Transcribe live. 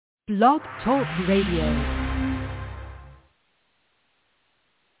Blog Talk Radio.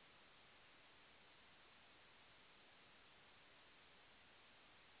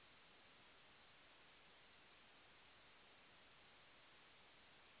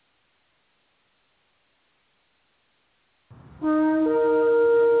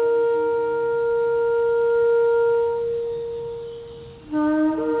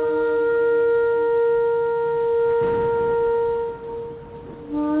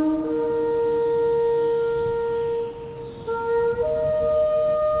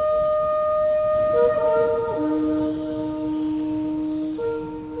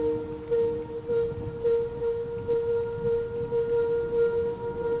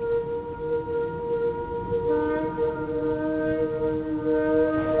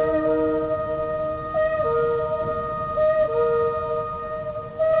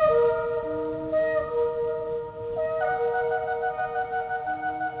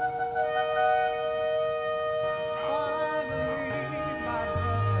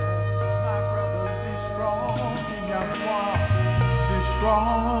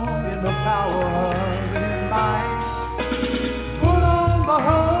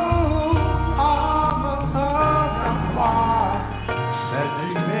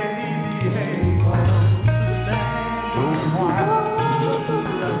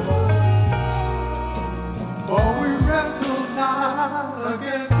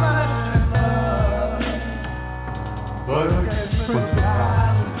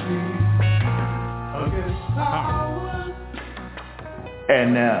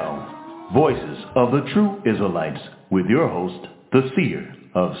 And now, Voices of the True Israelites, with your host, the Seer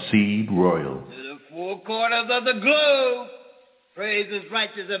of Seed Royal. To the four corners of the globe, praise His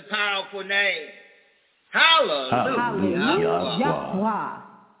righteous and powerful name. Hallelujah. Hallelujah.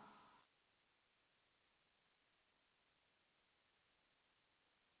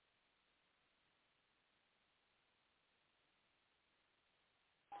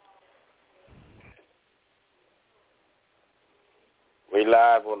 We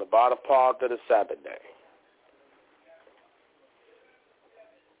live on the bottom part of the Sabbath day.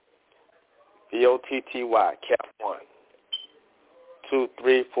 VOTTY, Cap 1, 2,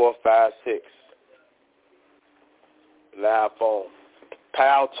 3, 4, 5, 6. Live on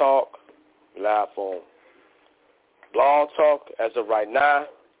Pal Talk, live on Blog Talk as of right now,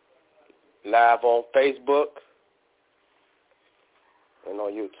 live on Facebook, and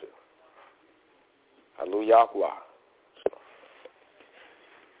on YouTube. Hallelujah.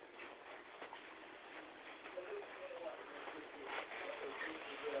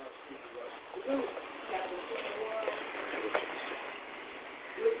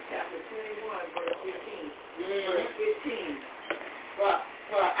 Luke chapter 21, verse 15. Verse 15.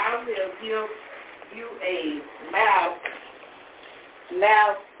 For I will give you a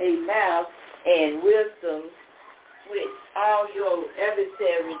mouth and wisdom which all your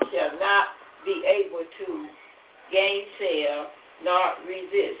adversaries shall not be able to gainsay nor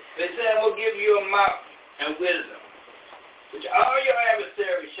resist. They said, I will give you a mouth and wisdom which all your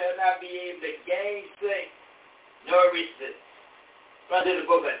adversaries shall not be able to gainsay nor resist. Run to the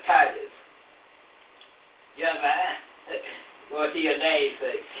book of Titus. Young man, go to your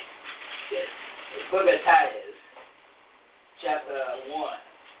namesake. The book of Titus, chapter 1.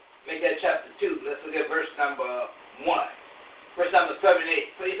 Make that chapter 2. Let's look at verse number 1. Verse number 7 and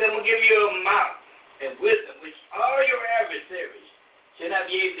 8. So he said, we'll give you a mouth and wisdom which all your adversaries shall not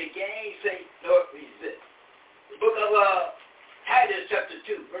be able to gainsay nor resist. The book of Titus, chapter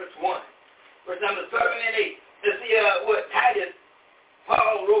 2, verse 1. Verse number 7 and 8. Let's see what Titus,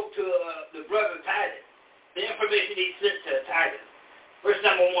 Paul wrote to the brother Titus. The information he sent to Titus. Verse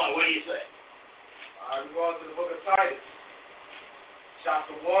number 1, what do you say? I'm going to the book of Titus.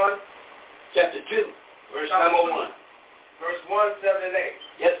 Chapter 1. Chapter 2, verse number 1. Verse 1, 7, and 8.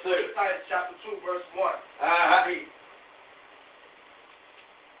 Yes, sir. Titus chapter 2, verse 1. Read.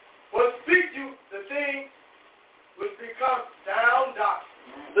 But speak you the things which become sound doctrine.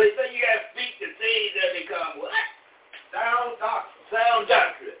 So you say you got to speak the things that become what? Sound doctrine. Sound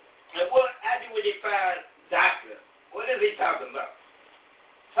doctrine. And how do we define doctrine? What is he talking about?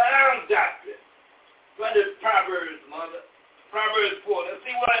 Sound doctrine. Run to Proverbs, mother. Proverbs 4. Let's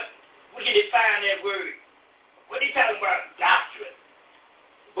see what we can define that word. What are you talking about? Doctrine.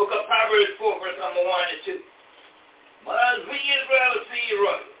 Book of Proverbs 4, verse number 1 and 2. Mother, we Israel see you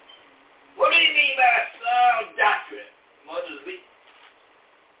right. What do you mean by sound doctrine? Mother, we.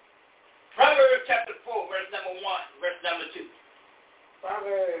 Proverbs chapter 4, verse number 1, verse number 2.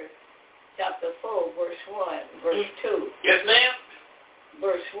 Proverbs chapter 4, verse 1, verse 2. Yes, ma'am.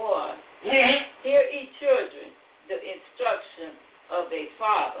 Verse 1. Mm-hmm. Hear ye children the instruction of their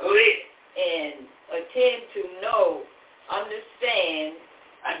father. Go ahead. And attend to know, understanding.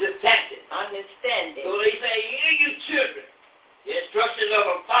 So they say, hear you children, the instructions of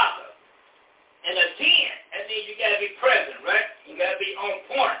a father, and attend. That means you got to be present, right? You got to be on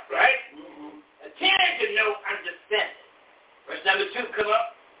point, right? Mm-hmm. Attend to know, understanding. Verse number 2 come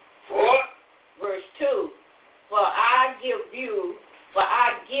up. 4. Verse 2. For I give you good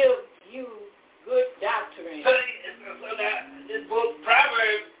doctrine. So now, this book,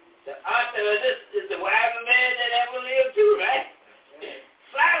 Proverbs, the author of this is the wisest man that ever lived too, right?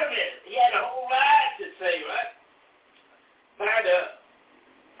 Solomon, he had a whole lot to say, right? By the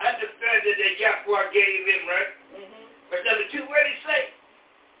understanding that Yahweh gave him, right? Mm-hmm. Verse number 2, what did he say?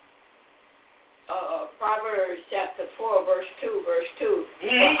 Proverbs chapter 4, verse 2, verse 2.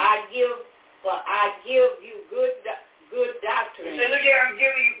 Mm-hmm. For I give you good doctrine. He said, look here, I'm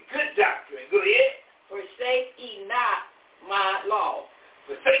giving you good doctrine. Go ahead. Forsake ye not my law.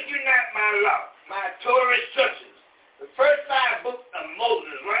 Forsake you not my law, my Torah instructions. The first 5 books of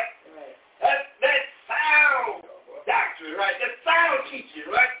Moses, right? Right. That's sound doctrine, right? That's sound teaching,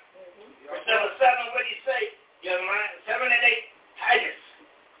 right? Mm-hmm. Verse number 7, what do you say? Young man, 7 and 8, Titus.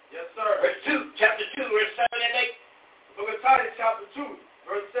 Yes, sir. Verse 2, chapter 2, verse 7 and 8. Book of Titus, chapter 2,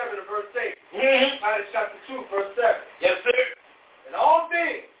 verse 7 and verse 8. Mm-hmm. Titus, chapter 2, verse 7. Yes, sir. In all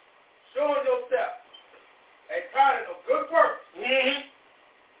things, showing yourself a pattern of good works Mm-hmm.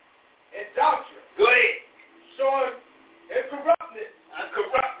 and doctrine, Go ahead. showing incorruptness,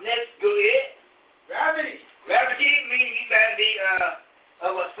 Corruptness, go ahead. gravity, Gravity meaning you gotta be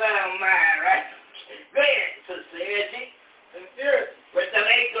of a sound mind, right? Go ahead, sincerity. sincerity. Verse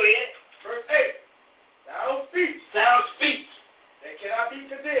number 8, go ahead. Verse 8. Sound speech Sound speech. that cannot be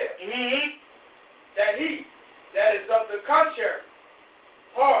condemned, Mm-hmm. that he that is of the contrary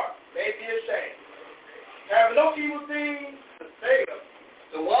part may be ashamed. Have no evil thing to say of you.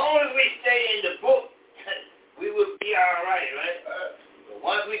 So long as we stay in the book, we will be all right, right? But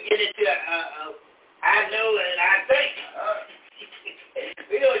once we get into I know and I think,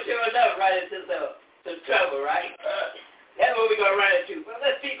 we don't show enough right into some trouble, right? That's what we're going to run into. But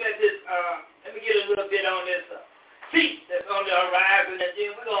let's keep at this, let me get a little bit on this feast that's on the horizon, and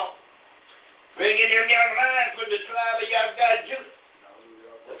then we're going to bring in them young lions from the tribe of Yahweh Judah.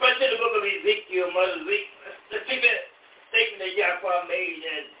 The first in the book of Ezekiel, Mother Ezekiel, let's keep it statement that Yahweh made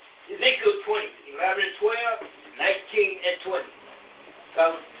in Ezekiel 20, 11 and 12, 19 and 20. So,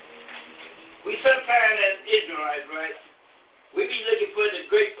 we sometimes as Israelites, right, we be looking for the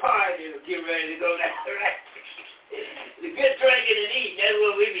great party to get ready to go down, right? The good drinking and eating, that's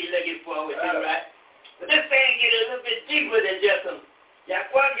what we be looking for with you, right? But this thing get a little bit deeper than just some.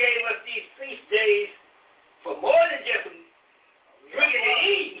 Yahweh gave us these feast days for more than just some drinking and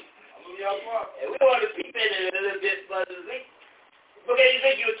eating. And we want to peep in it a little bit further. Look at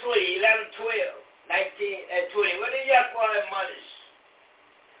Ezekiel 20, 11, 12, 19, and 20. What did Yahweh admonish?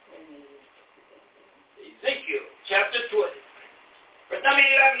 Ezekiel chapter 20. Verse number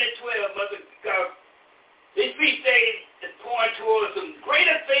 11 and 12, Mother God. This feast day is pointing towards some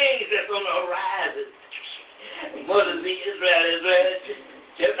greater things that's on the horizon. Mother Israel.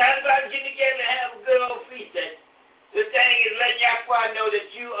 Just not about getting together and have a good old feast day. This thing is letting Yahweh know that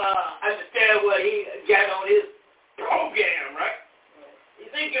you understand what he got on his program, right?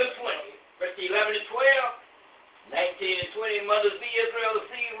 Ezekiel 20, verse 11 and 12, 19 and 20, Mother Israel, the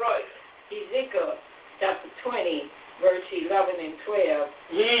seed royal. Ezekiel chapter 20, verse 11 and 12.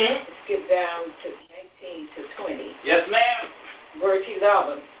 Mm-hmm. Skip down to 19 to 20. Yes, ma'am. Verse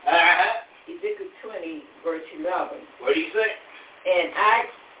 11. Uh-huh. Ezekiel 20, verse 11. What do you say? And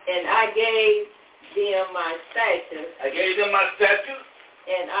I gave them my statutes. I gave them my statutes.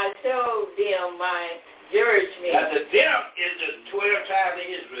 And I showed them my judgment. Now, the them is the 12 tribes of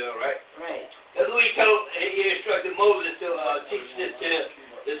Israel, right? Right. That's what he instructed Moses to teach this to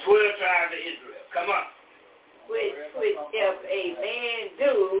the 12 tribes of Israel. Come on. Which if a man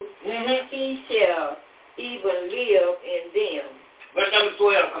do, Mm-hmm. he shall even live in them. Verse number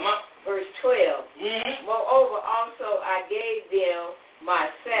 12, come on. Verse 12. Mm-hmm. Moreover, also I gave them my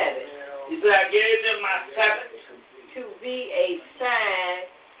Sabbath. He said, I gave them my Sabbath to be a sign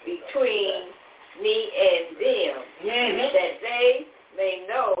between me and them, mm-hmm. that they may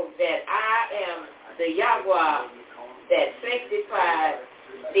know that I am the Yahweh that sanctified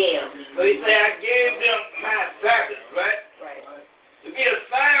them. So he said, I gave them my Sabbath, right? Right. To be a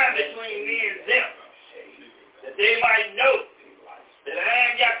sign between me and them, that they might know that I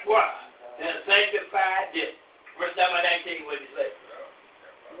am Yahweh that sanctified them. Verse number 19, what did he say?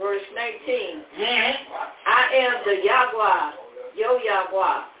 Verse 19. Mm-hmm. I am the Yahweh, your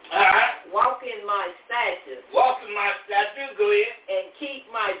Yahweh, Uh-huh. walk in my statutes. Walk in my statutes, go ahead. And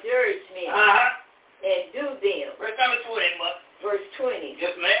keep my judgments. And do them. Verse number 20, Mother. Verse 20.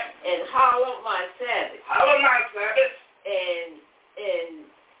 Yes, ma'am. And hallow my Sabbath. Hallow my Sabbath. And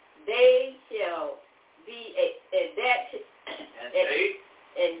they shall be and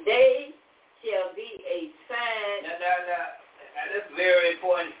they shall be a sign. Now, that's a very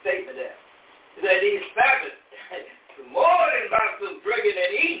important statement there. That these Sabbaths, more than about some drinking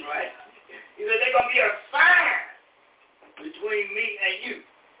and eating, right? He said they're going to be a sign between me and you.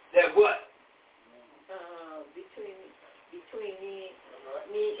 That what? Between me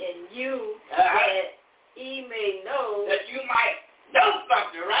and you, that he may know. That you might know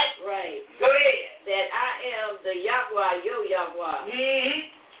something, right? Right. Go ahead. That I am the Yahweh, your Yahweh. Mm-hmm.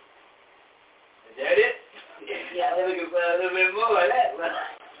 Is that it? Yeah. I'm looking for a little bit more of that.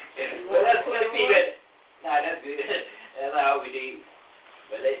 Well, let's see that. Nah, that's good. That's all we need.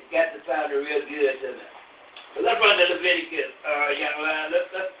 But it got to sound real good, doesn't it? So let's run to Leviticus, young man.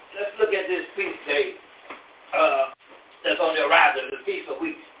 Let's look at this feast day that's on the horizon, the Feast of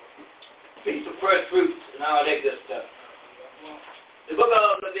Weeks, Feast of First Fruits, and all that good stuff. The book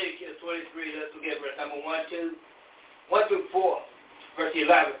of Leviticus 23, let's look at verse number 1 through 4, verse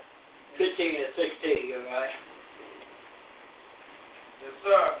 11, 15, and 16, young man. Yes,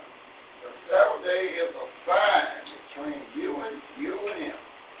 sir. The Sabbath day is a sign between you and him.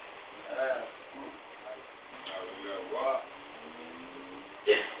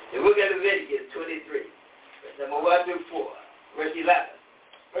 The book of Leviticus 23, verse number 1 through 4, verse 11,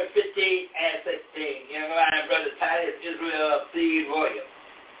 verse 15 and 16. Young man, Brother Titus, Israel, Seed Royal.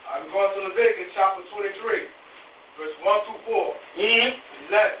 I'm going to Leviticus chapter 23, verse 1 through 4,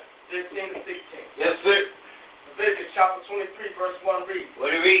 11, 15 and 16. Yes, sir. Leviticus chapter 23, verse 1 reads.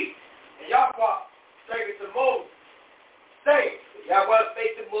 What do you read? And Yahweh spake to Moses, saying, Yahweh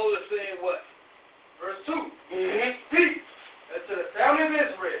spake to Moses, saying what? Verse 2, Speak unto the family of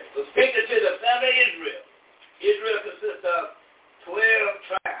Israel. So speak unto the family of Israel. Israel consists of 12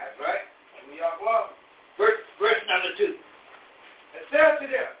 tribes, right? Verse number 2. And said to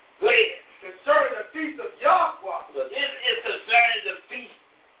them, Go ahead. concerning the feast of Yahweh. So this is concerning the feast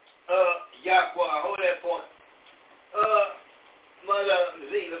of Yahweh. Hold that point. Mother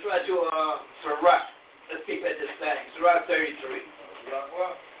Z, let's write your Sirach. Let's keep at this thing. Sirach 33.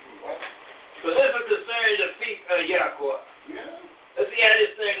 So this is concerning the feast of Yahweh. Yeah. Let's see how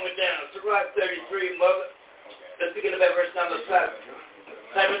this thing went down. Sirach 33, Mother. Let's begin about verse number 7.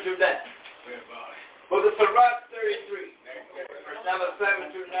 7 through 9. Book of Sirach 33. Verse number 7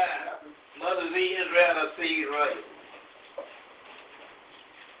 through 9. Mother Z, Israel, of Seed Royal.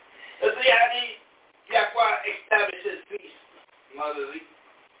 Let's see how Yahweh established his feast. Mother Z.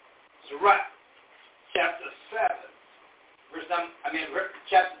 Sirach chapter 7.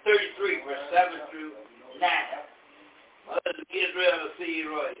 Chapter 33, verse 7 through 9. Mother Z, Israel, of Seed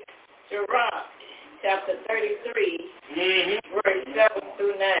Royal. Sirach chapter 33, verse 7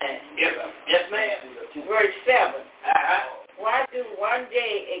 through 9. Yes, ma'am. Verse 7. Why do one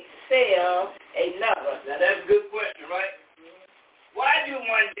day excel another? Now that's a good question, right? Why do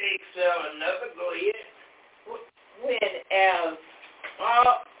one day excel another? Go ahead. When as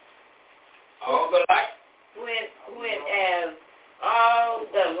all the light. When as all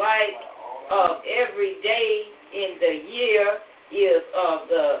the light of every day in the year is of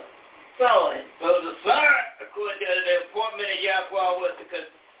the sun. So the sun, according to the appointment of Yahweh, was to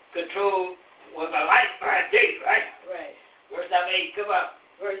control, was a light by day, right? Right. Verse 8, come on.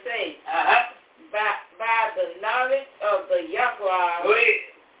 Verse 8. By the knowledge of the Yahweh, go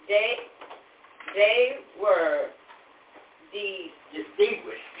ahead. They were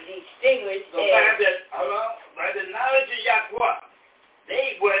distinguished. So by the knowledge of Yahweh,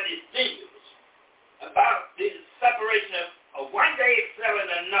 they were distinguished about the separation of one day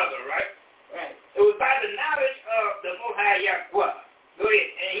excelling another, right? Right. It was by the knowledge of the Most High Yahweh. Go ahead.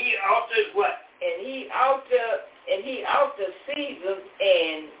 And he alters what? And he altered seasons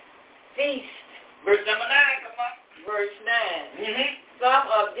and feasts. Verse number 9, come on. Verse 9. Some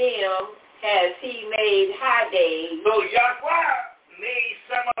of them has he made high days. So Yahweh made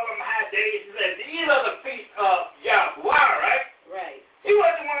some of them high days. He said, these are the feasts of Yahweh, right? Right. He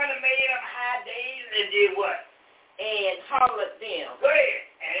wasn't the one that made them high days and did what? And hallowed them. Go ahead.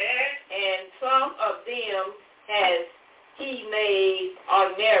 And some of them has he made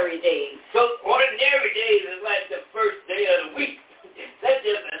ordinary days. So ordinary days is like the first day of the week. That's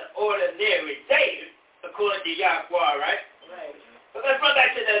just an ordinary day, according to Yahweh, right? Right. So let's run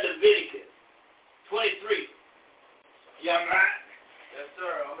back to that Leviticus 23. Young man? Yes,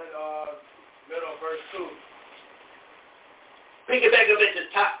 sir. I'm in middle of verse 2. Pick it back up at the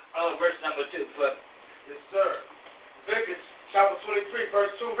top. verse number 2. But yes, sir. Leviticus chapter 23,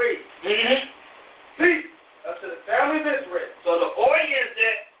 verse 2 reads, Speak unto the family of Israel. So the audience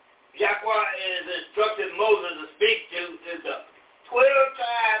that Yahweh is instructing Moses to speak to is the 12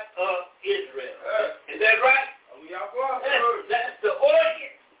 tribes of Israel. Is that right? That's the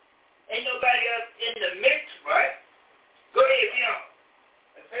audience. Ain't nobody else in the mix, right? Go ahead, you know.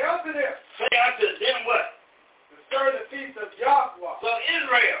 And say unto them. Say unto them what? Concerning the feast of Yahweh. So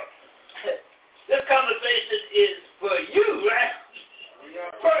Israel, this conversation is for you, right?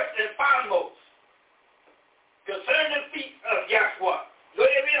 First and foremost. Concerning the feast of Yahweh. Go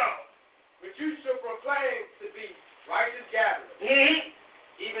ahead, you know. Which you shall proclaim to be righteous gatherings.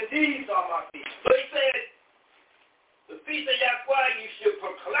 Even these are my feast. So he said, the feast of Yahweh you should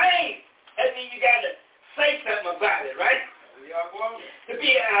proclaim. That means you got to say something about it, right? To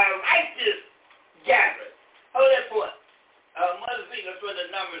be a righteous gathering. Hold that for Mother Z, let's run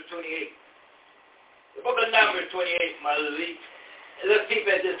the Numbers 28. The book of Numbers 28, Mother Z. And let's keep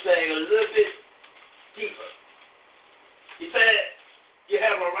at this thing a little bit deeper. He said, you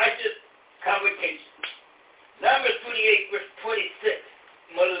have a righteous convocation. Numbers 28, verse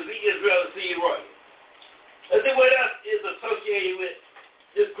 26. Mother Z, Israel, C. Royal. Let's see what else is associated with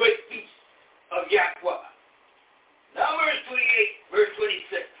this great feast of Yahweh. Numbers 28, verse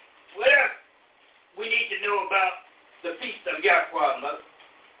 26. What else we need to know about the feast of Yahweh, Mother?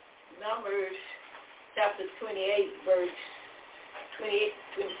 Numbers chapter 28, verse 28,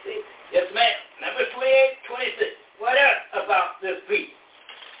 26. Yes, ma'am. Numbers 28, 26. What else about this feast?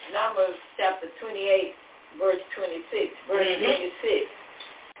 Numbers chapter 28, verse 26. Verse 26.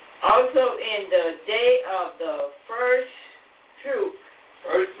 Also in the day of the first fruit,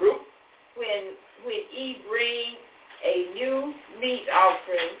 when ye bring a new meat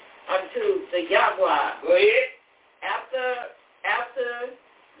offering unto the Yahweh. Go ahead. After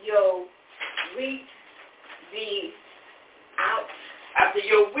your wheat be out. After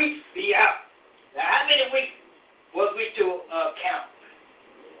your weeks be out. Now, how many weeks was we to count?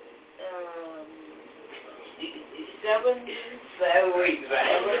 7 weeks, right?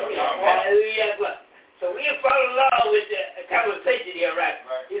 Hallelujah. So we follow along with the conversation here, right?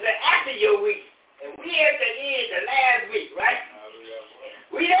 He said, after your week. And we at the end, the last week, right?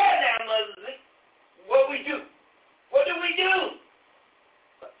 We there now, Mother. What we do? What do we do?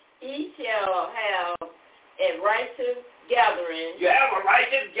 Ye shall have a righteous gathering. You have a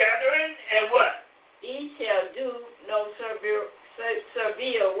righteous gathering, and what? Ye shall do no severe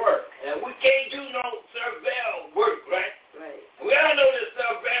work. And we can't do no servile work, right? Right. And we all know that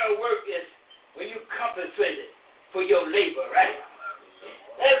servile work is when you compensate for your labor, right?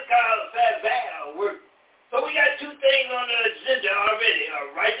 That's called servile work. So we got two things on the agenda already,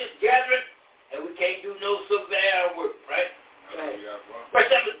 a righteous gathering, and we can't do no servile work, right? Right. Verse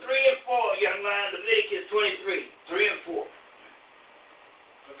number 3 and 4, young man, Leviticus 23, 3 and 4.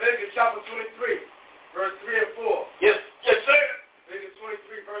 Leviticus chapter 23, verse 3 and 4. Yes, sir. Leviticus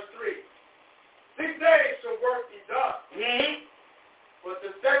 23, verse 3. 6 days shall work be done. But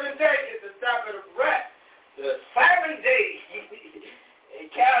the 7th day is the Sabbath of rest. The 7th day, and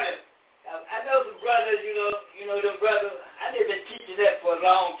count it. I know some brothers, you know them brothers, they've been teaching that for a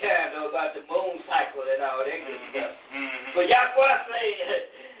long time, though, about the moon cycle and all that good stuff. But Yahweh say,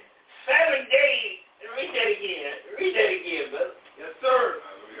 7 days, read that again, brother. Yes, sir.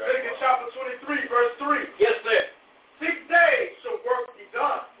 Leviticus chapter 23, verse 3. Yes, sir. 6 days shall work be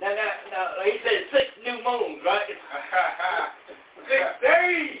done. Now, he said 6 new moons, right? 6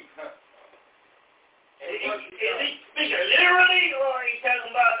 days. Is he speaking literally, or are he talking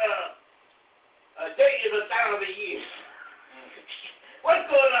about a day is 1,000 years? What's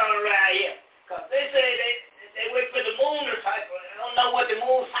going on around here? Because they say they wait for the moon to cycle. I don't know what the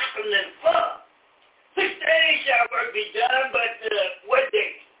moon cycling for. 6 days shall work be done, but what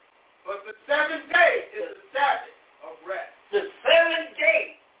day? But the 7th day is the Sabbath of rest. The 7th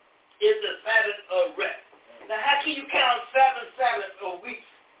day is the Sabbath of rest. Now, how can you count 7 Sabbaths a week?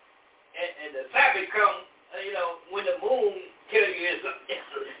 And the Sabbath comes, when the moon tells you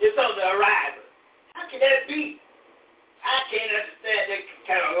it's on the horizon. How can that be? I can't understand that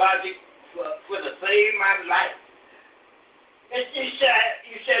kind of logic for the same amount of life. And you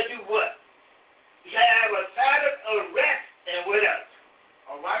shall do what? You shall have a Sabbath of rest and what else?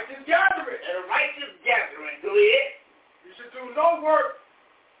 A righteous gathering. And a righteous gathering. Go ahead. You should do no work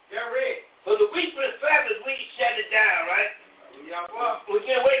therein. So the week for the Sabbath, we shut it down, right? We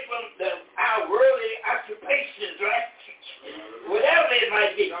get away from our worldly occupations, right? Whatever it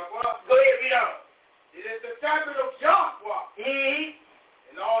might be. Go ahead, read on. It is the Sabbath of Yahweh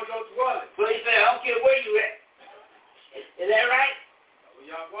in all your dwellings. So he said, I don't care where you at. Is that right?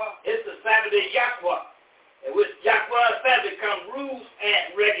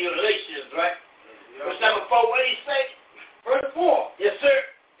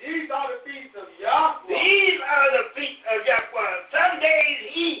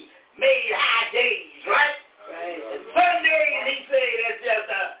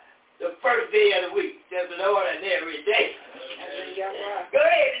 day of the week. There's an ordinary day. Go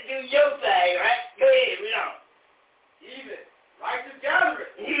ahead and do your thing, right? Go ahead, read on. Even righteous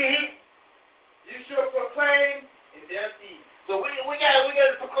gathering. Mm-hmm. You should proclaim in their feet. So we gotta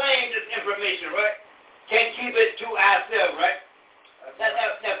proclaim this information, right? Can't keep it to ourselves, right?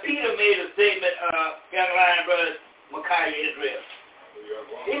 Now Peter made a statement, young lion brother Micaiah Israel.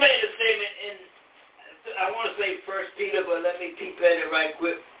 He made a statement in, I want to say 1 Peter, but let me peep at it right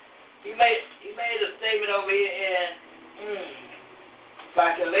quick. He made a statement over here in, if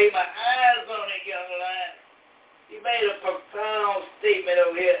I can lay my eyes on it, young lion. He made a profound statement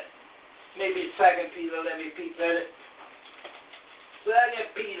over here. Maybe 2 Peter, let me peep at it. 2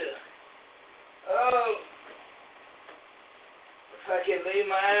 Peter. Oh, if I can lay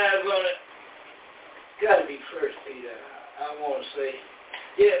my eyes on it, gotta be 1 Peter. I want to say,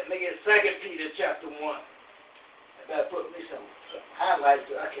 yeah, make it 2 Peter chapter 1. I better put me some highlights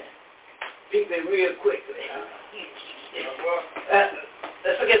so I can peep it real quickly.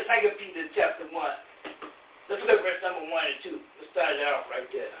 Let's look at 2 Peter chapter 1. Let's look at verse number 1 and 2. Let's start it off right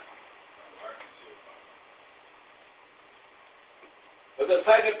there. Look at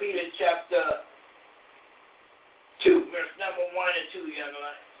 2 Peter chapter 2, verse number 1 and 2, young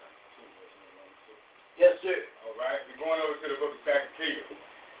man. Yes, sir. All right. We're going over to the book of 2 Peter.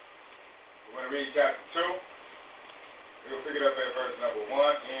 We're going to read chapter 2. We'll pick it up at verse number 1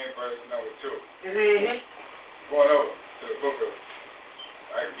 and verse number 2. Mm-hmm. Going over to the book of,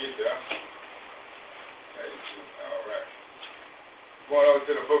 I can get there. All right. Going over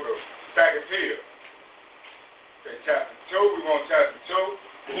to the book of 2 Peter. Okay, chapter 2. We're going to chapter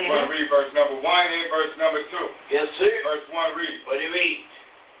 2. We're going to read verse number 1 and verse number 2. Yes, sir. Verse 1 reads. What do you read?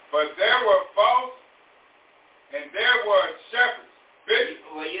 But there were false and there were shepherds.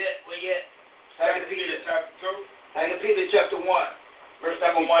 Well, yet. 2 Peter chapter 2. 2 Peter chapter 1, verse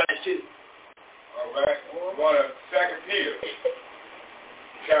number 1 and 2. All right. We're going to 2 Peter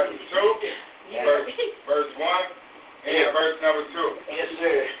chapter 2, verse 1 and verse number 2. Yes,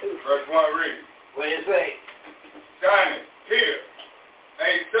 sir. Verse 1 reads. What do you say? Simon Peter, a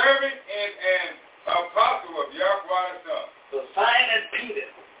servant and an apostle of Yahweh the Son. So Simon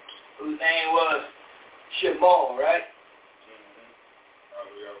Peter, whose name was Shimon, right?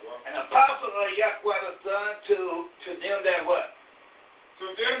 An apostle of Yahweh the Son to them that what? To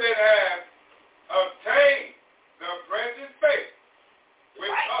them that have obtained the precious faith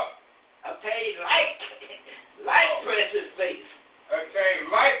with us. Obtained like precious faith. Obtained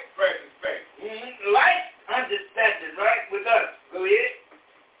like precious faith. Like understanding, right, with us. Go ahead.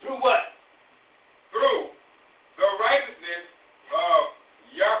 Through what? Through the righteousness of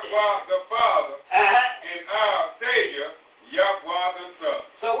Yahweh the Father and our Savior, Yahweh the Son.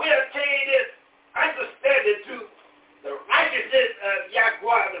 So we obtain this understanding through the righteousness of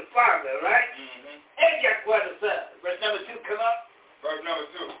Yahweh the Father, right? And Yahweh the Son. Verse number 2 come up. Verse number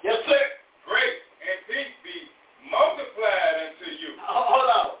 2. Yes, sir. Grace and peace be multiplied unto you.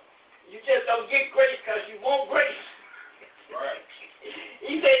 Hold on. You just don't get grace because you want grace. Right.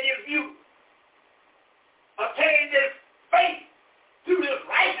 He said if you obtain this faith through this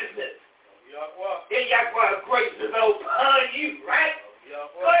righteousness, then Yahweh's grace is upon you, right?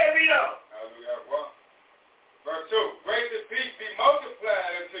 Go ahead, read on. Verse 2. Grace and peace be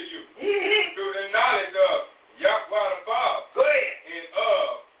multiplied unto you through the knowledge of Yahweh the Father. Go ahead. And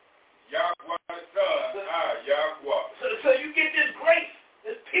of Yahweh the Son, our Yahweh. So you get this grace,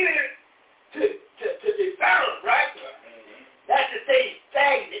 this period to develop, right? That's to stay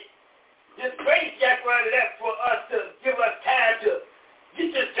stagnant. This grace Yahweh left for us to give us time to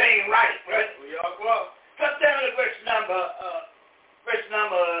get this thing right, right? Come down to verse number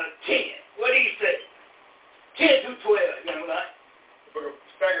 10. What do you say? 10 through 12, young man. The book of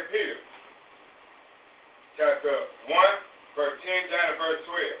 2 Peter, chapter 1, verse 10 down to verse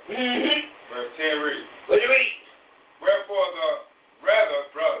 12. Verse 10 reads. What do you read? Wherefore the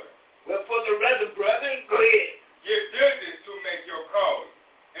rather, brother, go ahead. give diligence to make your calling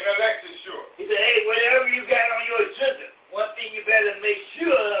and election sure. He said, hey, whatever you got on your agenda, one thing you better make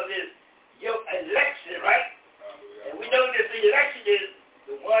sure of is your election, right? And we know this election is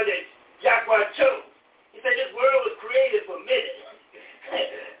the one that Yahweh chose. He said this world was created for minutes.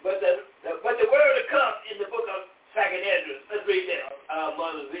 but the word will come in the book of 2 Ezra. Let's read that,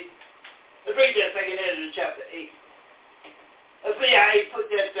 Mother Z. Let's read that 2 Ezra chapter 8. Let's see how he put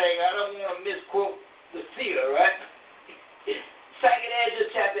that thing. I don't want to misquote the seer, right? 2 Ezra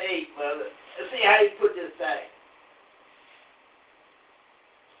chapter 8, Mother. Let's see how he put this thing.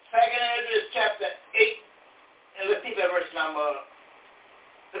 2 Ezra chapter 8. And let's look at verse number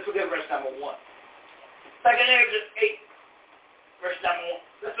 1. 2 Ezra 8, verse number 1.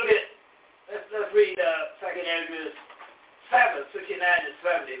 Let's look at it. 2nd Ezra 7, 69 and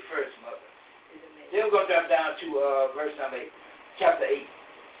 70 first, mother. Then we're going to drop down to verse number 8, chapter 8.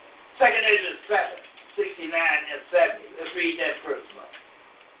 2nd Ezra 7, 69 and 70. Let's read that first, mother.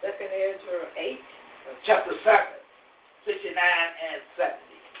 2nd Ezra 8. Chapter 7, 69 and 70.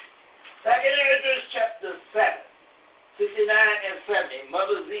 2nd Ezra chapter 7, 69 and 70.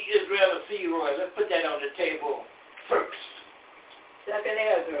 Mother Z. Israel of C. Roy. Let's put that on the table first. 2nd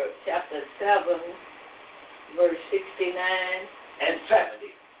Ezra chapter 7, verse 69 and 70.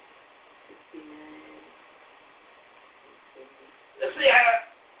 69. Let's see how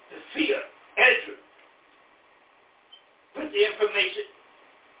the seer, Ezra, put the information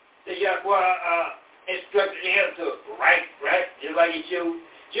that Yahweh instructed him to write, right? Just like he showed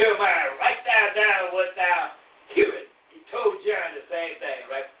Jeremiah, write down what thou hearest. He told John the same thing,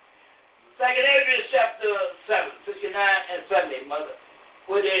 right? 2nd Ezra chapter 7, 69 and 70, mother.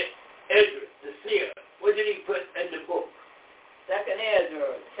 What did Ezra, the seer, what did he put in the book? 2nd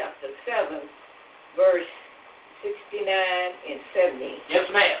Ezra chapter 7, verse 69 and 70. Yes,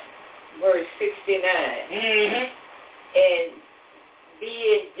 ma'am. Verse 69. Mm-hmm. And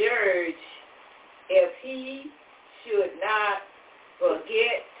being judged, if he should not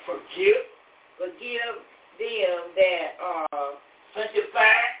forgive them that are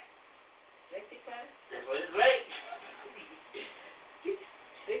sanctified. Sanctified? That's what it's right.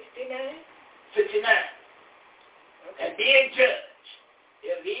 69? 69. Okay. And being judged,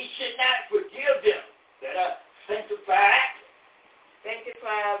 if he should not forgive them that are sanctified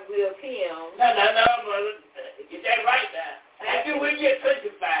with him. No, mother. Get that right now. How do we get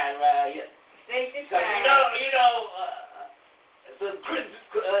sanctified right here? Sanctified. Some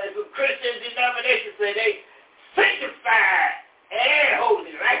Christian denominations say they sanctified and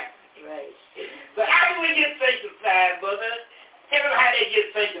holy, right? Right. So how do we get sanctified, mother? Tell them how they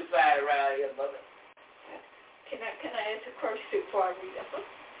get sanctified around here, mother. Can I ask a question before I read that?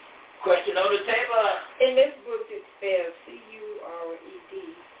 Question on the table. In this book it spells C-U-R-E-D.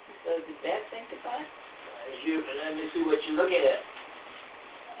 So is that sanctified? Let me see what you're looking at.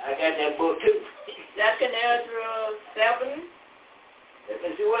 I got that book too. 2nd Ezra 7. Let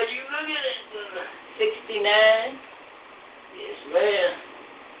me see what you're looking at. 69. Yes, ma'am.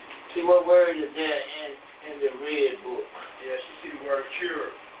 See what word is there in the red book. Yes, you see the word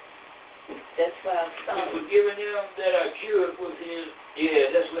cure. That's why I saw it. Forgiving them that are cured with his.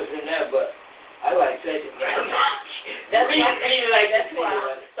 Yeah, that's what's in there, but I like sanctified. That's why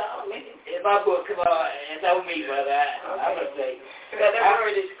I saw it. In my book, come on, and that was me, brother. I'm going to say. So that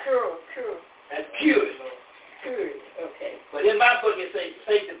word is cure. That's cured. Cured, okay. But in my book, it says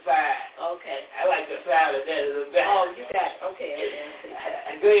sanctified. Okay. I like the sound of that a little bit. Oh, you got it. Okay.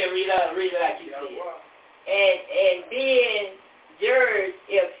 Go ahead, read it like you see it. And being judged,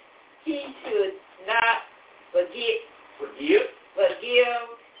 if he should not forgive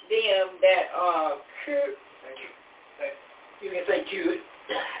them that are cured. You can say cured.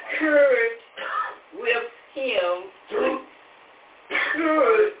 Cured with him through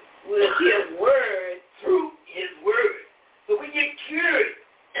his word. Through his word. So we get cured.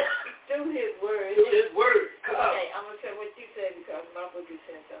 Through his word. Through his word. Come on. Okay, I'm going to tell what you said because my book is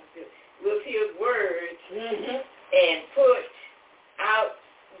saying something good. With his word Mm-hmm. and put out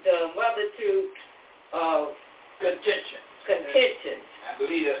the multitude of contention. I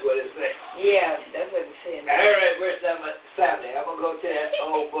believe that's what it says. Yeah, that's what it's saying. All right, verse number 70. I'm going to go to that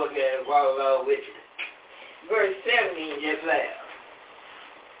old book and follow along with you. Verse 70. Yes, ma'am.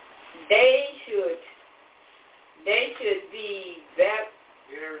 They should be very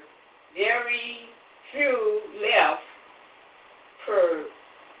few left per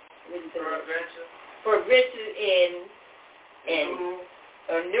venture in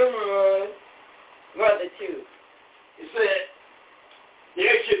a numerous multitude. It said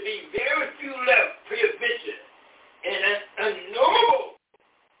there should be very few left pre-adventure in an innumerable.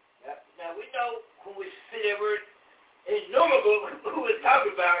 Now we know when we see that word innumerable, who we're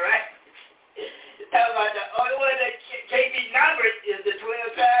talking about, right? It's talking about the only one that can't be numbered is the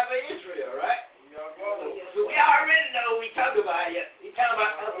 12 tribes of Israel, right? So we already know we talk about here. We talk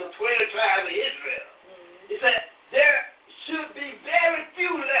about the 12 tribes of Israel. He said there should be very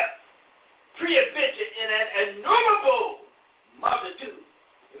few left pre-adventure in an innumerable multitude.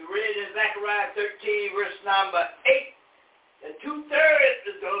 We read in Zechariah 13, verse number 8, that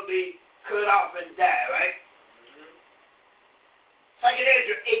 2/3 is going to be cut off and die, right? 2nd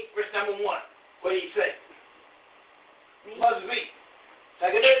Ezra 8, verse number 1. What do you say? Must be.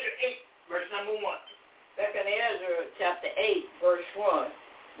 2nd Ezra 8, verse number 1. 2nd Ezra chapter 8, verse 1.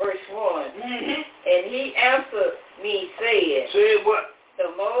 Verse 1. Mm-hmm. And he answered me, saying, Say what?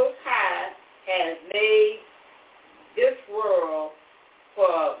 the Most High has made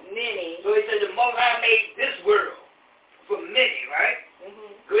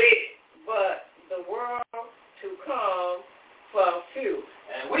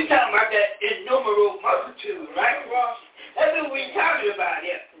And we're talking about that innumerable multitude, right? That's what we're talking about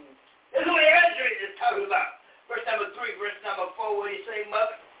here. That's what Ezra is talking about. Verse number 3, verse number 4, what do you say,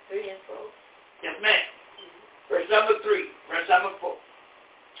 Mother? 3 and 4. Yes, ma'am. Verse number 3, verse number 4.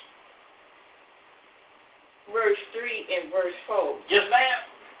 Verse 3 and verse 4. Yes, ma'am.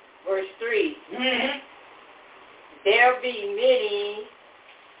 Verse 3. Mm-hmm. There be many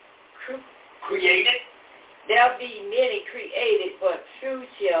Created. There'll be many created, but few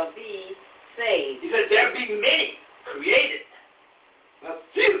shall be saved. He said there'll be many created, but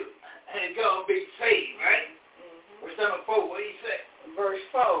few ain't going to be saved, right? Mm-hmm. Verse number 4, what do you say? Verse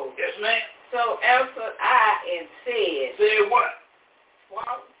 4. Yes, ma'am. So answered I and said, Said what?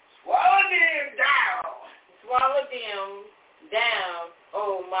 Swallow them down. Swallow them down,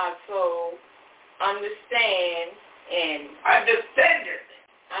 O my soul. Understand and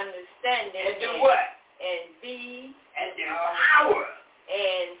Understanding. And do what? And be and devour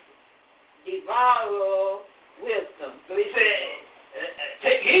and devour wisdom. So he said,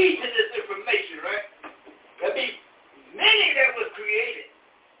 take heed to this information, right? There'll be many that was created,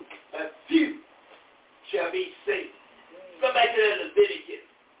 but few shall be saved. Go back to that Leviticus,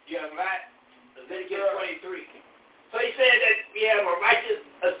 young right? Leviticus 23. So he said that we have a righteous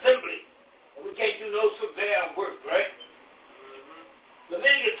assembly, and we can't do no surveyor work, right?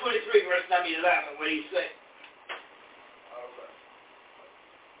 Leviticus 23, verse number 11, what do you say? All right.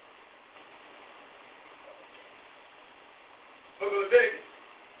 Book of Leviticus,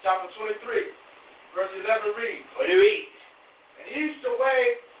 chapter 23, verse 11 reads. What do you read? And he used to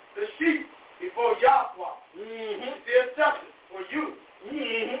wave the sheep before Yahweh. Mm-hmm. The acceptance for you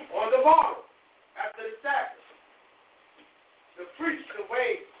Mm-hmm. on the morrow after the Sabbath. The priest shall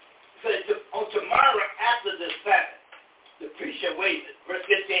wave. So on tomorrow after the Sabbath, the priest shall wave it. Verse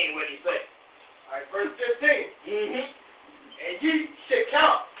 15, what do you say? All right, verse 15. Mm-hmm. And ye shall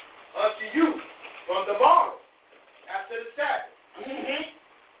count unto you from the morrow after the Sabbath, Mm-hmm.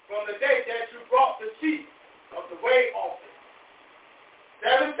 from the day that you brought the sheep of the wave offering.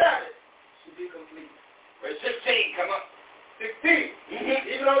 7 Sabbaths should be complete. Verse 16, come on. 16.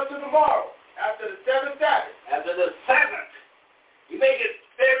 Mm-hmm. Even unto the morrow after the 7th Sabbath. After the seventh, you make it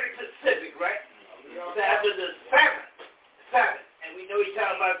very specific, right? So after the seventh, and we know he's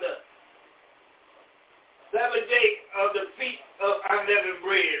talking about the 7th day of the feast of unleavened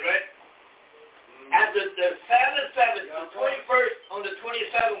bread, right? After the 7th, the 21st, on the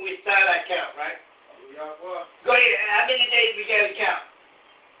 27th, we start our count, right? Go ahead. How many days we got to count?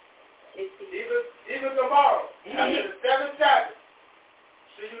 Even tomorrow, after the 7th Sabbath,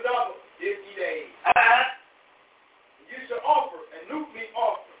 shall you double 50 days. You shall offer a new meat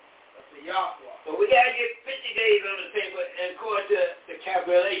offering unto Yahweh. So we got to get 50 days on the table, and according to the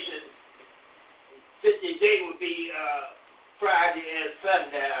calculation, 50 day would be Friday and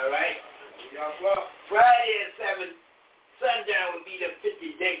sundown, right? Friday and sundown would be the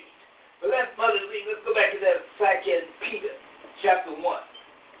 50 days. But let's go back to that 2 Peter, chapter 1.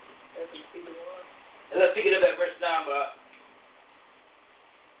 And let's pick it up at verse number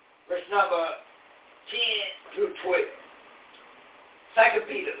 10 through 12. 2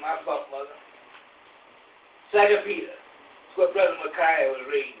 Peter, my fault, mother. 2 Peter. That's what Brother Micaiah was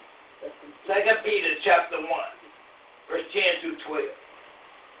reading. 2 Peter chapter 1, verse 10 through 12.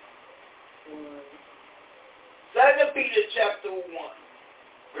 2 Peter chapter 1,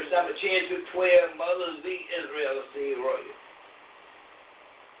 verse number 10 through 12, Mother of the Israel, see royal.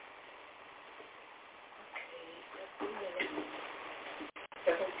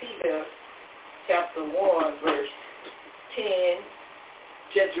 Peter chapter 1, verse 10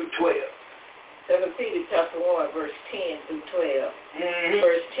 through 12. 2 Peter chapter 1, verse 10 through 12. Mm-hmm.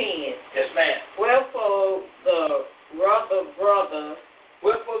 Verse 10. Yes, ma'am. Wherefore the rather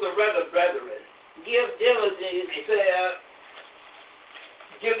brethren, give diligence. He said,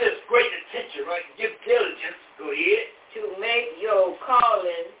 give this great attention, right? Give diligence. Go ahead. To make your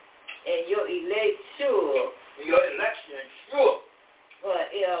calling and your elect sure. Your election sure.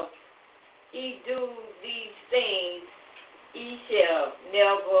 But if ye do these things, ye shall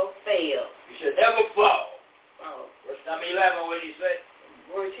never fail. You shall never fall. Oh. Verse number 11, what do you say?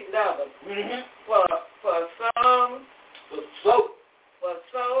 Verse 11. Mm-hmm. For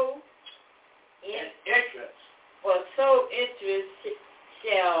so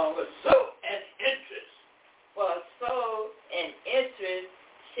interest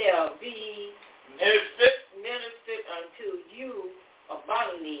shall be ministered unto you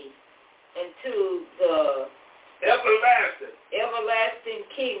abundantly into the everlasting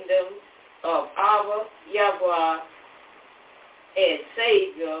kingdom of our Yahweh and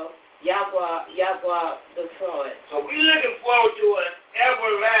Savior, Yahweh the Son. So we're looking forward to an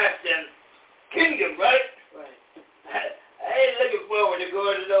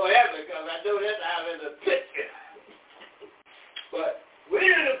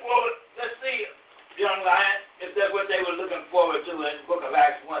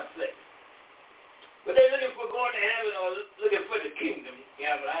But they're looking for going to heaven or looking for the kingdom.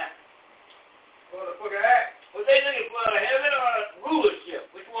 Yeah, right? For the book of Acts. Was they looking for heaven or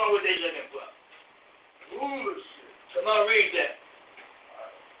rulership? Which one were they looking for? Rulership. Come on, read that.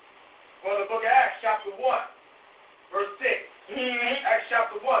 For the book of Acts, chapter 1, verse 6. Acts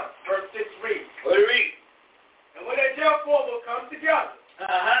chapter 1, verse 6 reads. What do you read? And when they therefore will come together,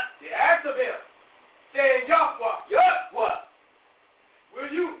 they asked of him, saying, Yahweh,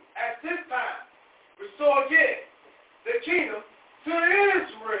 will you at this time restore again the kingdom to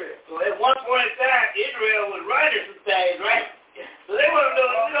Israel? So at one point in time, Israel was running some things, right? So they want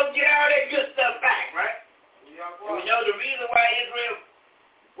to get all that good stuff back, right? And we know the reason why Israel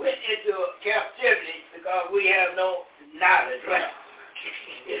went into captivity because we have no knowledge, right?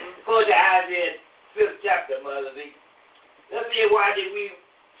 Go to Isaiah 5th chapter, Mother B. Let's see, why did we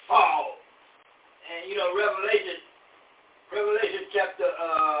fall? And Revelation chapter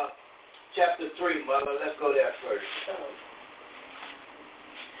 3, Mother. Let's go there first.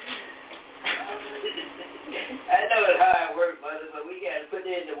 I know it's hard work, Mother, but we got to put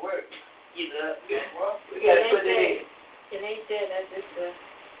it into work. You know, we got to put it in. It ain't that. That's just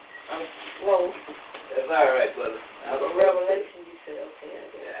slow. That's all right, brother. Revelation, you said, okay.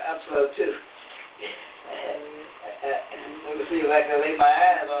 Yeah, I'm slow too. Let me see if I can lay my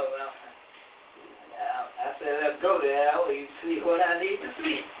eyes on it. I said, let's go there. I want you to see what I need to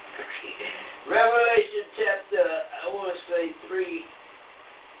see. Revelation chapter, I want to say 3.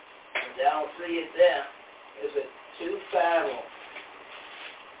 I don't see it there. It's a 2:5 on.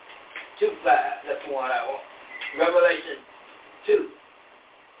 2:5. That's the one I want. Revelation 2.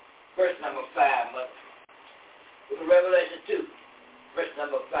 Verse number 5, Mother. Revelation 2. Verse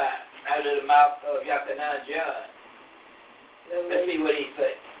number 5. Out of the mouth of Yachanan John. Let's see what he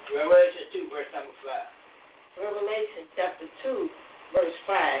says. Revelation 2, verse number 5. Revelation chapter 2, verse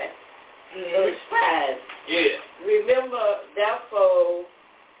 5. Verse 5. Yeah. Remember, therefore,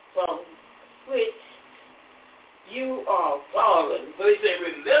 from which you are fallen. So he said,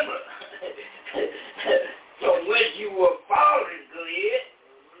 remember, from which you were fallen, go ahead,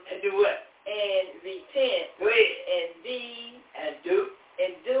 and do what? And repent. Go ahead. And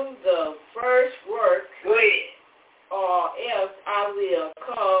do the first work. Go ahead. Or else I will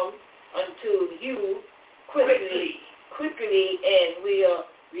come unto you quickly, and will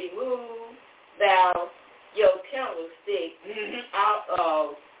remove thou your candlestick out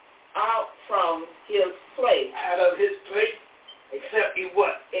from his place. Out of his place, except you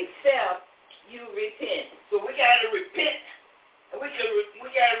what? Except you repent. So we got to repent, and we got to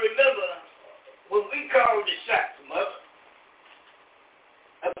remember when we called the shots, Mother.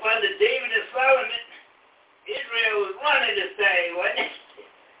 Up under David and Solomon, Israel was running this thing, wasn't it?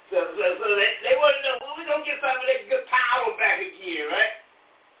 So they want to know, well, we're going to get some of that good power back again, right?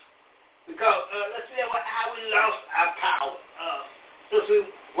 Because let's see how we lost our power. Since we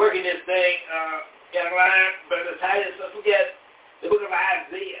working this thing, young line, Brother Titus, let's look at the book of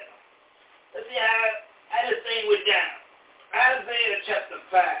Isaiah. Let's see how this thing went down. Isaiah chapter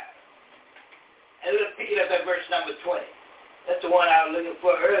 5. And let's pick it up at verse number 20. That's the one I was looking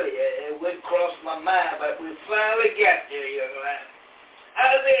for earlier. It wouldn't cross my mind, but we finally got there, young man.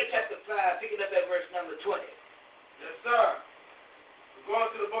 Isaiah chapter 5, picking up at verse number 20. Yes, sir. We're going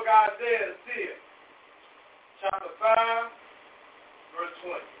to the book of Isaiah to see it. Chapter 5, verse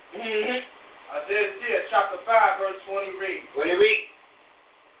 20. Isaiah chapter 5, verse 20 reads. What do you read?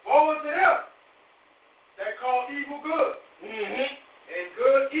 Woe unto them that call evil good, and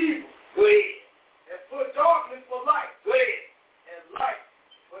good evil. Go ahead. And put darkness for light. Go ahead. And light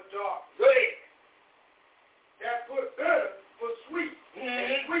for darkness. Go ahead. That put bitter for sweet.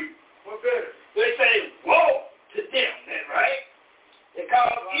 And sweet for bitter. So they say, woe to them, then, right? They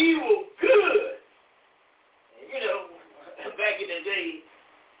call evil good. And, you know, back in the day,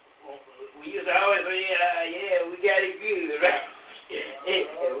 we used to always say, yeah, we got it good, right?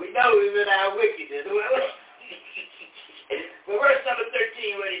 We know we been our wickedness. But verse number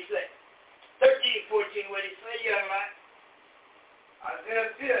 13, what he say? 13, 14, what he say, young man?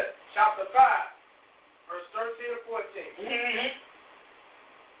 Isaiah chapter 5, verse 13 and 14.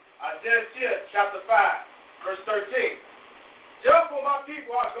 Isaiah chapter 5, verse 13. Therefore my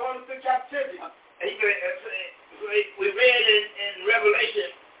people are gone into captivity. We read in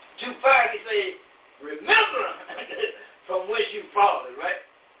Revelation 2:5, he said, remember from which you fallen, right?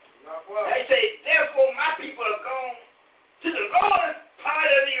 Well. They say, therefore my people are gone to the lowest part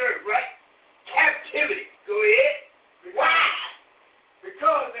of the earth, right? Captivity. Go ahead. Why?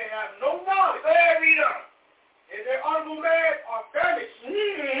 Because they have no knowledge. Very enough. And their honorable man are famished.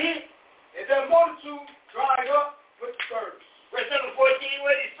 And their multitude dried up with thirst. Verse number 14,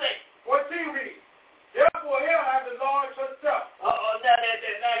 what did he say? 14 reads,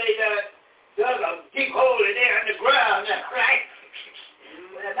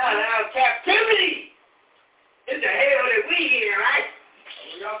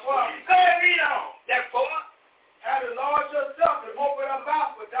 Go ahead, read on. Therefore, have enlarged yourself and open your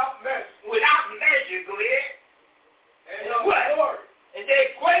mouth without measure. Without measure, go ahead. And what? Glory. And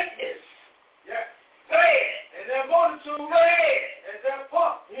their greatness. Yes. Go ahead. And their multitude. Go ahead. And their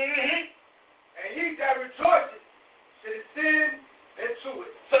pomp. Mm-hmm. And he that rejoices should ascend into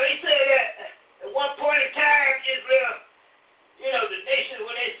it. So he said that at one point in time, Israel, the nation,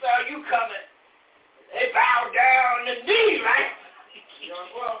 when they saw you coming, they bowed down the knee, right?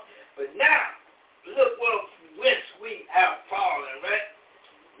 But now, look whence we have fallen, right?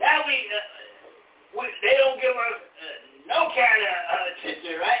 Now they don't give us no kind of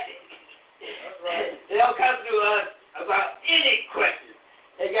attention, right? That's right. They don't come to us about any questions.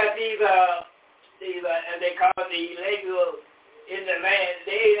 They got these as they call it, the illegal in the land.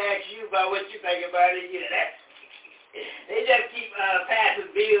 They ain't ask you about what you think about it. They just keep passing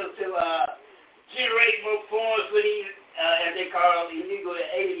bills to generate more funds for these, as they call them, illegal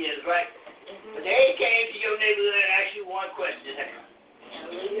aliens, right? Mm-hmm. But they came to your neighborhood and asked you one question.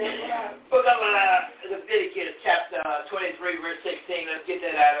 Book of Leviticus chapter 23, verse 16. Let's get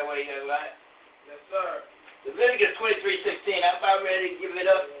that out of the way, right? Yes, sir. Leviticus 23:16. I'm about ready to give it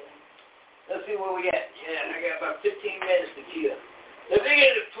up. Let's see what we got. Yeah, I got about 15 minutes to kill.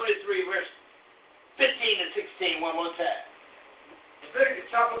 Leviticus 23, verse 15 to 16, one more time. Leviticus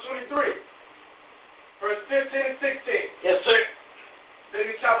chapter 23, verse 15 and 16. Yes, sir.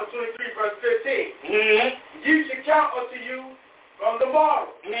 Leviticus chapter 23, verse 15. Mm-hmm. You shall count unto you from the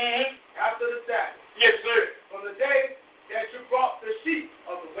morrow, Mm-hmm. after the Sabbath, Yes, sir. from the day that you brought the sheep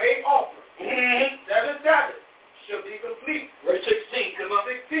of the wave offering. Mm-hmm. 7 Sabbaths shall be complete. Verse 16, come on.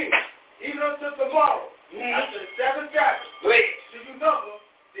 16. Even unto tomorrow, Mm-hmm. after the 7th Sabbath, Wait. shall you number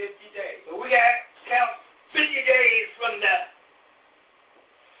 50 days. So we got to count 50 days from the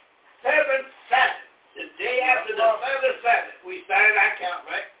 7th Sabbath. The day after the 7th Sabbath, we started our count,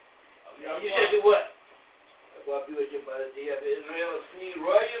 right? You said do what? What be with your mother, dear Israel, Seed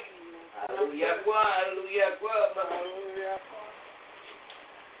Royal? Hallelujah, hallelujah, hallelujah.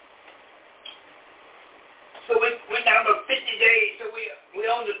 So we number 50 days, so we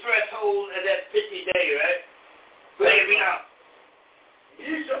on the threshold of that 50 day, right? Go ahead, we know.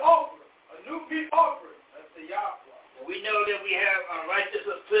 You shall offer a new peace offering unto Yahweh. We know that we have a righteous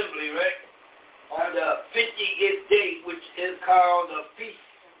assembly, right? On the 50th day, which is called the Feast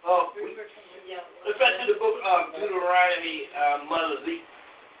of Weeks. Let's back to the book of Deuteronomy, Mother Z.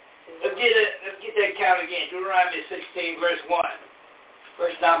 Let's get that count again. Deuteronomy 16, verse 1.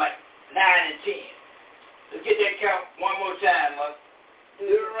 Verse number 9 and 10. Let's get that count one more time, Mother.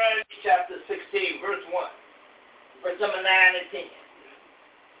 Deuteronomy chapter 16, verse 1. Verse number 9 and 10.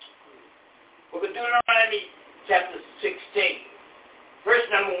 Book of Deuteronomy chapter 16, verse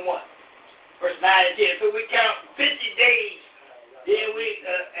number 1. Verse 9 and 10. So we count 50 days. Then we,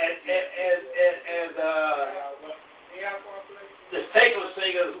 the staple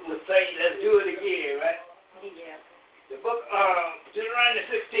singers would say, let's do it again, right? Yeah. The book of Deuteronomy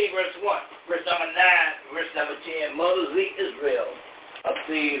 16, verse 1, verse number 9, verse number 10, Mother Z Israel of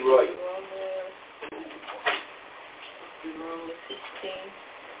Seed Royal. Deuteronomy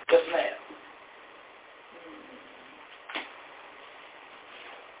 16. Yes, ma'am.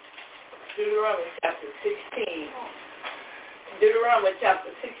 Deuteronomy chapter 16. Deuteronomy chapter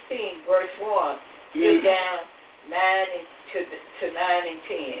 16, verse 1. You're down 9 to 9 and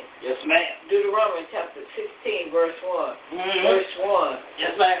 10. Yes, ma'am. Deuteronomy chapter 16, verse 1. Mm-hmm. Verse 1.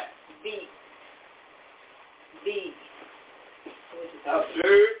 Yes, ma'am.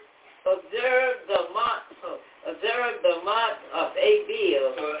 Observe the month of Abib.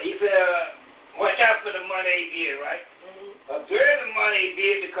 So he said, watch out for the month Abib, right? Mm-hmm. Observe the month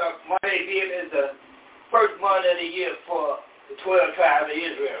Abib because month Abib is the first month of the year for the 12 tribes of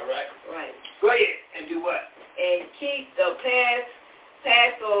Israel, right? Right. Go ahead and do what? And keep the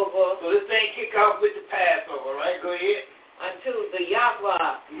Passover. So this thing kick off with the Passover, right? Go ahead. Unto the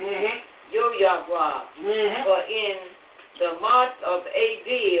Yahweh, Mm-hmm. your Yahweh. Mm-hmm. For in the month of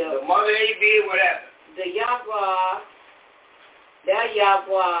Abib, The month of Abib, what happened? the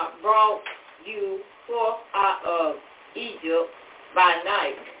Yahweh brought you forth out of Egypt by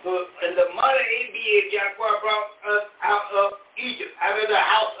night. So in the month of Abib, Yahweh brought us out of Egypt, out of the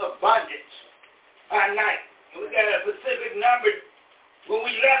house of bondage by night. And we got a specific number when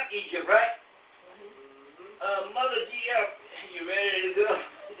we left Egypt, right? Mother GF, you ready to go?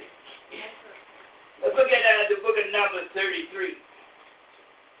 Let's look at the book of Numbers 33.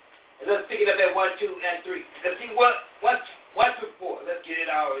 And let's pick it up at 1, 2, and 3. Let's see what 1 through 4. Let's get it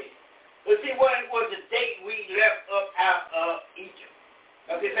all in. Let's see what was the date we left up out of Egypt.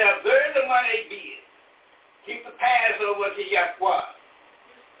 Okay, so observe the month Abib. Keep the Passover to Yahweh.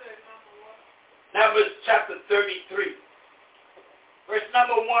 Numbers chapter 33, verse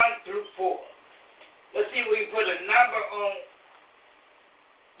number 1 through 4. Let's see if we can put a number on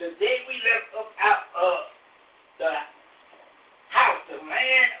the day we left up out of the house, the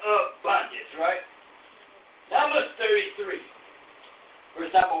land of bondage, right? Numbers 33,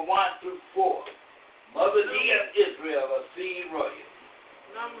 verse number 1 through 4. Mother D of Israel, of seed royal.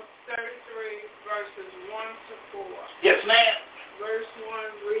 Numbers 33, verses 1 to 4. Yes, ma'am. Verse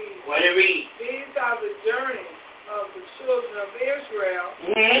 1 reads, What it reads? These are the journeys of the children of Israel,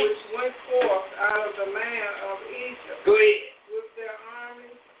 which went forth out of the land of Egypt, Go ahead. with their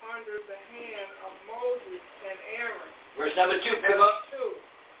armies under the hand of Moses and Aaron. Verse number 2, come up. 2.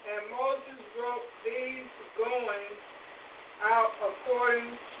 And Moses wrote these going out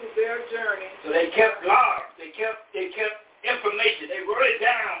according to their journey. So they kept logs. They kept information. They wrote it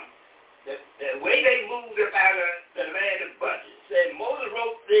down. The way they moved up out of the land of bondage. Said Moses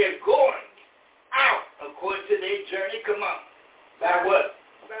wrote they're going out according to their journey. Come on. By what?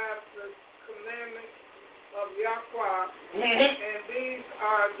 By the commandment of Yahweh. And these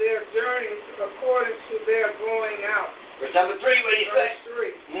are their journeys according to their going out. Verse number 3, what do you say?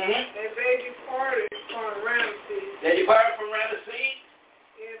 Verse 3. And they departed from Ramses. They departed from Ramesses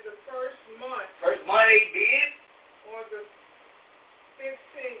In the first month. First month they did. On the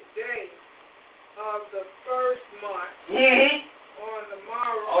 15th day of the first month. On the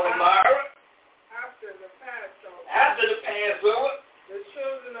morrow. After the Passover. After the Passover. The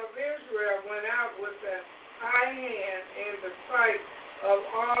children of Israel went out with a high hand in the sight of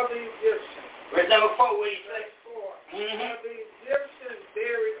all the Egyptians. Verse number 4, what do you say? For the Egyptians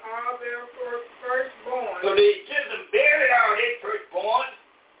buried all their firstborn. So the Egyptians buried all their firstborn,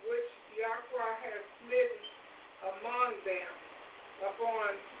 which Yahweh had smitten among them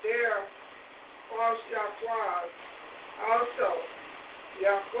upon their false Yahwehs. Also,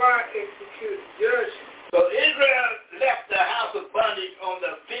 Yahweh executed judgment. So Israel left the house of bondage on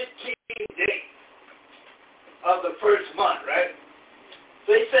the 15th day of the first month, right?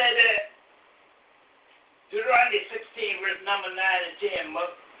 So he said that Deuteronomy 16, verse number 9 and 10,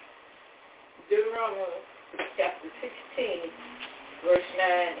 Mother. Deuteronomy chapter 16, verse 9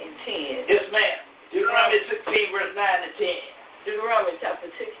 and 10. Yes, ma'am. Deuteronomy 16, verse 9 and 10. Deuteronomy chapter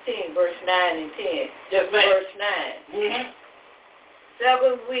 16, verse 9 and 10. Yes, ma'am. Verse 9.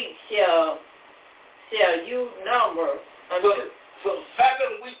 7 weeks shall you number unto. So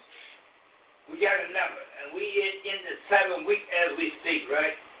 7 weeks, we got a number, and we in the 7th week as we speak,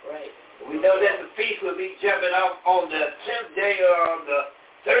 right? Right. We know that the feast will be jumping off on the 10th day of the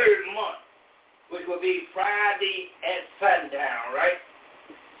 3rd month, which will be Friday at sundown, right?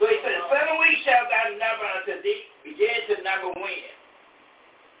 So he said, 7 weeks shall thou number unto thee, begin to number when?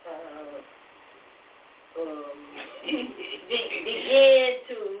 Begin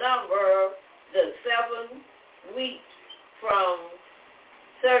to number the 7 weeks from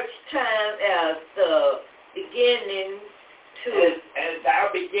such time as the beginning to. As thou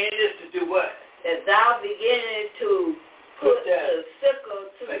beginnest to do what? As thou beginning to put the sickle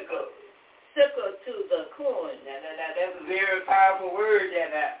to the corn. Now, that's a very powerful word.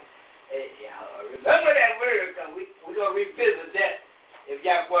 Remember that word, because we're going to revisit that if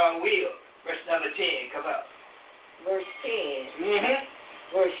Yahweh will. Verse number 10, come up. Verse 10.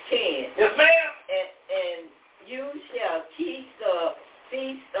 Verse 10. Yes, ma'am. And you shall keep the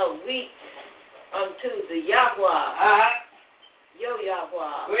feast of weeks unto the Yahweh. Your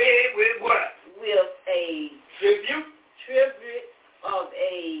Yahweh. With what? With a tribute of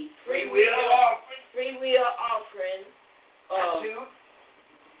a free will offering of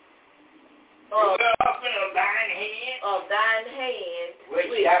thine hand,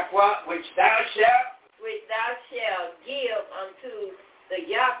 which thou shalt give unto the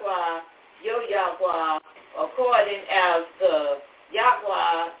Yahweh, your Yahweh, according as the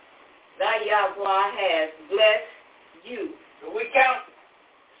Yahweh, thy Yahweh has blessed you. So we count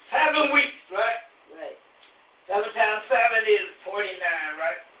 7 weeks, right? Right. 7 times 7 is 49,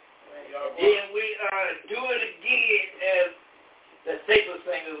 right? Then we do it again as the staple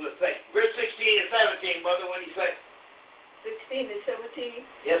singers would say. Verse 16 and 17, Mother, what do you say? 16 and 17?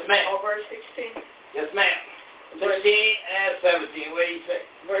 Yes, ma'am. Or verse 16? Yes, ma'am. 16 and 17, what do you say?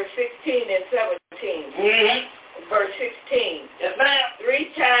 Verse 16 and 17. Verse 16. Yes, ma'am. 3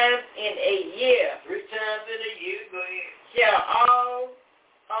 times in a year. 3 times in a year, go ahead. Shall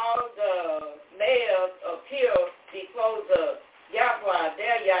all the males appear before the Yahweh,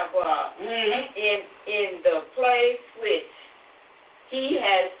 their Yahweh, in the place which he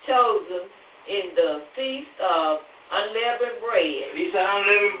has chosen in the feast of unleavened bread. Feast of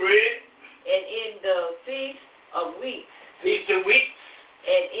unleavened bread. And in the feast of weeks. Feast of weeks.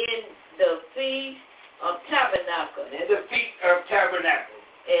 And in the feast tabernacle. And the feast of tabernacle.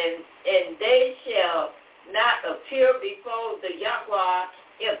 And they shall not appear before the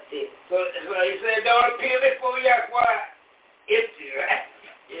Yahweh empty. So he said, don't appear before Yahweh empty, right?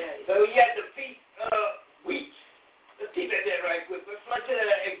 Yeah. So you have the feast of weeks. Let's keep at that right quick. Let's run to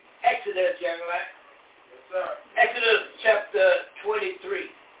Exodus, young man. Yes, sir. Exodus chapter 23.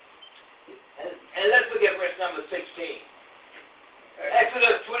 And let's look at verse number 16.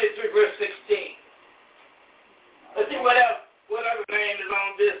 Exodus 23, verse 16. Let's see what else, what other name is on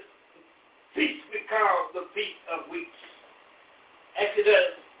this feast we call the Feast of Weeks.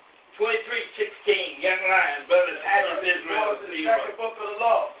 Exodus 23:16, young lion, brothers, Hajj of Israel. The second book of the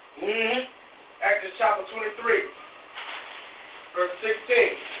law. Mm-hmm. Exodus chapter 23, verse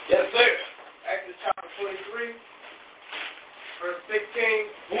 16. Yes, sir. Exodus chapter 23, verse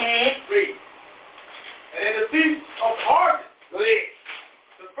 16. Mm-hmm. Read. And in the feast of harvest, Go ahead.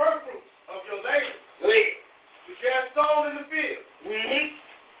 the first fruits of your labor, Go ahead. which you have sown in the field, Mm-hmm.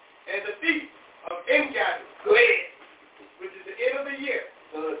 and the feast of ingathering, Go ahead. which is the end of the year.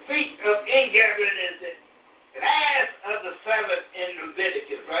 So the Feast of Ingathering is the last of the Sabbath in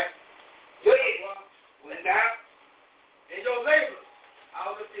Leviticus, right? Go ahead. When thou, And your labor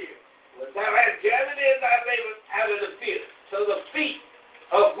out of the field. when thou hast gathered in thy labor out of the field. So the Feast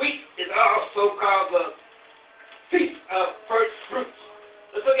of Weeks is also called the Feast of First Fruits.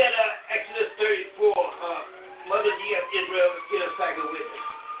 Let's look at Exodus 34. Mother G of Israel, let's get a second witness.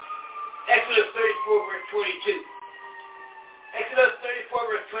 Exodus 34, verse 22. Exodus 34,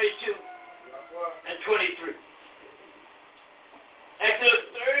 verse 22 and 23. Exodus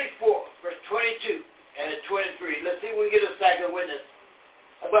 34, verse 22 and 23. Let's see if we can get a second witness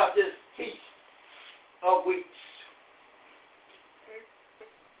about this Feast of Weeks.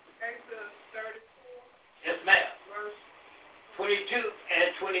 Exodus 34, Yes, ma'am. verse 22 and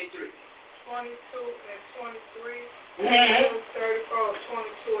 23. 22 and 23. Mm-hmm. 34,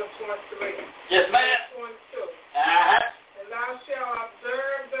 22 and 23. Yes, ma'am. 22. Uh-huh. And thou shalt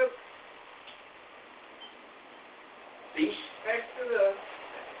observe the Feast. Exodus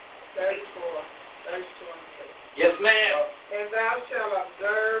 34, verse 22. Yes, ma'am. And thou shalt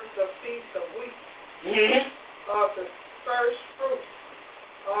observe the feast of weeks Mm-hmm. of the first fruit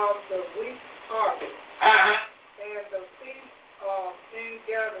of the wheat harvest, Uh-huh. and the feast of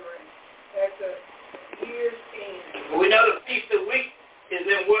ingathering at the year's end. We know the Feast of Weeks is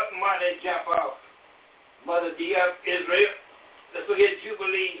in what month they jump off? Mother D of Israel. Let's look at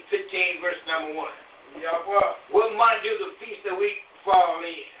Jubilee 15, verse number 1. Yahweh. What month do the Feast of Weeks fall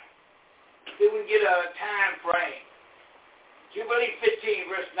in? See, we get a time frame. Jubilee 15,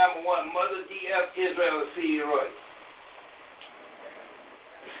 verse number 1. Mother D of Israel, see you right.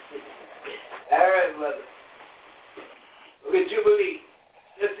 All right, brother. Look at Jubilee.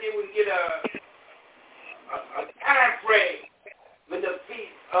 Let's see if we can get a time frame with the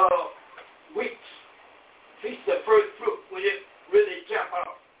Feast of Weeks. Feast of First Fruit, when it really jump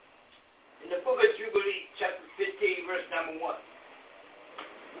off. In the book of Jubilee, chapter 15, verse number 1.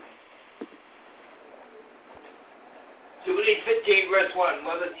 Jubilee 15, verse 1.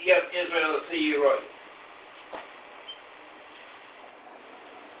 Mother D of Israel, see you right.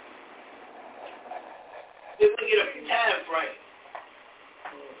 If we get a time frame.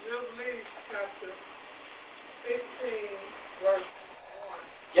 Jubilee chapter 15, verse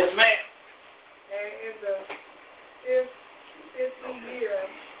 1. Yes, ma'am. And in the 50th year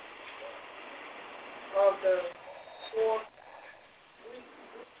of the fourth week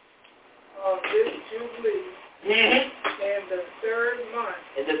of this Jubilee, Mm-hmm. in the third month,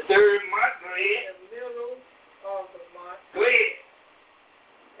 In the third month, go ahead. in the middle of the month, Go ahead.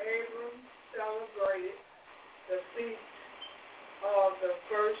 Abram celebrated the feast of the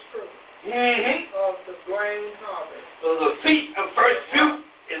first fruit Mm-hmm. of the grain harvest. So the Feast of First Fruit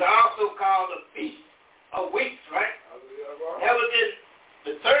is also called the Feast of Weeks, right? That was in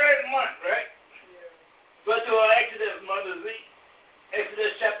the third month, right? Yeah. Go to Exodus, Mother Z.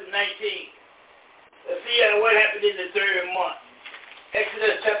 Exodus chapter 19. Let's see what happened in the third month.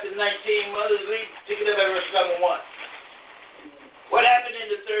 Exodus chapter 19, Mother Z, pick it up at verse number 1. What happened in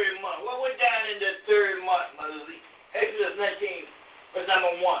the third month? What went down in the third month, Mother Z? Exodus 19, verse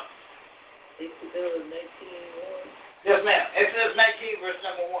number 1. Exodus 19:1. Yes, ma'am. Exodus 19, verse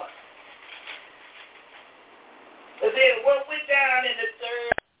number 1. Let's see what went down in the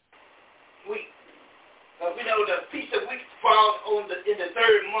third week. Because we know the Feast of Weeks falls in the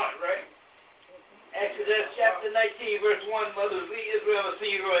third month, right? Exodus chapter 19, verse 1, Mother Z, Israel,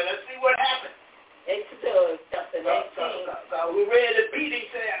 see you, Roy. Let's see what happened. Exodus chapter 19. So we read the Peter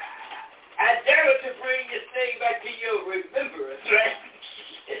say, I dare to bring this thing back to your remembrance, right?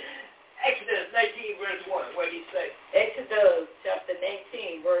 Exodus 19, verse 1. Wait, what he say? Exodus chapter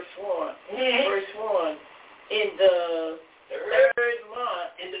 19, verse 1. Mm-hmm. Verse 1. In the third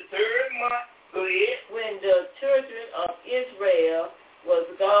month. In the third month. Go ahead. When the children of Israel was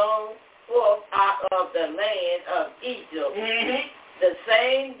gone forth out of the land of Egypt, mm-hmm. the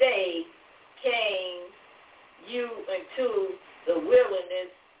same day came you into the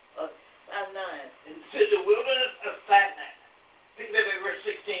wilderness of Sinai. Into the wilderness of Sinai. Pick that at verse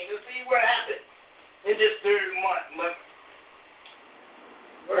 16. Let's see what happened in this third month.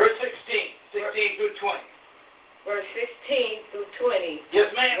 Verse 16 through 20. Verse 16 through 20. Yes,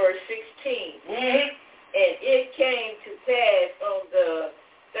 ma'am. Verse 16. Mm-hmm. And it came to pass on the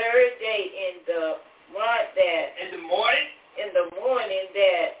third day in the month that in the morning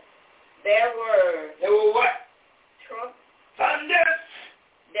that there were what? Thunder.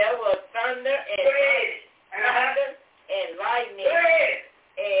 There was thunder and lightning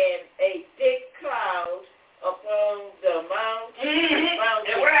and a thick cloud upon the mountain. Mm-hmm.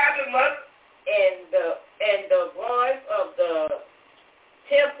 And what happened, Mother? And the voice of the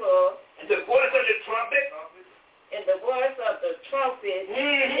temple. And the voice of the trumpet. And the voice of the trumpet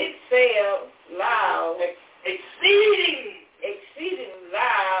mm-hmm. excelled loud. Exceeding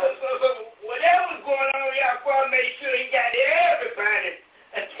loud. So whatever was going on, Yahweh made sure he got everybody's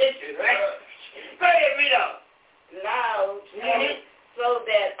attention, right? Go ahead, read on. Loud. Mm-hmm. So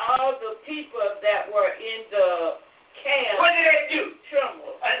that all the people that were in the camp. What did they do?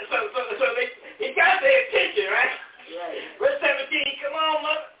 Tremble. So he got their attention, right? Right. Verse 17, come on,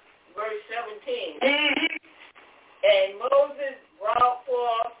 Mother. Verse 17. Mm-hmm. And Moses brought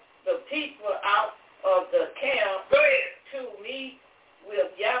forth the people out of the camp. Go ahead. To meet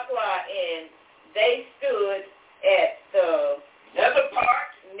with Yahweh, and they stood at the nether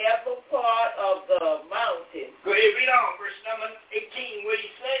part of the mountain. Go ahead, read on. Verse number 18, what do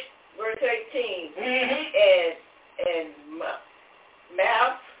you say? Verse 18. Mm-hmm. And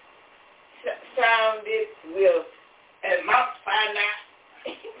mouth sounded with. And Mount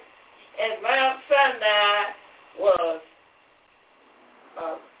Sinai. And Mount Sinai was.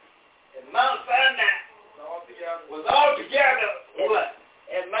 And Mount Sinai was all together. What?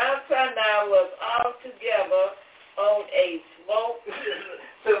 And Mount Sinai was all together on a smoke.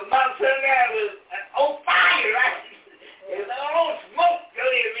 So Mount Sinai was on fire, right? It was all smoke. Go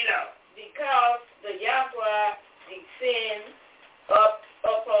ahead, read on. Because the Yahweh descended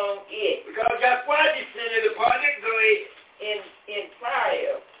upon it. Because Yahweh descended upon it. Go ahead. In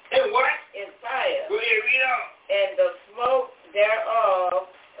fire. In what? In fire. Go ahead, read on. And the smoke thereof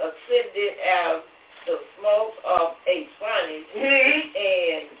ascended as the smoke of a furnace, mm-hmm.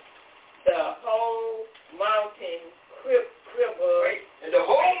 and the whole mountain quivered. And the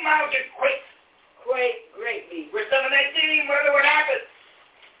whole mountain quaked greatly. Verse 19, Mother, what happened?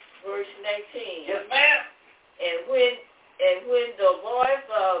 Verse 19. Yes, ma'am. And when the voice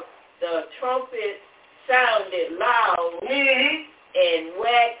of the trumpet sounded loud, mm-hmm. and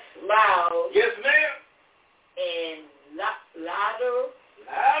waxed loud, yes, ma'am. And louder,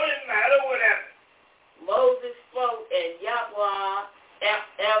 what happened? Moses spoke, and Yahweh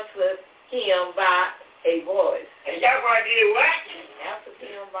answered him by a voice. And Yahweh did what? Answered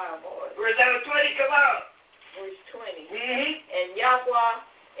him by a voice. Verse 20, come on. Verse 20. Mm-hmm. And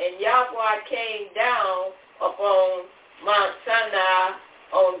Yahweh came down upon Mount Sinai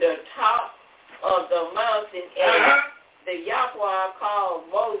on the top of the mountain, and the Yahweh called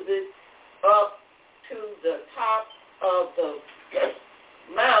Moses up to the top of the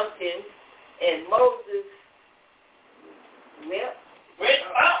mountain, and Moses went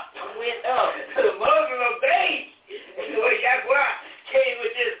up. The Moses obeyed. So Yahweh came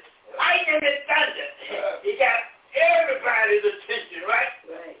with this lightning and thunder. He got everybody's attention, right?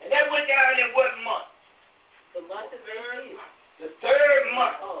 Right. And that went down in what month? The month of April. The third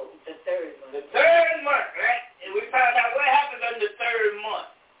month. Oh, the third month. The third month, right? And we found out what happened in the third month.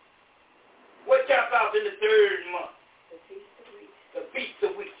 What jumped off in the third month? The Feast of Weeks. The Feast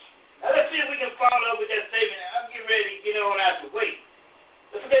of Weeks. Now let's see if we can follow up with that statement. I'm getting ready to get on out the way.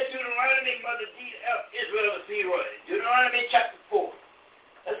 Let's look at Deuteronomy, Mother D.F. Israel of Leroy. Deuteronomy chapter 4.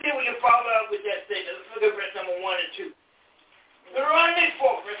 Let's see if we can follow up with that statement. Let's look at verse number 1 and 2. Deuteronomy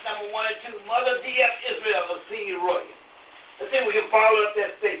 4, verse number 1 and 2. Mother D.F. Israel of Leroy. Let's see if we can follow up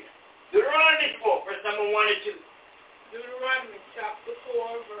that statement. Deuteronomy 4, verse number 1 and 2. Deuteronomy chapter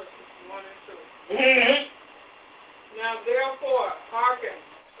 4, verses 1 and 2. Mm-hmm. Now therefore, hearken,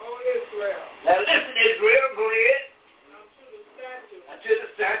 O Israel. Now listen, Israel, go ahead. Unto the statute. Unto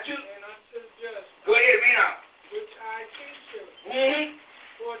the statute. And unto the judgment. Go ahead, read on. Which I teach you. Mm-hmm.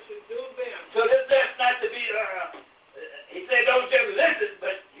 For to do them. So that's not to be, he said don't just listen,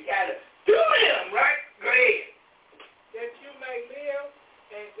 but you got to do them, right? Go ahead.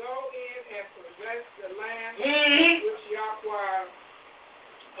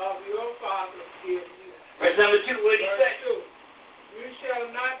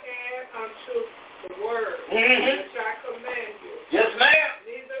 unto the word which I command you. Yes, ma'am.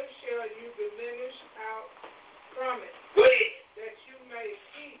 Neither shall you diminish out from it. Go ahead. That you may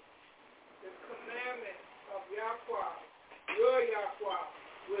keep the commandment of Yahweh, your Yahweh,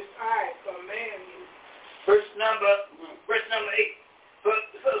 which I command you. Verse number 8. So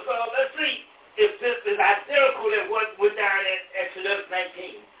let's see if this is identical to what went down in Exodus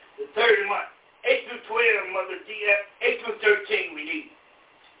 19, the third month. 8 through 12, Mother D.F. 8 through 13 we need.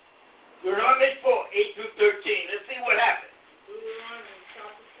 Deuteronomy 4, 8 through 13. Let's see what happens. Deuteronomy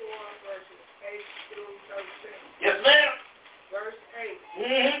chapter 4, verses 8 through 13. Yes, ma'am. Verse 8.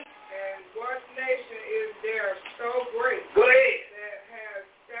 Mm-hmm. And what nation is there so great Go ahead. that has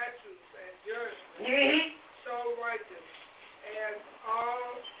statutes and judgments Mm-hmm. so righteous as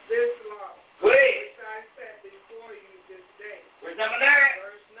all this law Go ahead. which I set before you this day? Verse number 9.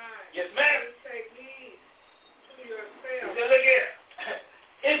 Verse 9. Yes, ma'am. You take heed to yourself. So look here.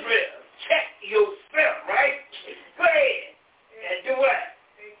 Israel, check yourself, right? Go ahead. And do what?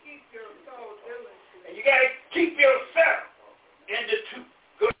 And keep your soul diligently. And you got to keep yourself in the truth.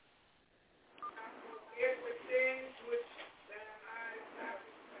 Go ahead. Forget the things which thine eyes have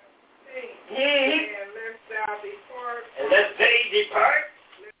seen. Mm-hmm. And lest thou depart. And lest they depart.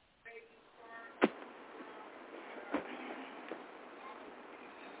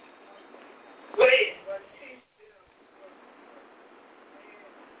 Go ahead. But teach them.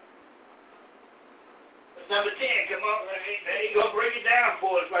 Verse number 10, come on. There you go. Break it down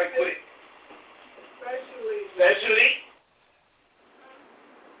for us right quick. Especially.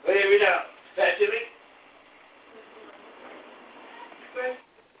 Go ahead, read out. Especially.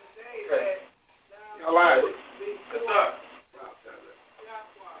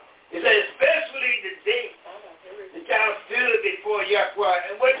 It says, especially the day that y'all stood before Yahweh.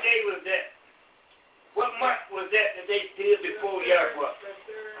 And what day was that? What month was that they stood before Yahweh?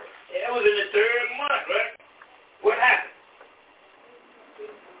 It was in the third month, right? What happened?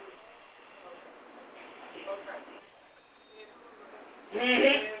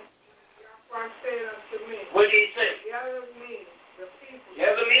 Mm-hmm. What did he say? Gather me, the people.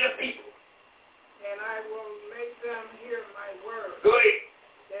 Gather me the people. And I will make them hear my word. Go ahead.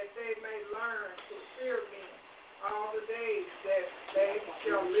 That they may learn to fear me all the days that they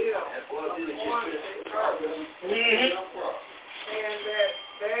shall live upon the earth. Mm-hmm. And that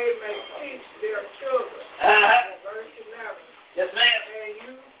they may teach their children. Verse 11. Yes, ma'am.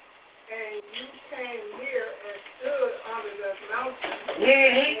 And you came near and stood under the mountain,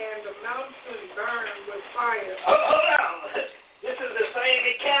 Mm-hmm. and the mountain burned with fire. Hold on. This is the same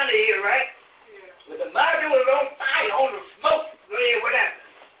encounter here, right? Yeah. But the mountain was on fire, on the smoke. Go ahead, what happened?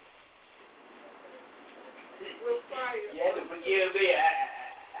 With fire. You have to forgive me.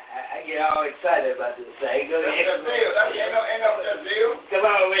 I get all excited about this thing. Go ahead. That's the zeal. Ain't no zeal. Come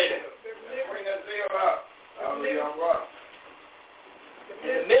on with it. Bring that zeal up. In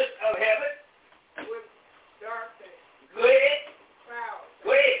the midst of heaven. With darkness. Go ahead. Clouds.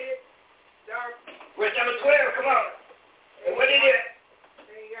 Go ahead. Darkness. Verse number 12, come on. And what did it?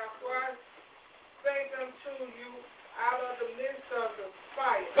 And Yahweh spake unto you out of the midst of the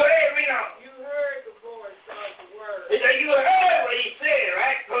fire. Go ahead, read on. You heard the voice of the word. You heard what he said,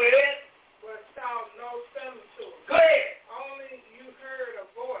 right? Go ahead. But saw no similitude. Go ahead. Only you heard a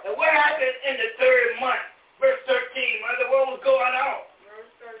voice. And what happened in the third month? Verse 13, mother, what was going on? Verse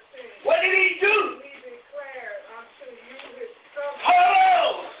 13. What did he do? He declared unto you his covenant.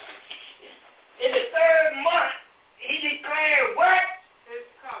 Oh! In the third month, he declared what? His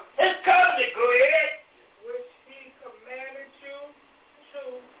covenant. His covenant, go ahead. Which he commanded you to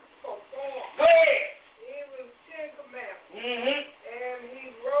perform. Go ahead. Even 10 commandments. Mm-hmm. And he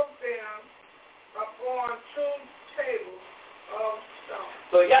wrote them upon 2 tables of stone.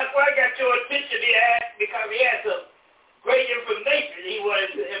 So Yahweh got your attention because he had some great information he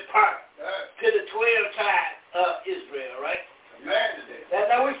wanted to impart to the 12 tribes of Israel, right?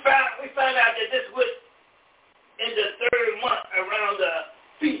 Now we found out that this was in the third month around the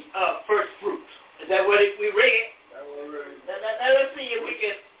feast of first fruits. Is that what we read? Now let's see if we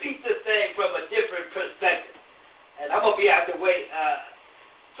can piece this thing from a different perspective. And I'm going to be out the way.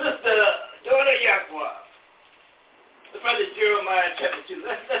 Sister, daughter Yahweh. Let's run to Jeremiah chapter 2.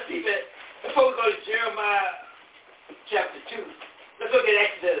 Let's see that. Before we go to Jeremiah chapter 2, let's look at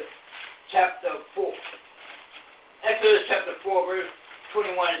Exodus chapter 4. Exodus chapter 4, verse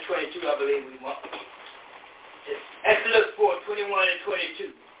 21 and 22, I believe we want. It's Exodus 4, 21 and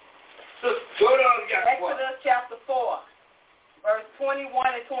 22. So, daughter of Yahweh. Exodus chapter 4, verse 21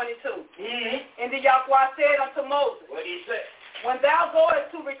 and 22. Mm-hmm. And the Yahweh said unto Moses, What did he say? When thou goest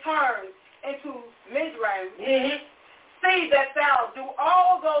to return into Mizraim, Mm-hmm. see that thou do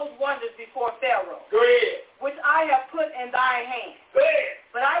all those wonders before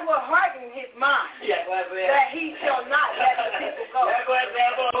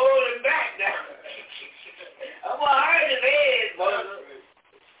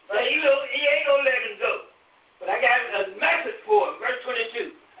But he ain't going to let him go. But I got a message for him. Verse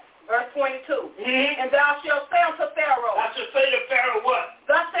 22. Verse 22. And thou shalt say unto Pharaoh. I shall say to Pharaoh what?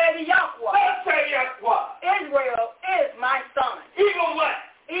 Thus saith Yahweh. Thus saith Yahweh. Israel is my son. Even what?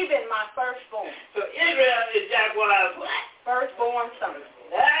 Even my firstborn. So Israel is Yahweh's what? Firstborn son.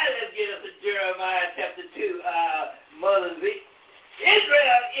 Let's get up to Jeremiah chapter 2, Mother Z.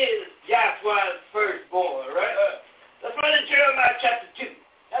 Israel is Yahweh's firstborn, right? Let's run to Jeremiah chapter 2.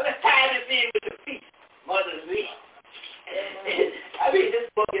 Now let's tie this in with the feast, Mother Z. I mean, this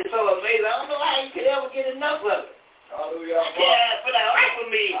book is so amazing. I don't know how you could ever get enough of it. Hallelujah. Yeah, for the life of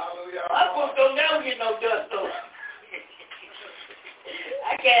me. Hallelujah. My books don't never get no dust on.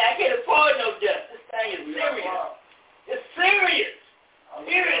 I can't afford no dust. This thing is serious. It's serious.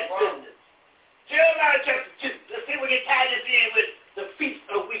 Serious business. Jeremiah chapter 2. Let's see if we can tie this in with the Feast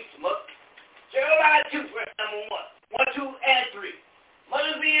of Weeks, Mother. Jeremiah 2, verse number 1. 1, 2, and 3.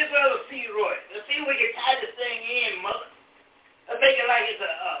 Mother be Israel of C. Roy. Let's see if we can tie this thing in, Mother. Let's make it like it's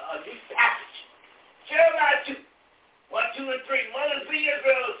a new passage. Jeremiah 2, 1, 2, and 3. Mother be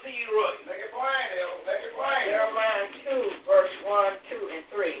Israel of C. Roy. Make it plain, Elder. Make it plain. Jeremiah 2, verse 1, 2, and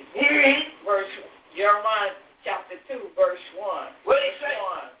 3. Jeremiah chapter 2, verse 1. What did he say?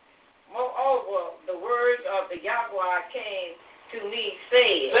 1. Moreover, the words of the Yahweh came to me,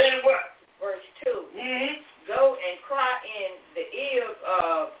 saying, Saying what? verse 2, Go and cry in the ears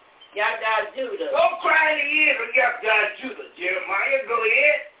of Yahweh Judah. Go cry in the ears of Yahweh Judah. Jeremiah, go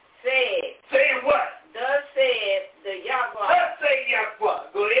ahead. Saying what? Thus said the Yahweh. Thus say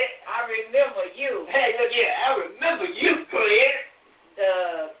Yahweh. Go ahead. I remember you. Hey, look here. I remember you. Go ahead.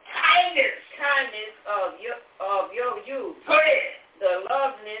 The kindness of your youth. Go ahead. The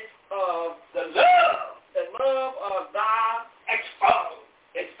loveness of the love of thy expound.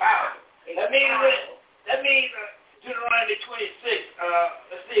 That means Deuteronomy 26.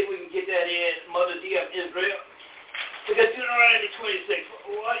 Let's see if we can get that in, Mother D of Israel. Because Deuteronomy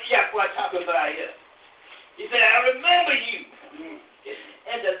 26, what Yahweh talking about here? He said, I remember you.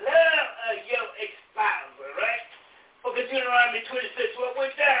 And the love of your expound, right? Okay, Deuteronomy 26, what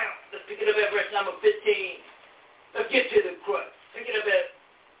went down? Let's pick it up at verse number 15. Let's get to the crux. Pick it up at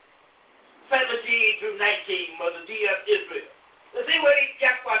 17 through 19, Mother D of Israel. Let's see what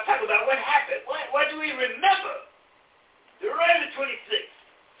Yahweh talking about. What happened? What do we remember? Deuteronomy 26,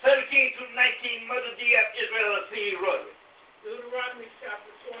 17 through 19, Mother D of Israel of C. Roy. Deuteronomy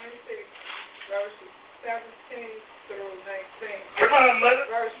chapter 26, verses 17 through 19. Come on, Mother.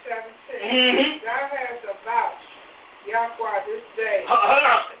 Verse 17. Thou hast avouched Yahweh this day. Hold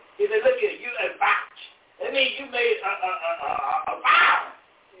on. He said, look here, you avouched. That means you made a vow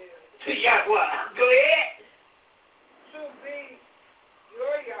to Yahweh. Go ahead. To be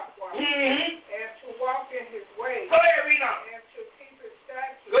your Yahweh, and to walk in his ways. Go ahead, read on. And to keep his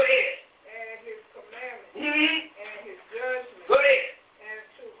statutes. Go ahead. And his commandments. And his judgments. Go ahead. And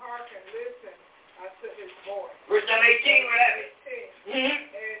to hearken, listen unto his voice. Verse number 18, what happened?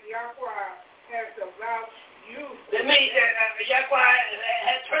 And Yahweh has avouched you. That means that Yahweh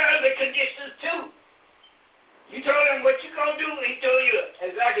had terms and conditions too. You told him what you going to do, he told you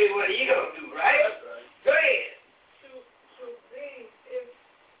exactly what he going to do, right? That's right. Go ahead. To be his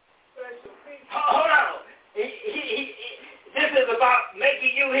special people. Hold on. This is about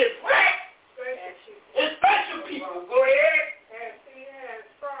making you his what? His special people. Go ahead. As he has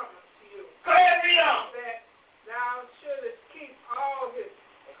promised you. Go ahead, read on. That thou shouldest keep all his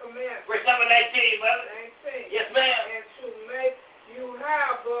commandments. Verse number 19, mother. 19. Yes, ma'am. And to make you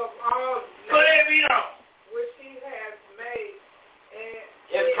have above all Go ahead, read on. which he has made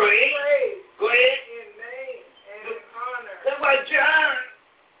And praise. Go ahead. in name and in honor. That's why John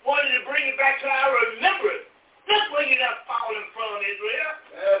wanted to bring it back to our remembrance. That's where you're not falling from, Israel.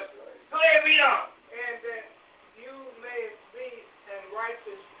 That's right. Go ahead, read on. And that you may be an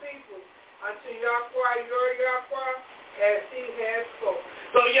righteous people unto Yahweh your Yahweh as he has spoken.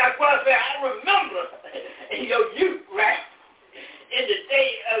 So Yahweh said, I remember in your youth, right? In the day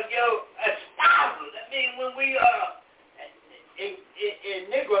of your espousal. That means when we in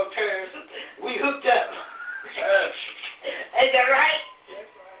Negro terms, we hooked up. Ain't that right?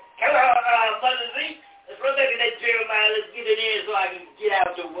 That's right. Come on, Mother Z. Let's run back to that Jeremiah. Let's get it in so I can get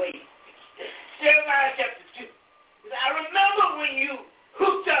out the way. Jeremiah chapter 2. I remember when you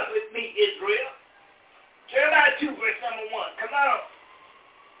hooked up with me, Israel. Jeremiah 2, verse number 1. Come on.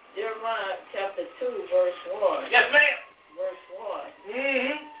 Jeremiah chapter 2, verse 1. Yes, ma'am. Verse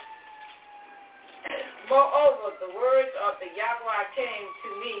 1. Moreover, the words of the Yahweh came to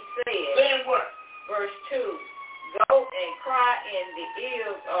me, saying, Saying what? Verse 2, Go and cry in the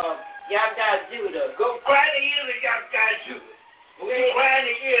ears of Yahweh Judah. Go cry in the ears of Yahweh Judah. When you cry in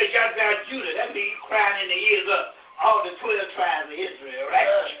the ear of Yahweh Judah, that means you crying in the ears of all the 12 tribes of Israel, right?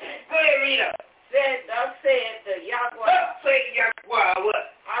 Go ahead, read up. Thus said the Yahweh. Thus said Yahweh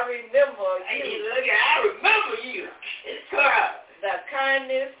what? I remember you. Hey, look, I remember you. God. The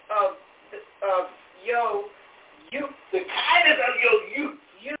kindness of your youth. The kindness of your youth.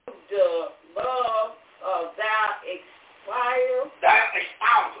 You, the love of thy expired. Thy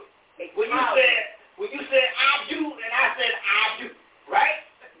expired. When you said I do, and I said I do, right?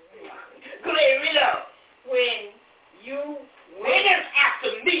 Go ahead, read up. When you went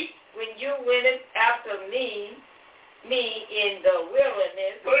after me. When you went after me in the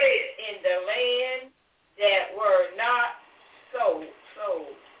wilderness, go ahead. In the land that were not sown.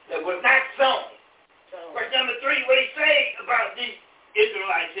 That was not sown. Verse number 3, what he say about these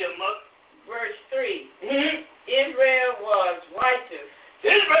Israelites here, mother? Verse 3. Israel was righteous.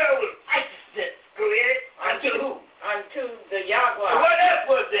 Israel was righteousness. Go ahead. Unto who? Unto the Yahweh. And what else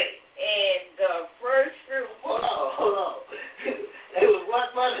was they? And the first fruit. Hold on. It was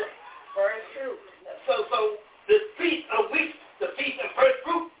what, mother? First fruit. So the feast of weeks, the feast of first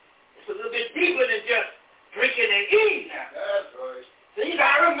fruit, it's a little bit deeper than just drinking and eating. That's right. See,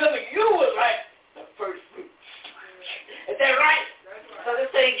 I remember you was like the first fruit. Is that right? That's right. So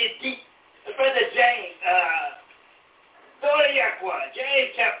this thing gets deep. Brother James, go to Yahweh.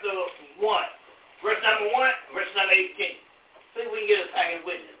 James chapter 1, verse number 1, verse number 18. See if we can get a second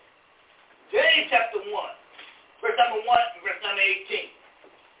witness. James chapter 1, verse number 1, verse number 18.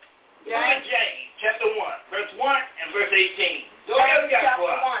 James chapter 1, verse 1 and verse 18. James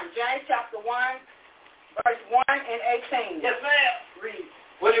chapter 1, verse 1 and 18. Yes, ma'am. Read.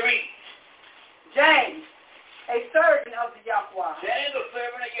 What do you read? James, a servant of the Yahweh. James, a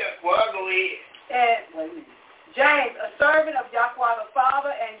servant of Yahweh. Go ahead. And James, a servant of Yahweh the Father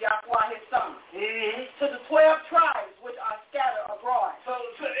and Yahweh his Son. To the 12 tribes which are scattered abroad. So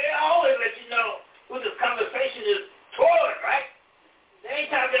they always let you know who this conversation is toward, right? They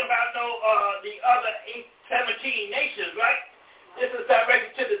ain't talking about the other 17 nations, right? This is directed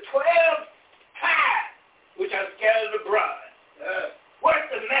to the 12 tribes which are scattered abroad. What's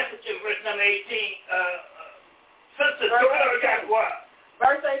the message in verse number 18? Sister Yahweh.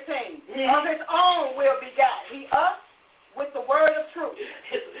 Verse 18. Of his own will begat he us with the word of truth.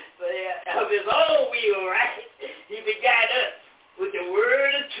 So of his own will, right? He begat us with the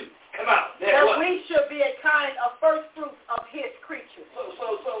word of truth. Come on. That we should be a kind of first fruits of his creatures.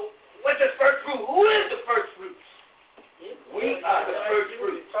 So what's the first fruit? Who is the first fruit? We are the first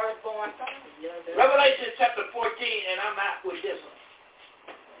fruit. Firstborn son. Revelation chapter 14, and I'm out with this one.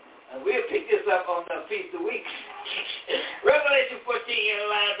 And we'll pick this up on the Feast of Weeks. Revelation 14 in the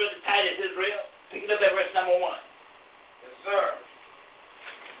line, Brother Titus Israel. Picking up at verse number 1. Yes, sir.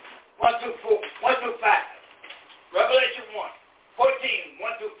 1 through 5. Revelation 1. 14,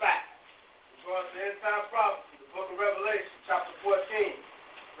 1 through 5. It's going to the end time prophecy, the book of Revelation, chapter 14,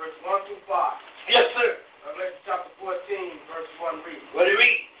 verse 1 through 5. Yes, sir. Revelation chapter 14, verse 1 reads. What do you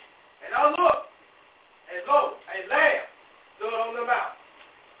read? And I looked, and lo, a lamb stood on the mountain.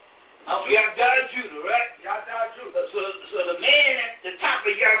 Yahweh Judah, right? Yahweh Judah. So the man at the top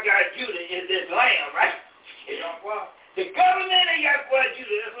of Yahweh Judah is this lamb, right? Yahweh. The government of Yahweh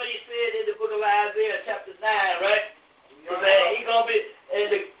Judah, that's what he said in the book of Isaiah chapter 9, right? He's going to be,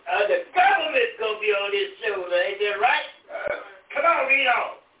 and the government's going to be on his shoulder, ain't that right? Come on, read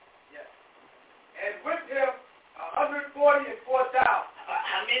on. Yes. And with him 144,000.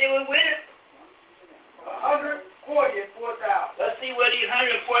 How many were with him? 144,000. Let's see where these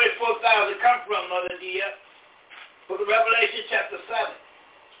 144,000 come from, Mother dear. Book of Revelation chapter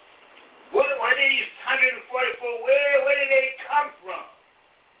 7. Where did these 144, where did they come from?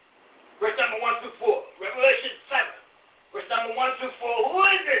 Verse number 1 through 4. Revelation 7. Verse number 1 through 4. Who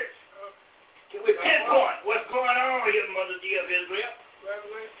is this? Can we pinpoint what's going on here, Mother dear of Israel?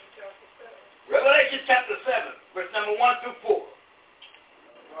 Revelation chapter 7. Revelation chapter 7. Verse number 1 through 4.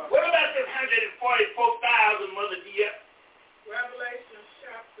 What about this 144,000, Mother dear? Revelation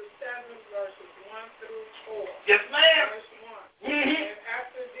chapter 7, verses 1 through 4. Yes, ma'am. Verse 1. And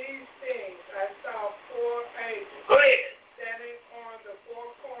after these things I saw 4 angels. Go ahead. Standing on the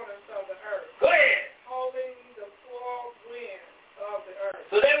 4 corners of the earth. Go ahead. Holding the 4 winds of the earth.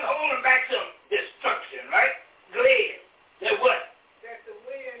 So they were holding back some destruction, right? Go ahead. That what? That the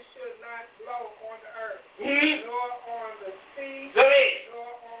wind should not blow on the earth, nor on the sea, Go ahead. nor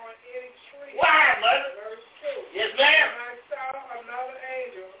on any tree. Why, Mother? Verse 2. Yes, ma'am. And I saw another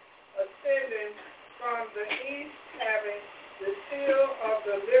angel ascending from the east,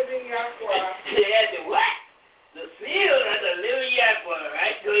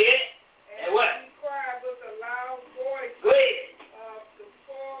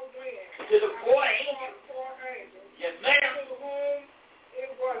 to the four angels. Yes, ma'am. To whom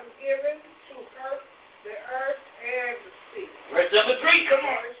it was given to hurt the earth and the sea. Verse number 3, come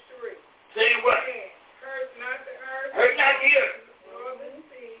on. Verse 3. Say what? And hurt not the earth. Hurt not the earth. Nor the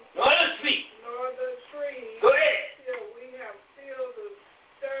sea. Nor the sea. Nor the trees. Go ahead. Till we have sealed the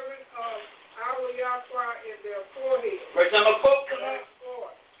servant of our Yahweh in their forehead. Verse number 4, come on.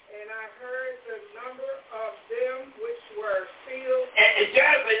 Verse 4. And I heard the number of them which were sealed. And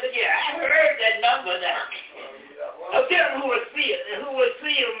Jeremy, look here, I heard that number now. Now tell them who was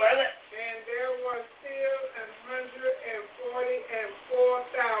sealed, mother. And there was sealed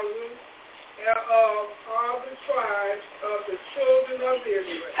 144,000 of all the tribes of the children of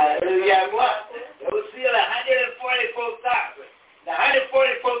Israel. Hallelujah. What? There was sealed 144,000. The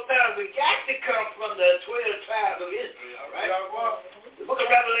 144,000 got to come from the 12 tribes of Israel, right? The book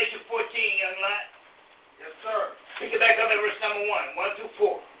of Revelation 14, young lad. Yes, sir. Pick it back up at verse number 1, 1 through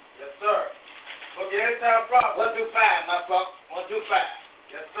 4. Yes, sir. Book of End Time Prophet. 1 through 5, my folks. 1 through 5.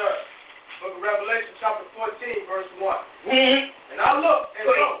 Yes, sir. Book of Revelation, chapter 14, verse 1. Mm-hmm. And I looked, and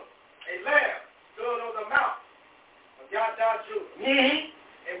lo, a lamb stood on the mount of Yahweh Judah,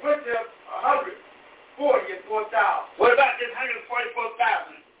 and with him 144,000. What about this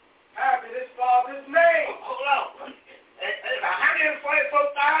 144,000? Having his father's name. Hold on.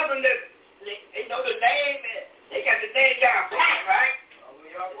 144,000, they know the name, they got the name down pat, right?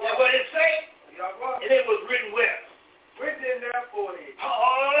 That's what it say? And it was written where? Written in their forehead.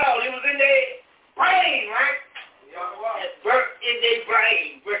 Hold on, it was in their brain, right? Birth in their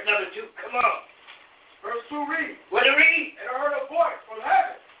brain. Verse number 2, come on. Verse 2 reads. What it read? And I heard a voice from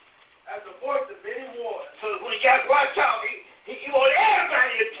heaven, as the voice of many waters. So when Yahweh talk, he want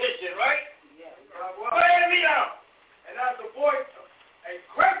everybody's attention, right? Yes. Go ahead and read on. And as the voice of a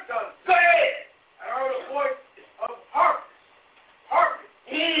great thunder. Go ahead. I heard a voice of harp. Harp.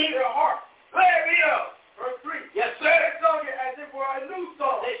 Their harp. Go ahead, read on. Verse 3. Yes, sir. They sung it as it were a new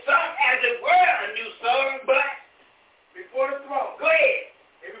song. They sung as it were a new song, but before the throne. Go ahead.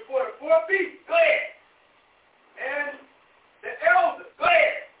 And before the 4 beasts. Go ahead. And the elders. Go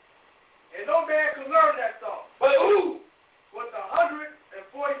ahead. And no man could learn that song. But who? Was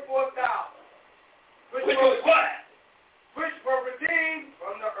 144,000. Which was what? Which were redeemed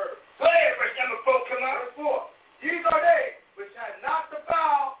from the earth. Go ahead, verse number 4, come on. Verse 4. These are they which had not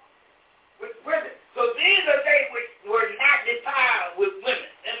defiled with women. So these are they which were not defiled with women.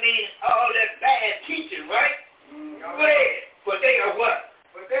 That means all that bad teaching, right? Go ahead. But they are what?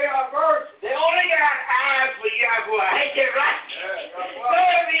 But they are virgins. They only got eyes for Yahweh. Ain't that right? Go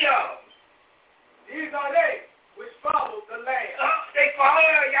ahead, read on. These are they which follow the Lamb. They follow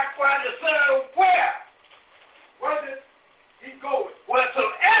Yahweh the Son where? Whether he goeth.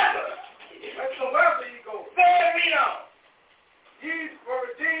 Whatsoever He goeth. Go ahead, read on. These were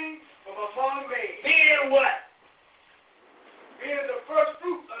redeemed from among men. Being what? Being the first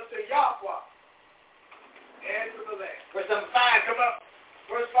fruits unto Yahweh and to the Lamb. Verse number 5, come up.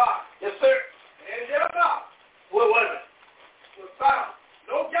 Verse 5. Yes, sir. And their mouth What was it? was found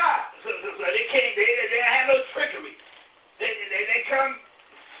no guile. So they can't, they don't have no trickery. They come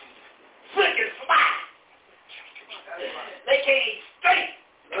slick and fly. They came straight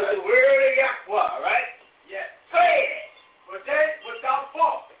with the word of Yahweh, right? Yes. Go ahead. But they without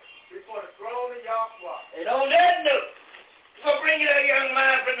fault before the throne of Yahweh. And on that note, so bring it a young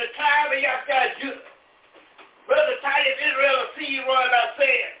man from the tribe of Yahweh Judah. Brother Titus Israel will see you right by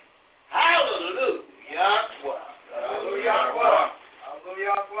saying, Hallelujah, Yahweh. Hallelujah, Yahweh. Hallelujah,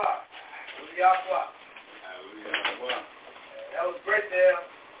 Yahweh. Hallelujah, Yahweh. Hallelujah, Yahweh. That was great there.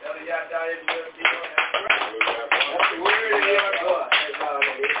 That was Yahweh Israel. That's the word of Yahweh. That's all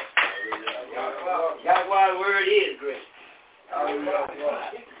it is. Yahweh's word is great. Hallelujah,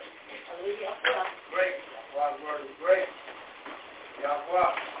 Yahweh. Great. Yahweh's word is great.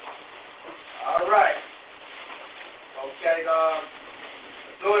 Yahweh. All right. Okay,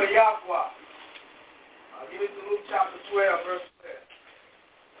 Lord of Yahweh. I'll give it to Luke chapter 12, verse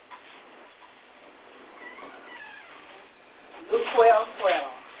 12. Luke 12:12.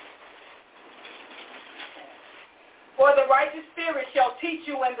 For the righteous spirit shall teach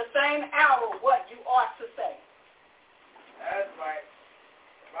you in the same hour what you ought to say. That's right.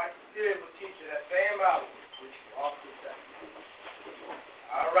 The righteous spirit will teach you that same hour which you ought to say.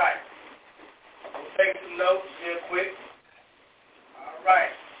 All right. We'll take some notes real quick. All right.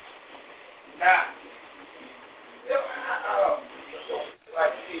 Now, I'd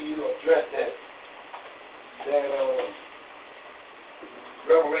like to see you address that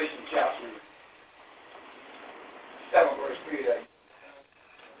Revelation chapter 7, verse 3. I'd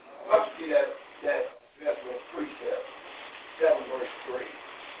like to see that verse precept. 7, verse 3.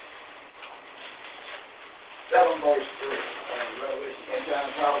 7 verse 3. Revelation, end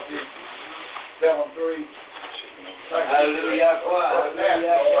time prophecy, 7:3. Hallelujah.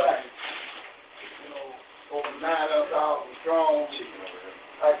 Hallelujah. Over 900,000 strong.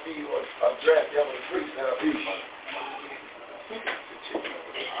 Like he was addressed over the priest of the beast.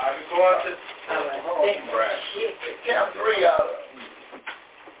 All right, go on to Camp 3 out of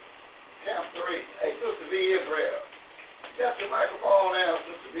Camp 3. Hey, Sister V. Israel. Got the microphone now,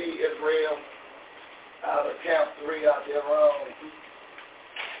 Sister V. Israel. Out of Camp 3 out there around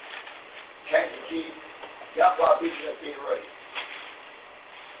Kankakee. Yapa Beach at the right.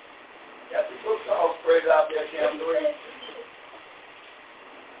 Got the books all spread out there, Camp 3.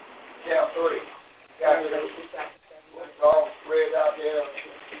 Camp 3. Got the books all spread out there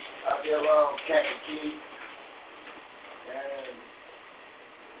around Kankakee. And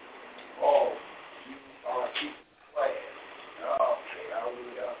oh, you are keep playing. Okay,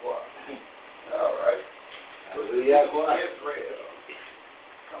 hallelujah. All right. Hallelujah. Israel.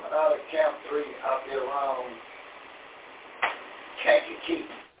 Coming out of Camp 3 out there around Kankakee.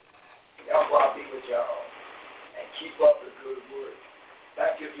 Y'all will be with y'all and keep up the good work.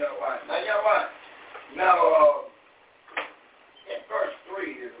 Thank you, young wine. Now, young wine. Now, in verse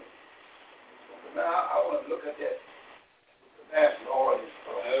 3 here, now I want to look at that national audience.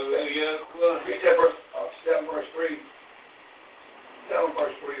 Read that verse 7 verse 3. 7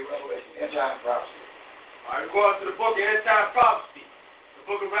 verse 3, Revelation, end time prophecy. All right, we're going to the book of end time prophecy. The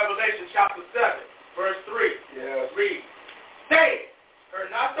book of Revelation, chapter 7, verse 3. Yes. Read. Say,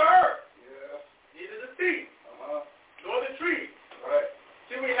 heard not the earth, Yes. neither the sea, nor the trees, Right.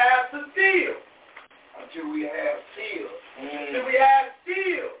 till we have the seal. Until we have sealed. Till we have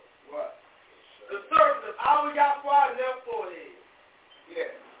sealed What? the servants of our Yahweh in their forehead.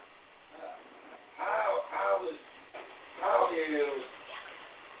 Yeah. How is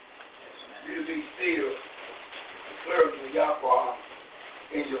you to be sealed the servants of Yahweh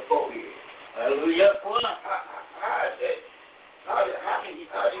in your forehead? Hallelujah. How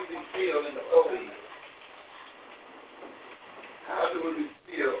do you be sealed in the forehead? How do we be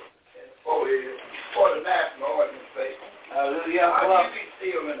sealed in the forehead for the national audience sake? Hallelujah. How do you be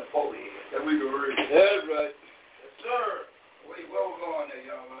sealed in the forehead that we can read? That's right. Yes, sir. Where we going there,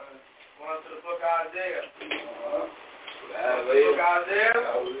 young man? Going to the book of Isaiah. Hallelujah. Book of Isaiah.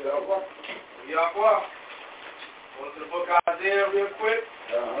 Hallelujah. Yahweh. Going to the book of Isaiah real quick.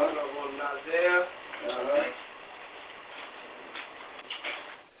 Uh-huh. Going to Isaiah. Uh-huh.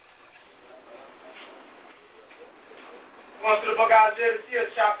 Going to the book of Isaiah to see us,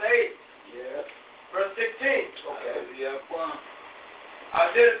 chapter 8. Yes. Verse 16. Okay.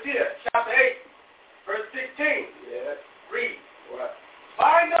 Isaiah to see us, chapter 8. Verse 16. Yes. Read. What?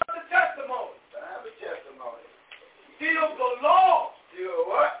 Bind up the testimony. Have a testimony. Seal the law. Seal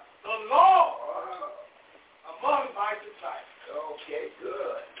what? The law Oh. among my disciples. Okay,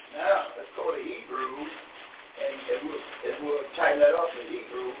 good. Now, let's go to Hebrews, and we'll tighten that up to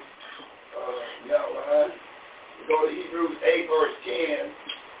Hebrews. We go to Hebrews 8, verse 10,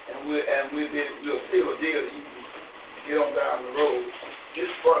 and we'll see what deal that you can get on down the road. This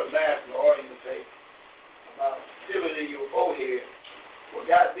is for the national audience sake. About sealing in your forehead. What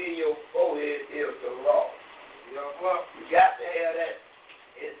got to be in your forehead is the law. You know what? You got to have that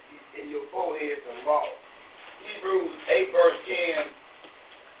in your forehead, the law. Hebrews 8, verse 10,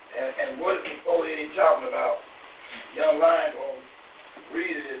 and what is the forehead he's talking about? Young Lion will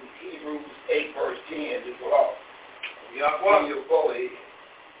read it in Hebrews 8, verse 10, this law. On your forehead.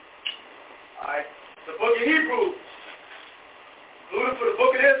 All right. The book of Hebrews, including for the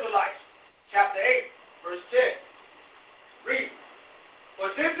book of Israelites, chapter 8, verse 10. Read.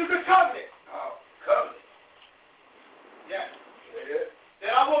 For this is the covenant. Covenant. Yes. Yeah.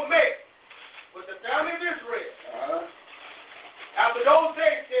 That I will make with the family of Israel. After those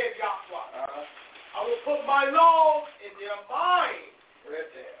days, said Yahweh, I will put my laws in their mind. Right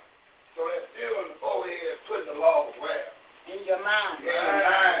there. So that still in the forehead, putting the law where? In your mind. In your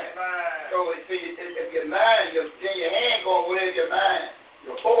mind. So if your mind, then your hand going wherever your mind.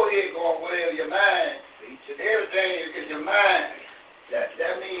 Your forehead going wherever your mind. Everything is your mind. That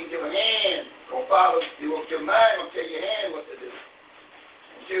means your hand gonna follow. Your mind gonna tell your hand what to do.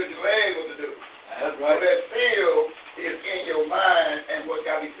 And tell your leg what to do. That's right. So that feel is in your mind, and what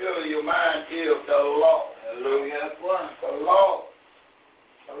got to be filled in your mind is the law. Hallelujah. The law.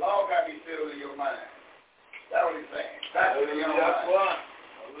 The law got to be filled in your mind. That's what he's saying. That's what he's saying. Hallelujah.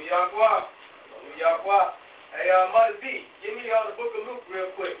 Hey, Mother B, give me the book of Luke real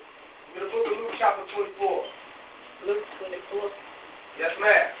quick. Give me the book of Luke, chapter 24. Luke 24. Yes,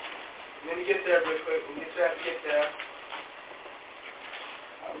 ma'am. Let me get there real quick. Let me try to get there.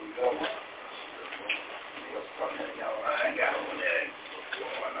 I ain't got one there. What's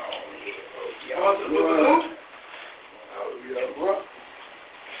going on here? Y'all to the book of Luke?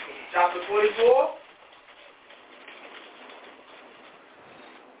 Chapter 24.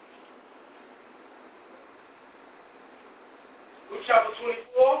 Luke chapter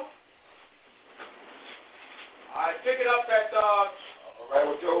 24. All right, pick it up at, all right,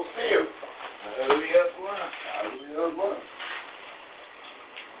 with your fear. Hallelujah.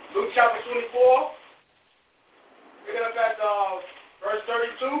 Luke chapter 24. Pick it up at verse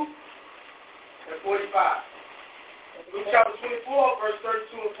 32 and 45. Luke chapter 24, verse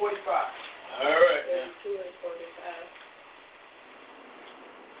 32 and 45. All right. 32 and 45.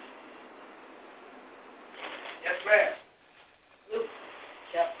 Yes, ma'am. Luke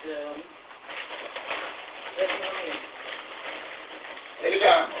chapter. Take it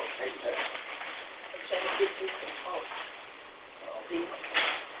down. Take it down. I'm trying to get this off.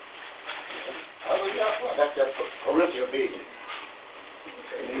 That's that Corinthian business.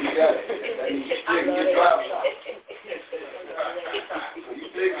 You got it. You still get driver's license. You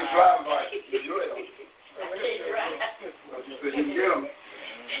still get driver's license. You do it. You can get them.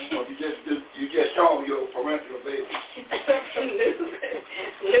 You just show them your parental baby.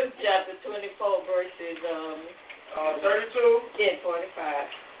 Luke chapter 24 verses 32 and 45.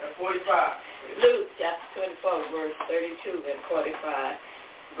 And 45. Luke chapter 24 verse 32 and 45.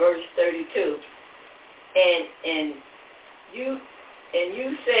 Verse 32. And you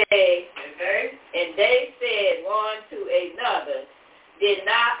say, and they said one to another, did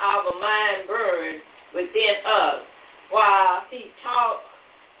not our mind burn within us while he talked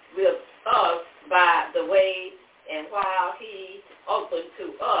with us by the way, and while he opened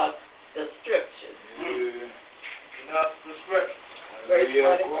to us the scriptures? The scripture. Verse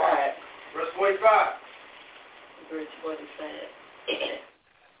 45. Verse 45. Verse 45.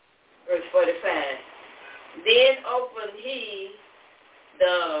 Verse 45. Then opened he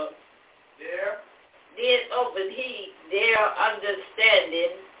their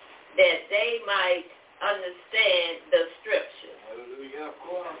understanding, that they might understand the scripture. Hallelujah. Of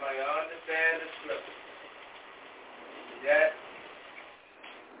course, I understand the scripture. That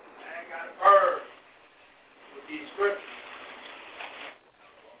I ain't got to burn with these scriptures.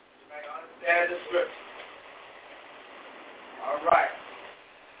 You may understand the scripture. All right.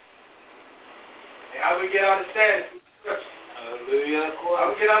 And how we get understanding through the scripture? Hallelujah.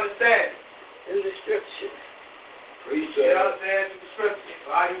 How we get understanding? Through the scripture. Precept. Get understanding through the scripture. So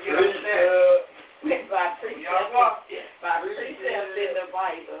how do you get understanding? By precept in the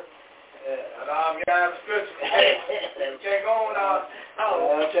Bible. You have scripture. You can't go on now.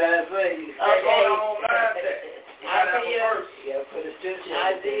 I'm trying to say. You can't go on online there. You gotta have a verse. You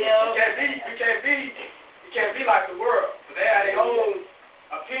can't be like the world. They have their own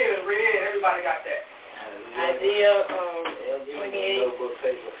opinion read. Everybody got that. Isaiah 28.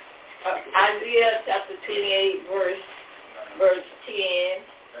 Isaiah chapter 28 verse 10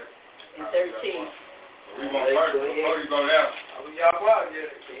 and 13. We want first, before you go down.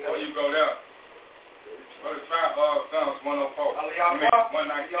 Before you go down. What is Psalms 104?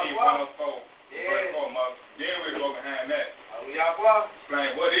 119, 104. Yeah. Then we go behind that.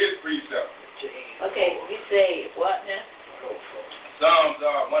 Explain what is precept. Okay, you say what now? Psalms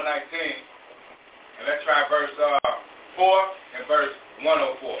 119. And let's try verse 4 and verse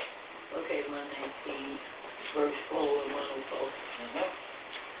 104. Okay, 119, verse 4 and 104.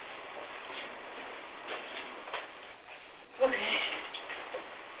 Okay.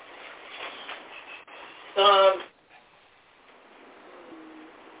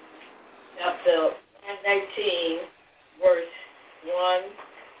 Chapter 119, verse 1.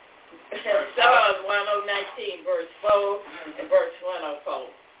 Psalms 119, verse 4 and verse 104.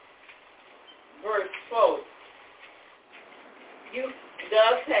 Verse 4. You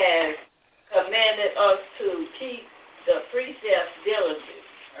thus have commanded us to keep the precepts diligently.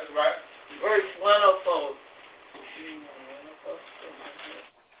 That's right. Verse 104.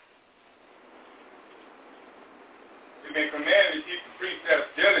 We've been commanded to keep the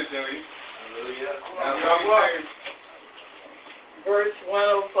precepts diligently. Hallelujah. Verse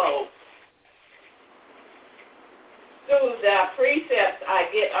 104. Through thy precepts I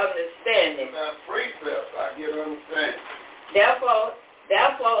get understanding.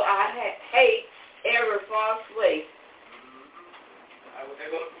 Therefore I hate every false way.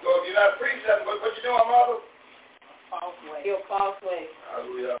 So if you're not precept, what you doing, mother? False way. Your false way.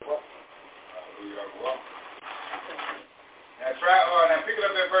 Hallelujah. Now try, now pick it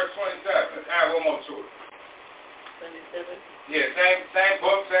up at verse 27. Let's add one more to it. 27? Yeah, same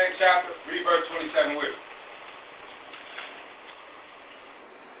book, same chapter. Read verse 27 with it.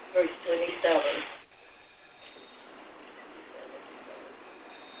 Verse 27.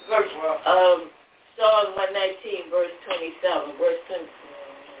 Psalm 119, verse 27. Verse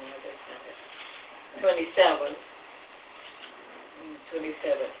 27.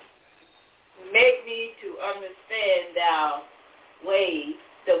 Make me to understand thy ways,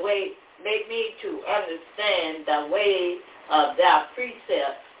 make me to understand the way of thy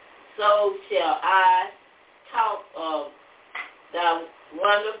precepts, so shall I talk of thy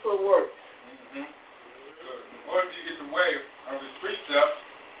wonderful works. Mm-hmm. So in order to get the way of his precepts,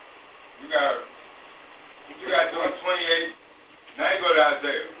 you got to do it 28. Now you go to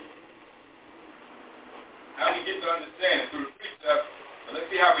Isaiah. How we get to understand it through the precepts, but let's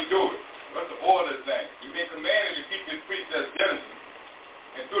see how we do it. What's the order of things? We've been commanded to keep his precepts diligently.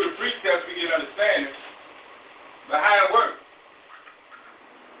 And through the precepts we get understanding but how it works.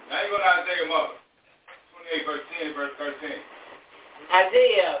 Now you go to Isaiah, mother. 28, verse 10, verse 13.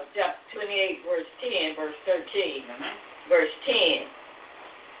 Isaiah chapter 28, verse 10, verse 13. Mm-hmm. Verse 10.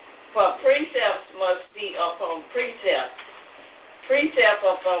 For precepts must be upon precept, precept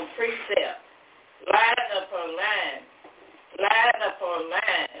upon precept, line upon line, line upon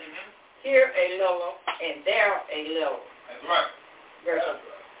line. Mm-hmm. Here a little and there a little. That's right.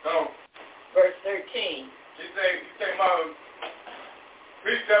 Verse 13. You say, mother,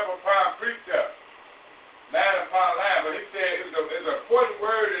 precept upon precept, line upon line, but he said it's an important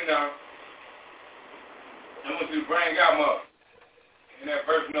word in I want you to bring out, mother, in that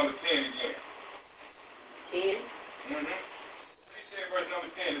verse number 10 again. 10? Mm-hmm. He said verse number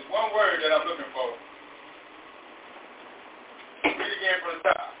 10. There's one word that I'm looking for. Read again from the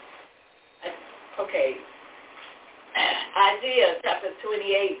top. Okay. Isaiah chapter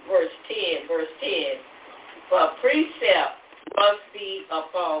 28, verse 10, For precept must be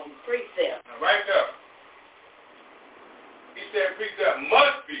upon precept. Now, right there. He said precept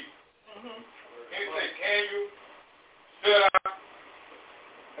must be. Mm-hmm. He said, can you? Should I?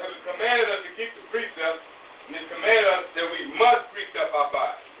 It was commanded us to keep the precepts, and it commanded us that we must precept our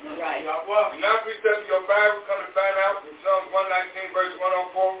body. Right. Do not precept your Bible, come to find out in Psalms 119, verse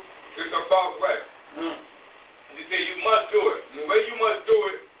 104, it's a false way. Mm. He said you must do it. And the way you must do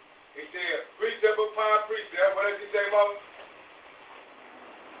it, he said precept upon precept. What does he say, Mama?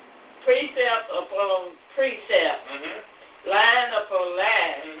 Precept upon precept. Mm-hmm. Line upon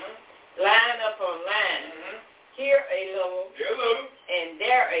line. Mm-hmm. Line upon line. Mm-hmm. Here a little. There a little. And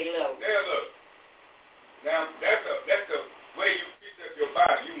there a little. There a little. Now, that's the way you precept your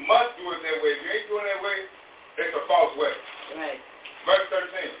body. You must do it that way. If you ain't doing that way, it's a false way. Right. Verse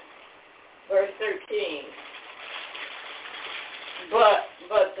 13. Verse 13. But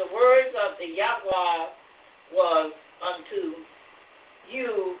the words of the Yahweh was unto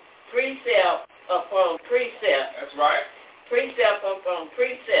you precept upon precept. That's right. Precept upon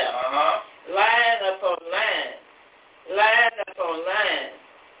precept. Uh-huh. Line upon line. Line upon line.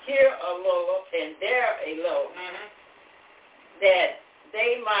 Here a little and there a little. Mm-hmm. That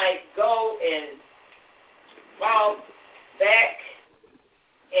they might go and walk back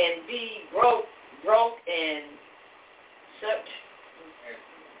and be broke and such.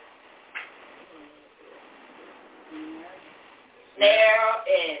 Snare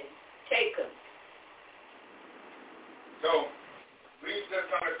and taken. So, we just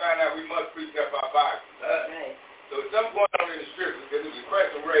come to find out we must precept our body. Right. So, there's something going on in the scriptures. There's a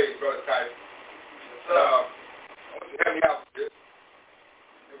question raised, Brother Titus. I want you to help me out with this.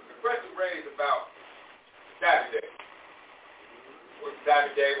 There was a question raised about Sabbath day. What's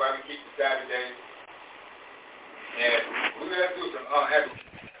Sabbath day? Why we keep the Sabbath day? And we're going to do some evidence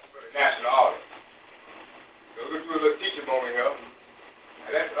for the national audit. So we're going to do a little teaching moment here.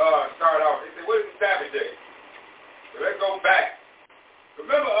 And let's start off. They said, what is the Sabbath day? So let's go back.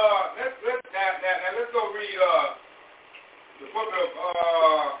 Remember, let's go read the book of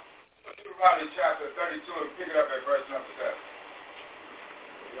Deuteronomy chapter 32 and pick it up at verse number 7.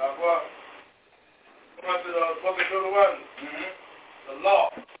 Y'all go up. Come to the book of Deuteronomy. Mm-hmm. The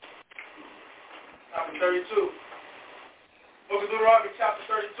law. Chapter 32. Book of Deuteronomy chapter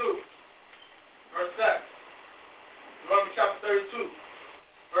 32. Verse 7. Deuteronomy chapter 32.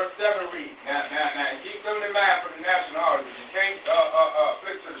 Verse 7 reads. Now, keep coming in mind for the national audit. If you can't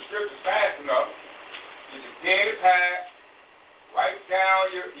flip to the scriptures fast enough, you just pen and pad, write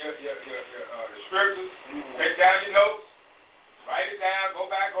down your the scriptures, take down your notes, write it down,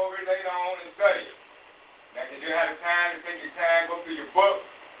 go back over it later on and study it. Now, if you have the time to take your time, go through your book,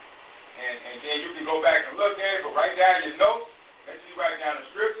 and then you can go back and look at it, but write down your notes, make sure you write down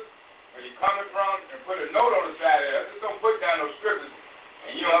the scriptures, where you're coming from, and put a note on the side of it. Just don't put down those scriptures.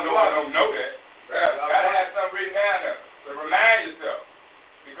 And you don't know that. You got to have something written down there to remind yourself.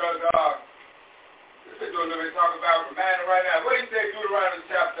 Because this is doing a little bit talk about reminding right now. What did he say, Deuteronomy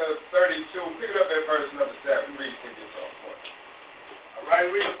chapter chapter 32. Pick it up at verse number 7. Read this off for us. All right,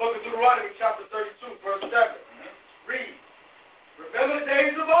 read the book of Deuteronomy, chapter 32, verse 7. Read. Remember the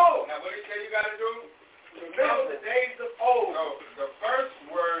days of old. Now, what did he say you got to do? Remember the days of old. So, the first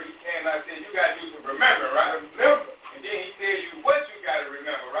word he came out and said, you got to do to remember, right? Remember. And then he tells you what you got to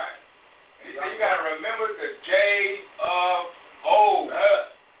remember, right? And he said, you got to remember the days of old.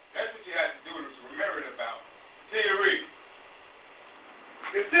 That's what you have to do to remember it about. See you read.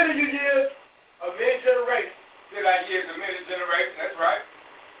 Consider you years of many generations. Consider our years of many generations. That's right.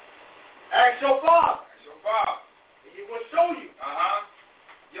 Ask your father. That's your father. And he will show you.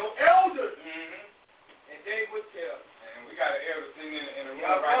 Your elders. And they will tell. And we got an elder sitting in the room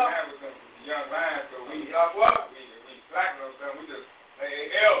right now with some young lions, so we slacking on something. We just say,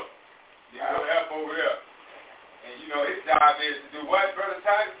 hey, elder, you got help over here. And you know, his job is to do what, Brother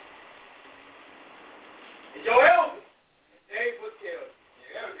Titus? And your elders. And they will tell you.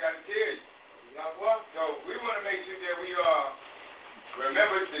 Your elders got to tell you. So we want to make sure that we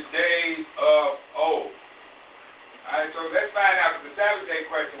remember the days of old. All right, so let's find out, because the Sabbath day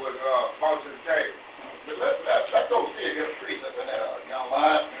question was brought to the table. Let's go see it, get a precept in that young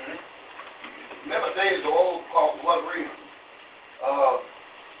line. Remember days of old for what reason? Thou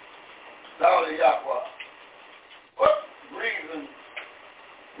the Yahweh. What reason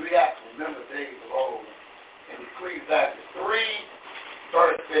we have to remember days of old? In Ecclesiastes 3,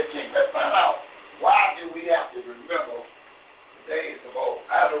 verse 15. Let's find out why do we have to remember the days of old.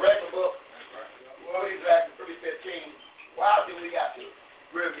 I have a record book. Ecclesiastes 3:15. Why do we have to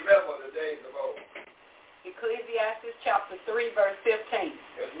remember the days of old? Ecclesiastes chapter 3, verse 15.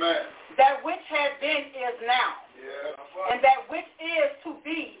 Yes, ma'am. That which has been is now, Yeah. and that which is to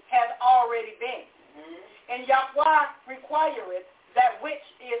be has already been. And Yahweh requireth that which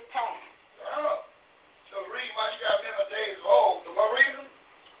is past. So the reason why you got to remember days of old, for what reason?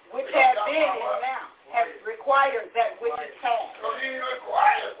 Which has been is now, has required that which is past. So he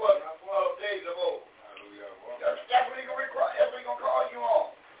requires for days of old. That's what he's going to require. That's what he's going to call you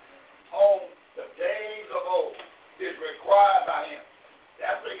on the days of old. Is required by him.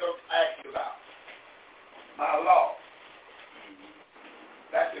 That's what he's going to ask you about. My law.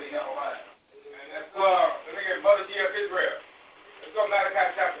 That's what he's going to mind. And let's let me get Mother Year of Israel. Let's go to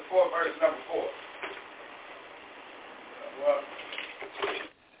Malachi chapter 4, verse number 4.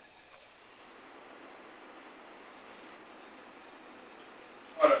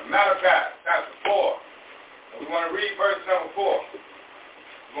 Malachi chapter 4. We want to read verse number 4.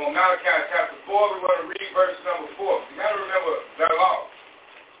 We're on Malachi chapter 4. We want to read verse number 4. You got to remember that law.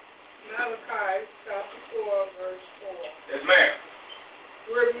 Malachi chapter 4, verse 4. Yes, ma'am.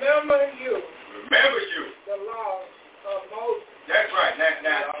 Remember you. Remember you. The law of Moses. That's right.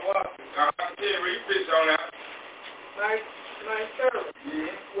 Now, continue to read this on out. My servant,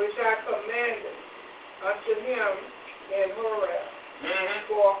 which I commanded unto him in Horeb.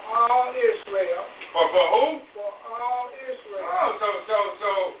 For all Israel. For who? For all Israel. Oh,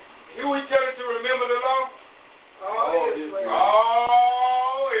 so you we tell us to remember the law? All Israel.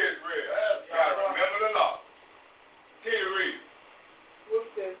 All Israel. You got to remember the law. Continue to read.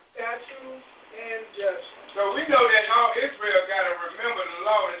 With the statutes and judgments. So we know that all Israel got to remember the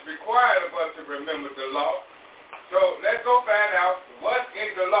law. It's required of us to remember the law. So let's go find out what's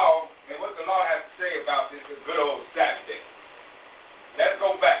in the law and what the law has to say about this good old Sabbath day. Let's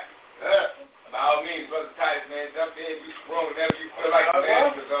go back. By all means, Brother Titus, man, jump in. You sprung whenever you feel like it,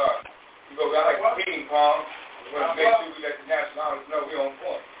 man, because you go out like a ping pong. We want to make sure we let the national audience know we're on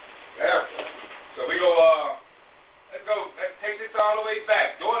point. Yeah. So we go, let's take this all the way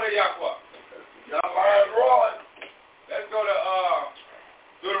back. Daughter Yahweh. Yahweh is rolling. Let's go to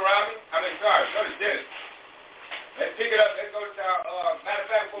Deuteronomy. Go to Genesis. Let's pick it up. Let's go to matter of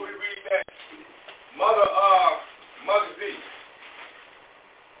fact, before we read that, Mother Z.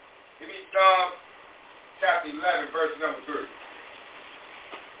 Give me Psalm chapter 11, verse number 3.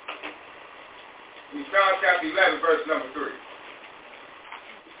 Give me Psalm chapter 11, verse number 3.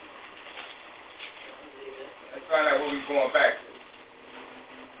 Let's find out where we're going back to.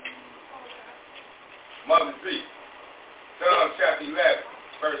 Mother Z. Psalm chapter 11,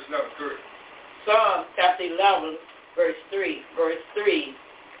 verse number 3. Psalm chapter 11, verse 3. Verse 3.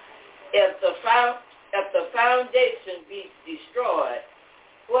 If the foundation be destroyed,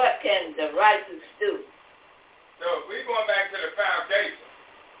 what can the righteous do? So we're going back to the foundation.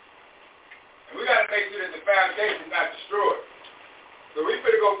 And we got to make sure that the foundation is not destroyed. So we're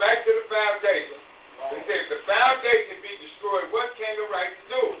going to go back to the foundation. We say if the foundation be destroyed, what can the righteous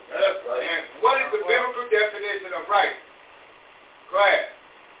do? That's right. And what is the biblical definition of right? Class.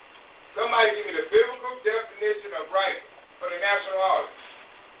 Somebody give me the biblical definition of right for the national audience.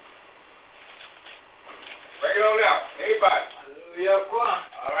 Break it on out. Anybody? Hallelujah.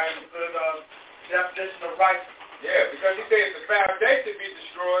 All right, let's put definition of righteousness. Yeah, because he said if the foundation be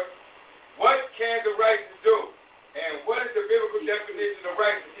destroyed, what can the righteous do? And what is the biblical definition of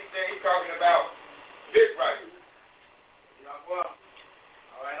righteousness? He said he's talking about this righteousness. All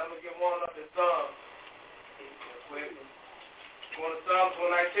right, I'm going to get one up in Psalms. Going to Psalms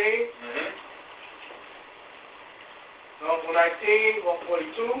 119. Mm-hmm. Psalms 119,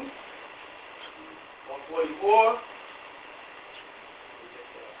 142, 144.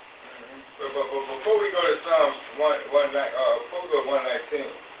 But before we go to Psalms 119,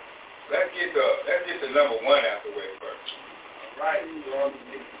 let's get the number 1 out the way first. All right.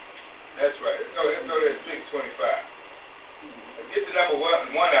 That's right. Let's go to 625. Let's get the number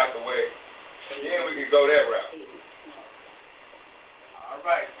one out the way, and then we can go that route. All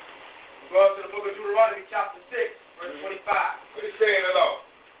right. We're going to the book of Deuteronomy, chapter 6, verse 25. What is saying the law?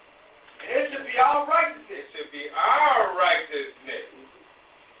 And it should be our righteousness. It should be our righteousness.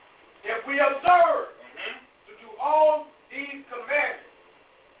 If we observe to do all these commandments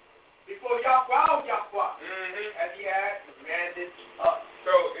before Yahweh, as he has commanded us.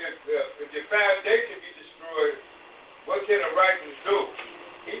 So if your foundation be destroyed, what can a righteous do?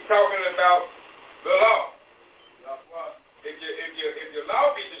 He's talking about the law. If your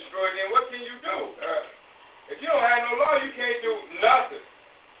law be destroyed, then what can you do? If you don't have no law, you can't do nothing.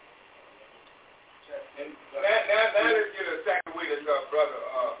 And now let's get a second witness up, brother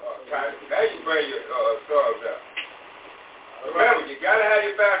Titus. Now you bring your stars out. Remember, you got to have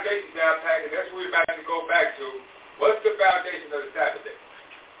your foundation down packed, and that's what we're about to go back to. What's the foundation of the Sabbath day?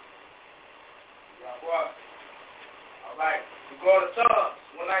 All right. We go to Psalms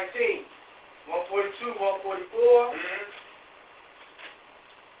 119, 142, 144,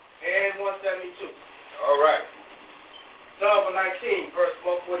 and 172. All right. Psalm 119, verse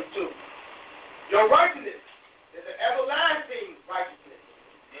 142. Your righteousness is an everlasting righteousness.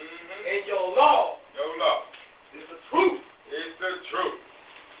 And your law is the truth. It's the truth.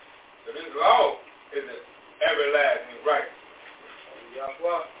 So this law is an everlasting righteousness.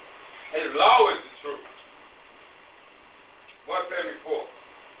 His law is the truth. 174. All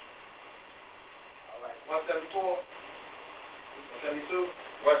right. 174. 172.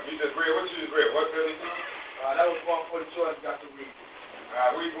 What you just read? 172? That was 142. I got to read. All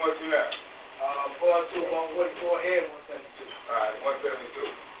right, where you going to now? Going to 144 and 172. All right, 172.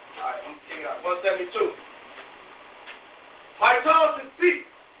 All right, I'm getting out. 172. My tongue to speak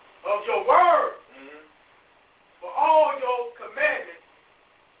of your word, for all your commandments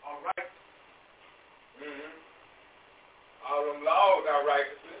are right. All them laws are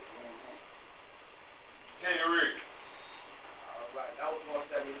righteousness. Can you read? All right, that was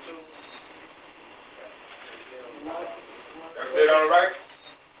 172. That's it, all right?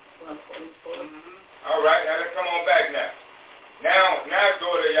 All right, now let's come on back now. Now go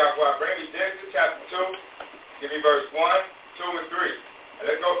to Yahweh. Bring me Genesis chapter 2. Give me verse 1, 2, and 3. And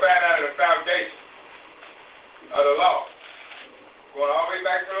let's go find out the foundation of the law. Going all the way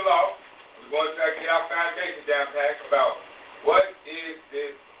back to the law. We're going to try to get our foundation down pat about what is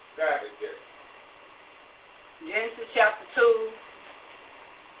this Sabbath day. Genesis chapter 2.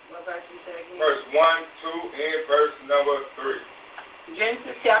 What verse you say again? Verse 1, 2, and verse number 3.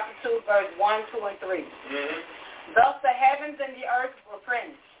 Genesis chapter 2, verse 1, 2, and 3. Thus the heavens and the earth were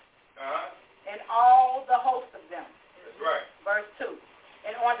finished, and all the host of them. That's right. Verse 2.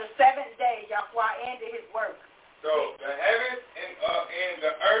 And on the seventh day, Yahweh ended his work. So the heavens and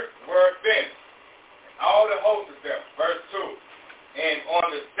the earth were finished, all the hosts of them. Verse 2. And on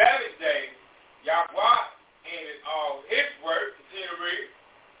the seventh day, Yahweh ended all his work. Continue to read.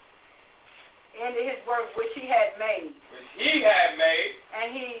 Ended his work which he had made. And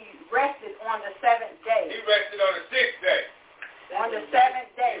he rested on the seventh day. He rested on the sixth day. On the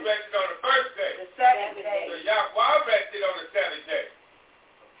seventh day. He rested on the first day. The seventh day. So Yahweh rested on the seventh day.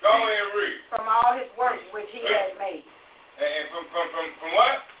 Go ahead and read. From all his work which he had made. And from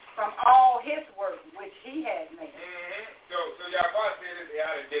what? From all his work which he had made. So Yahweh said that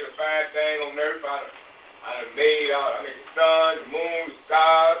I done did a fine thing on earth. I done made out, the sun, the moon, the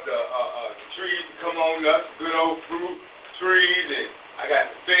stars, the trees to come on up, good old fruit trees, and I got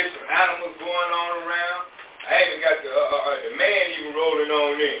the fish and animals going on around. I even got the man even rolling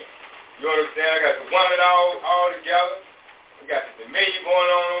on in. You understand? I got the woman all together. I got the dominion going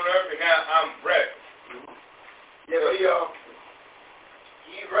on earth, and now I'm resting. Yeah, but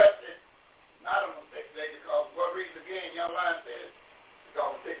he rested not on the sixth day because what reason again, young line says,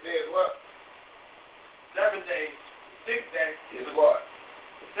 because the sixth day is what? 7 days. 6 days is what?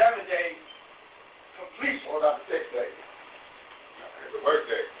 7 days completion. What about the sixth day? It's the work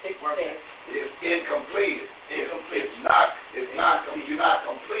day. It's incomplete. not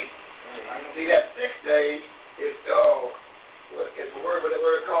complete. See, that 6 days is it's a word, what the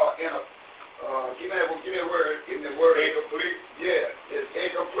word called give me a word. Give me the word. Incomplete. Yeah, it's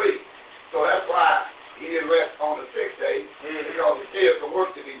incomplete. So that's why he didn't rest on the 6th day because there's still some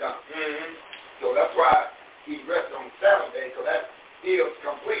work to be done. So that's why he rested on the 7th day. So that is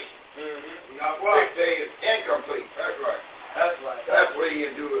completion. 6th day is incomplete. That's right. That's what he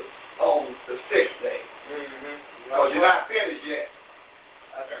do it on the 6th day. Because you're not finished yet.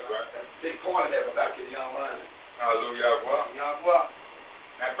 That's right. That's a big point of that about your young man. Hallelujah.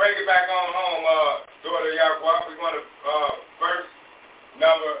 Now bring it back on home, daughter Yahweh. We want to verse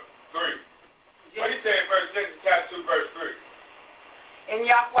number 3. What do you say in verse 6, chapter 2, verse 3? And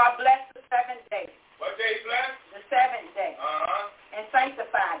Yahweh blessed the 7th day. What day he blessed? The 7th day. And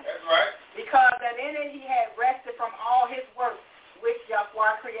sanctified it. That's right. Because that in it he had rested from all his works which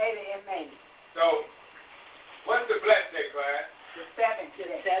Yahweh created and made. So, what's the blessed day, class? The 7th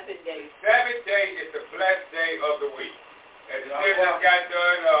day. The 7th day. 7th day is the blessed day of the week. As the sister got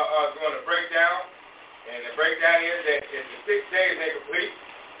done doing a breakdown, and the breakdown is that if the 6 days ain't complete,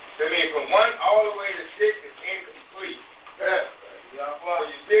 that means from 1 all the way to 6 is incomplete. So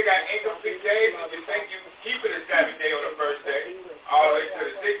you still got incomplete days, if you think you keep it the 7th day on the first day, all the way to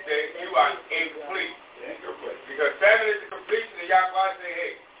the 6th day, you are incomplete. Because 7 is the completion, and Yahweh say,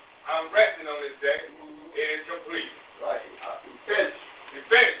 hey, I'm resting on this day. It is complete. Right. You're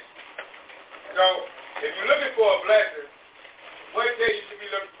finished. So, if you're looking for a blessing, what day you should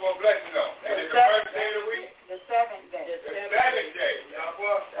be looking for a blessing on? Is it the first day of the week? The 7th day. The 7th day.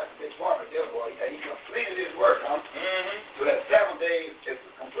 That's a big part of it, boy. He completed his work, So that 7th day is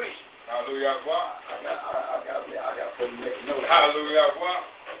the completion. Hallelujah. I got to put him make a note. Hallelujah.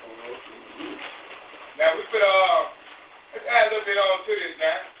 Now we put let's add a little bit on to this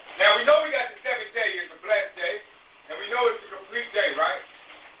now. Now we know we got the 7th day is the blessed day, and we know it's the complete day, right?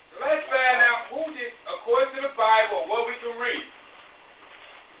 So let's find out who did, according to the Bible, what we can read.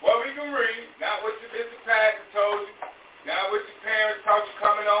 What we can read, not what your Mr. Pastor told you, not what your parents taught you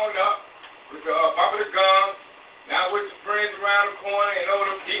coming on up with the bump of the gum, not what your friends around the corner and all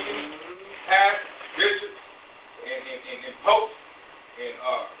them deacons, pastors, bishops, and popes, and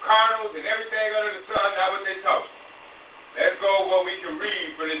cardinals, and everything under the sun, not what they taught you. Let's go what we can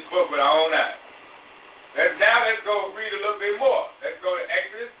read from this book with our own eyes. Let's go read a little bit more. Let's go to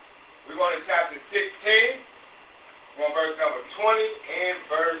Exodus. We're going to chapter 16. We're on verse number 20 and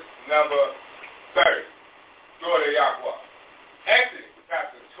verse number 30. Glory to Yahweh. Exodus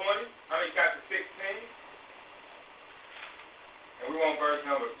chapter 16. And we want verse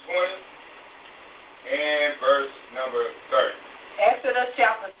number 20 and verse number 30. Exodus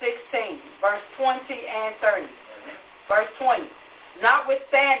chapter 16, verse 20 and 30. Verse 20.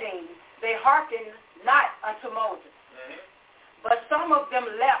 Notwithstanding, they hearkened not unto Moses, but some of them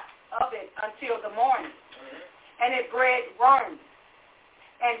left of it until the morning, and it bred worms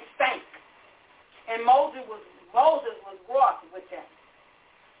and stank, and Moses was wroth with them.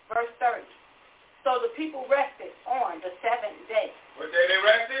 Verse 30. So the people rested on the 7th day. What day they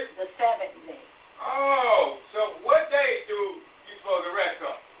rested? The 7th day. Oh, so what day do you supposed to rest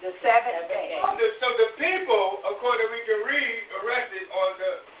on? The 7th day. So the people, according to we can read, arrested on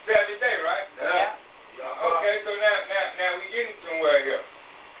the 7th day, right? Yeah. Okay, so now we're getting somewhere here.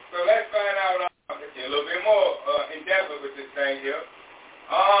 So let's find out a little bit more in depth with this thing here.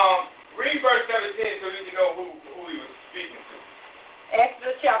 Read verse 17 so you can know who he was speaking to.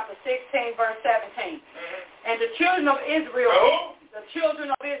 Exodus chapter 16, verse 17. And the children of Israel. The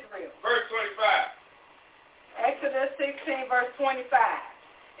children of Israel. Verse 25. Exodus 16, verse 25.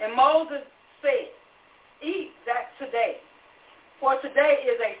 And Moses said, eat that today, for today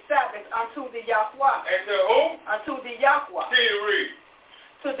is a Sabbath unto the Yahweh. And to who? Unto the Yahweh. See you read.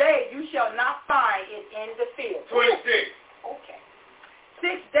 Today you shall not find it in the field. 26. Okay.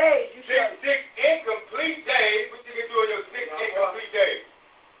 6 days you shall. 6 incomplete days. What you can do in your 6 incomplete days?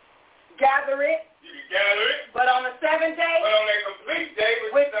 Gather it. You can gather it. But on the 7th day. But on that complete day,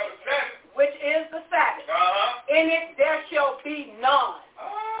 which is number 7. Which is the Sabbath. In it there shall be none.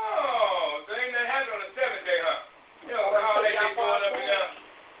 Oh, so ain't nothing happening on the 7th day, huh? You know, how they get going up and down.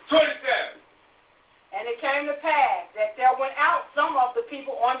 27. And it came to pass that there went out some of the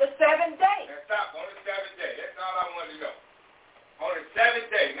people on the 7th day. Now stop, on the 7th day. That's all I wanted to know. On the 7th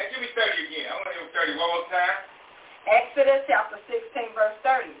day. Now give me 30 again. I want to hear 30 one more time. Exodus chapter 16, verse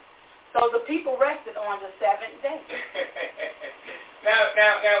 30. So the people rested on the 7th day.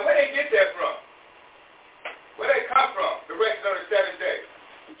 Now, where they get that from? Where they come from? The rest on the 7th day.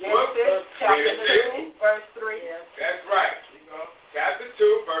 Genesis chapter 2, verse 3. That's right. chapter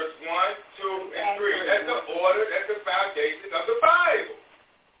 2, verse 1, 2, and 3. That's the order, that's the foundation of the Bible.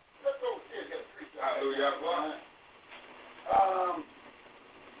 Let's go see it. Hallelujah.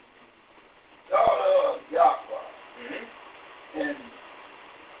 Daughter of Yahweh. In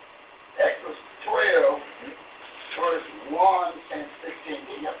Exodus 12, verse 1 and 16.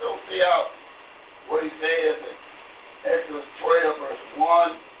 Can you go see out what he says in Exodus 12, verse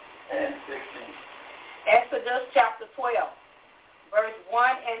 1 and 16? Exodus chapter 12, verse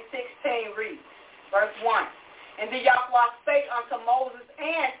 1 and 16 reads, verse 1. And the Yahweh spake unto Moses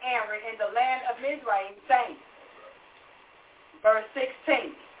and Aaron in the land of Mizraim, saying, verse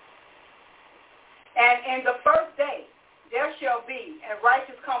 16. And in the first day there shall be a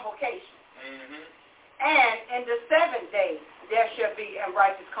righteous convocation. And in the seventh day there shall be a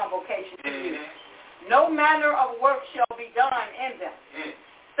righteous convocation to you. No manner of work shall be done in them,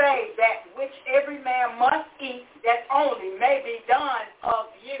 save that which every man must eat, that only may be done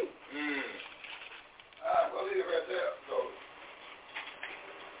of you. We'll leave it right there. So,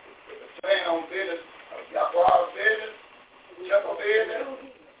 staying on business, Yahweh's business, Shepherd business,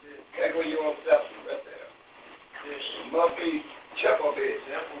 that's what you want to step right there. It must be Shepherd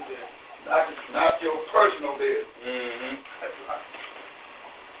business, not your personal business. That's right.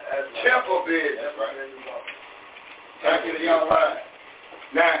 That's Shepherd business. That's right. Thank you to your mind.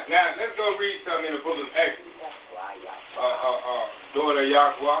 Now, let's go read something in the book of Exodus. Daughter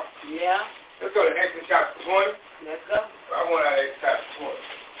Yahweh. Yeah. Let's go to Exodus chapter 20. Let's go. I want to Exodus chapter 20.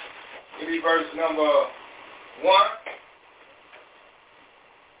 Give me verse number 1.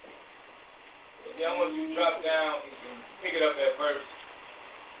 Then I want you to drop down and pick it up at verse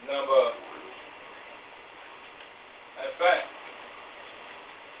number, in fact,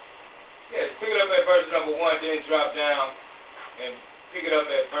 yes, pick it up at verse number 1, then drop down and pick it up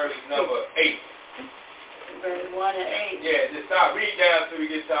at verse number 8. Verse 1 and 8. Yeah, just stop. Read down till we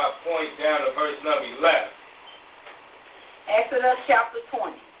get to our point down to verse number 11. Exodus chapter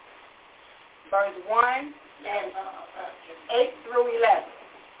 20, verse 1 and 8 through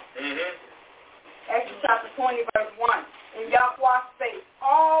 11. Exodus chapter 20, verse 1. And Yahweh spake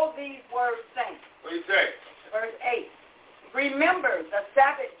all these words, saying, What do you say? Verse 8. Remember the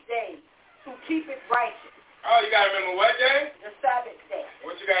Sabbath day to keep it righteous. Oh, you got to remember what day? The Sabbath day.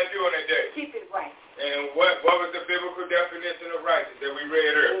 What you got to do on that day? Keep it righteous. And what was the biblical definition of righteous that we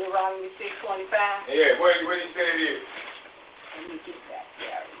read earlier? Deuteronomy 6:25. Yeah, what do you say it is? Let me get that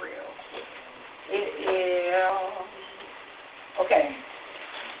there real quick. It is, okay.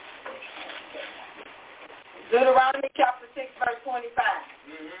 Deuteronomy chapter 6, verse 25.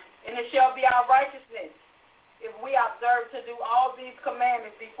 And it shall be our righteousness if we observe to do all these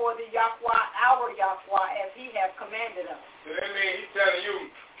commandments before the Yahweh, our Yahweh, as he has commanded us. So that means he's telling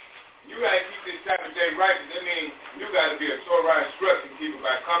you, you got to keep this Sabbath day righteous. That means you got to be a Torah instruction keeper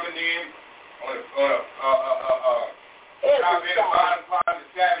by coming in on a top end, bottom part of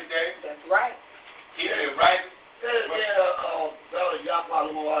the Sabbath day. That's right. Keeping it righteous.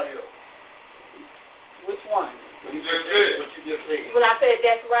 Which one? What you just did. What you just said. When I said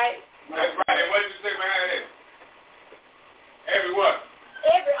that's right. That's right. And what did you say behind it? Every what?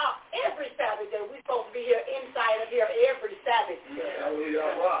 Every Sabbath day. We're supposed to be here inside of here every Sabbath day.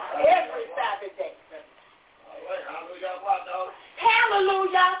 Every Sabbath day. All right. Hallelujah, dog.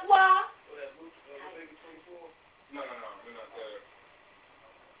 Hallelujah, No, we're not there.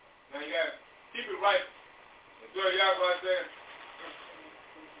 Now you got to keep it right. Enjoy Yahweh said,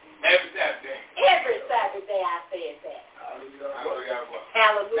 every Sabbath day. Every Sabbath day I said that. Hallelujah.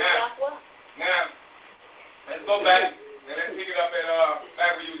 Hallelujah. Now, let's go back and let's pick it up at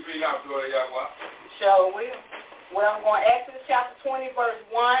back where you was reading out, Lord Yahweh. Sure will. Well, I'm going to Exodus chapter 20, verse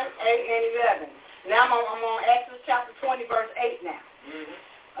 1, 8, and 11. Now I'm on Exodus chapter 20, verse 8 now.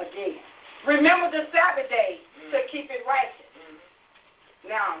 Again. Remember the Sabbath day to keep it righteous.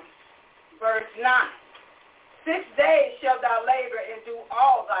 Now, verse 9. 6 days shalt thou labor and do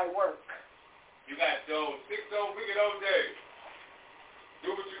all thy work. You got those 6 wicked old days.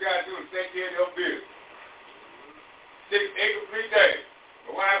 Do what you got to do and take care of your business. 6 incomplete days.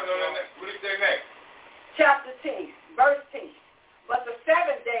 But what happened on the next? What did you say next? Chapter 10, verse 10. But the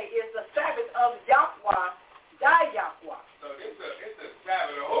seventh day is the Sabbath of Yahweh, thy Yahweh. So it's a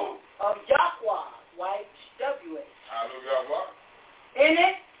Sabbath of who? Of Yahweh, YHWH. Hallelujah. In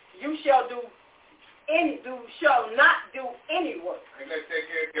it you shall not do any work. And let's take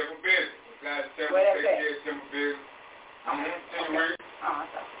care of different business. God is telling Where us to take care of different business.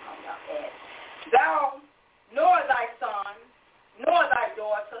 Thou, nor thy son, nor thy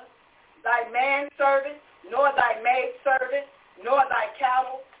daughter, thy manservant, nor thy maidservant, nor thy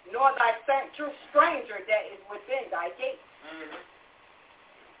cattle, nor thy stranger that is within thy gates.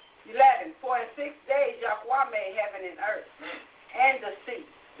 11. For in 6 days Yahweh made heaven and earth, and the sea,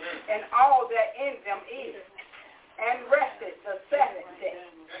 and all that in them is, and rested the seventh day.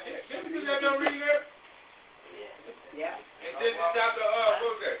 Didn't you let them read that? Yeah. And this is chapter, what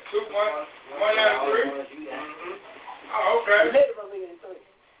was that? 2, 1 out of 3? Oh, okay. Literally in 3.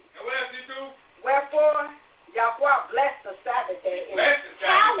 And what else you do? Wherefore, Yahweh blessed the Sabbath day and Bless the Sabbath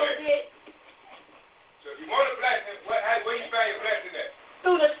hallowed day. it. So if you want to bless him, where you find your blessing at?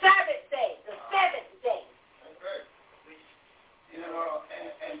 Through the Sabbath day, the seventh day. Okay. You know,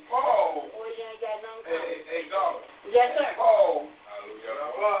 and Paul, Yes, sir. Paul,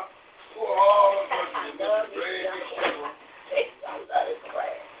 Hallelujah. who are all of us in the great shepherd,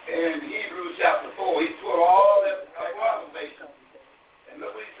 in Hebrews chapter 4, he put all that conversation. And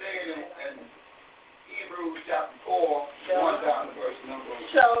look what he's saying in Hebrews chapter 4, 1 down to verse number.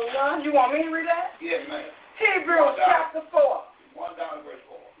 So, you want me to read that? Yes, ma'am. Hebrews chapter 4. 1 down to verse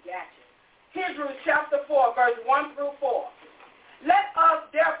 4. Gotcha. Hebrews chapter 4, verse 1 through 4. Let us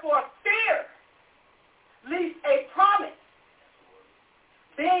therefore fear, lest a promise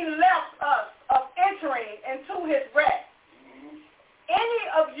being left us of entering into his rest, any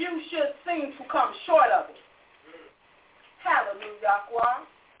of you should seem to come short of it. Hallelujah.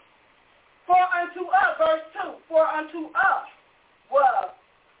 For unto us, verse 2, for unto us was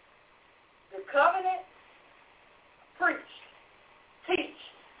the covenant preached, teach.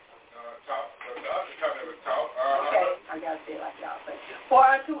 The covenant was taught. Okay, I got to say it like y'all say. For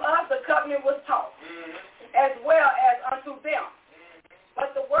unto us the covenant was taught, as well as unto them.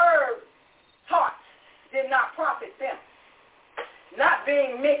 But the word taught did not profit them, not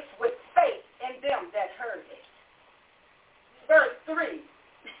being mixed with faith in them that heard it. Verse 3.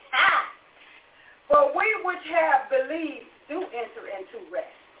 For we which have believed do enter into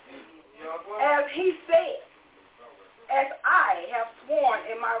rest. As he said, as I have sworn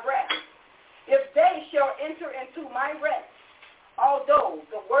in my wrath, if they shall enter into my rest, although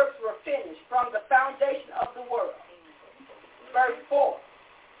the works were finished from the foundation of the world. Verse 4.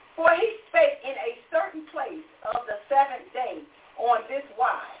 For he spake in a certain place of the seventh day on this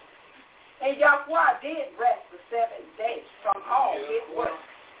wise, and Yahweh did rest the 7 days from all his works.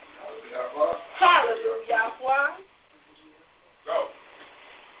 Hallelujah, Yahweh. So,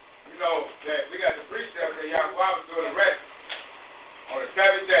 you know that we got the precept that Yahweh was doing the rest on the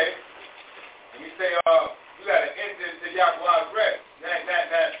 7th day. And we say, you got to enter into Yahweh's rest. Now,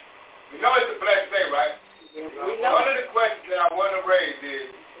 we know it's a blessed day, right? One of the questions that I want to raise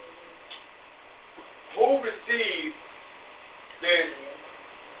is, who received this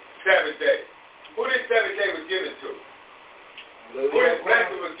 7th day? Who this 7th day was given to? Who this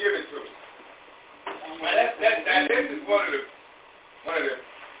blessing was given to? Now, this is one of the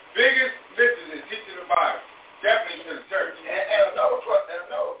biggest lessons in teaching the Bible, definitely to the church. And another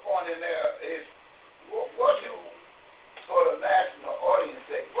point in there is, what do, for the national audience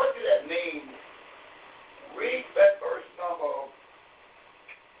say, what do that mean? Read that verse number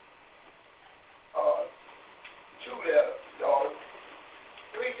 2 there, y'all.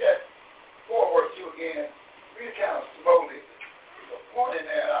 Read that 4 verse 2 again. Read it kind of slowly. There's a point in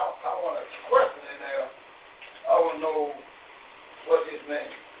there. I want a question in there. I want to know what this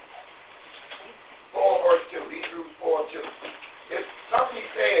means. 4 verse 2. Hebrews 4:2. It's something he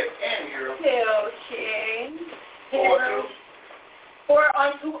says in here. Okay. 4:2. For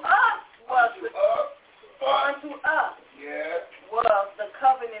unto us was the Yeah. was the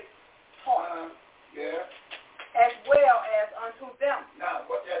covenant taught, Yeah. as well as unto them. Now,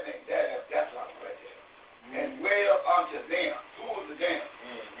 what that means? That's not right there. And well unto them. Who was the them?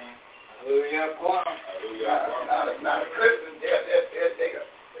 Hallelujah. Now the Christians,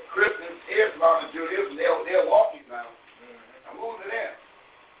 the Christians, Islam, and Judaism, they'll walk you now. And who's the them?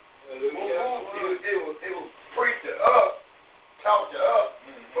 It was preached to us, taught to us,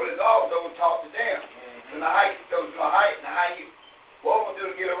 but it's also taught to them. And how you, what we're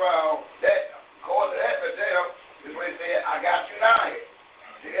going to get around that, according to that right there, is when he said, I got you now here.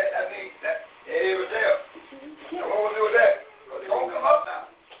 See, that means that it was there. And what we'll do with that? Because they're going to come up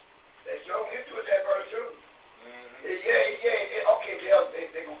now. They sure get to it, that verse 2. Okay,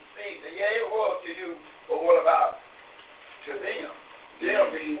 they're going to see that, it was to you, but what about to them?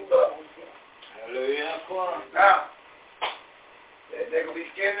 Them means us. Hallelujah. Now, they're going to be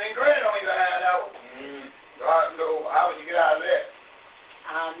skinning and grinning on you behind that one. God, so how would you get out of that?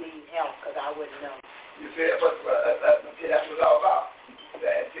 I need help because I wouldn't know. You see, that's what it's all about.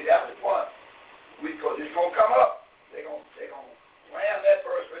 That's the point. Because it's going to come up. They're going to ram that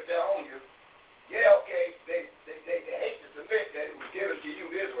verse right there on you. Yeah, okay, they hate to submit that it was given to you,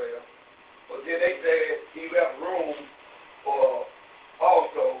 Israel. But then they said he left room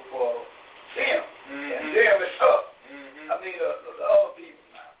also for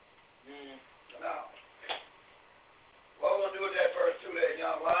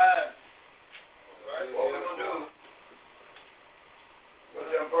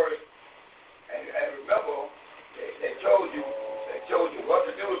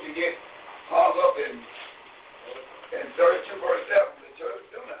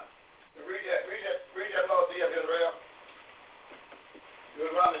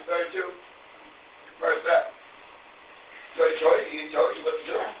Deuteronomy 32, verse 7. So he told you what to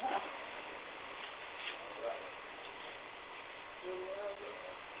do.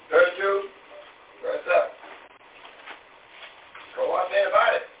 32, verse 7. So one thing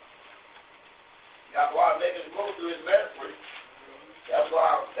about it, Yahweh made him go through his ministry. That's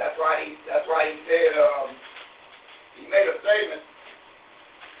why he said, he made a statement.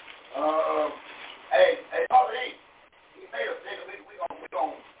 Hey, Father, he made a statement.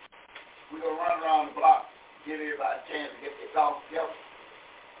 We're gonna run around the block, give everybody a chance to get their thoughts together.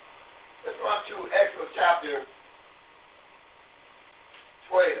 Let's run to Exodus chapter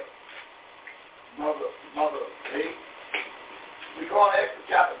 12. Mother, see? We go on Exodus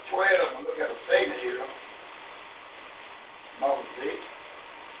chapter 12 and look at a statement here. Mother, see?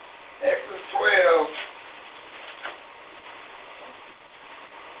 Exodus 12.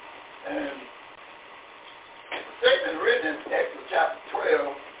 And the statement written in Exodus chapter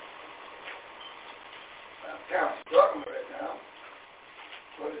 12. I'm kind of struggling right now.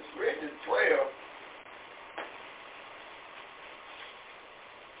 But it's written in 12.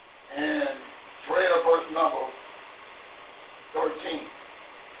 And 12 verse number 13.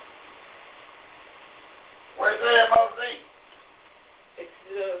 Where's that, Moses?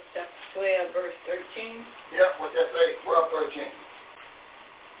 Exodus chapter 12, verse 13. Yep, what's that say? 12, 13.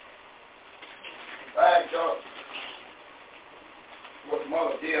 Back up. What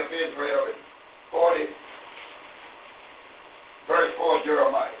Mother dear of Israel in 40, verse 4,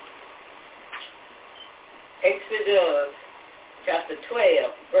 Jeremiah. Exodus chapter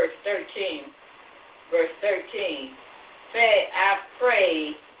 12, verse 13. Verse 13. Say, I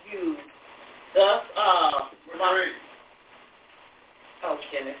pray you thus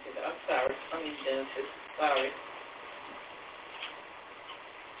Genesis. I'm sorry. I'm in Genesis. Sorry.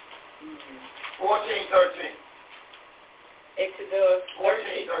 14, 13. Exodus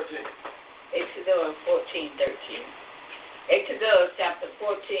 14, 13. Exodus 14, 13. Exodus chapter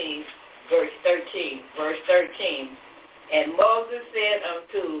 14, verse 13. Verse 13. And Moses said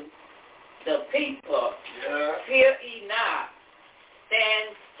unto the people, Fear ye not,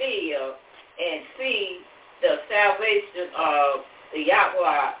 stand still, and see the salvation of the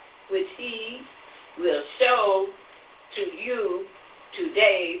Yahweh, which he will show to you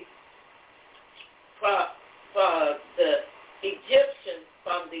today from the Egyptians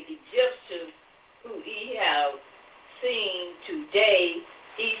who ye have seen today,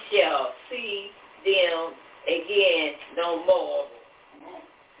 he shall see them again no more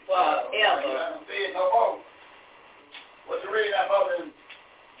forever. See it no more. What's the reading that Mother in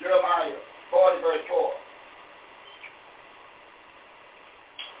Jeremiah 40, verse 4?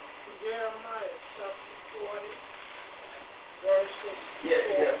 Jeremiah chapter 40, verse 4.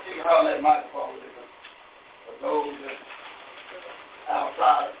 Yeah. See how that microphone is. For those that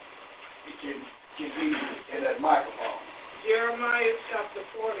outside, you can be in that microphone. Jeremiah chapter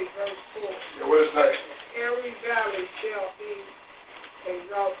 40, verse 4. Yeah, what does it say? Every valley shall be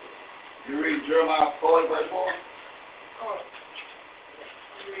exalted. You read Jeremiah 40, verse 4? Oh.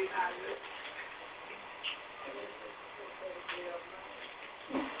 Read how this.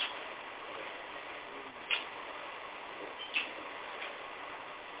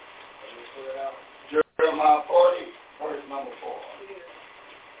 Jeremiah 40, verse number 4.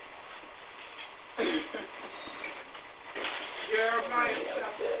 Jeremiah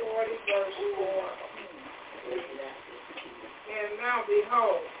chapter 40, verse 4. And now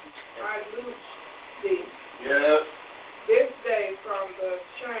behold, I loose thee this day from the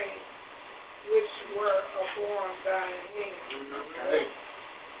chain which were upon thine hand. Okay.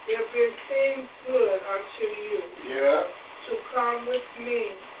 If it seems good unto you to come with me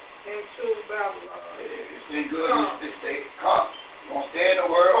into Babylon. It seems good. Stay come. You want to stay in the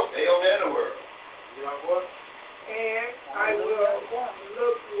world, stay on in the world. You know what? And I will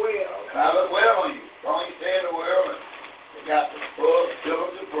look well. And I look well on you. Don't you stay in the world and they got the books,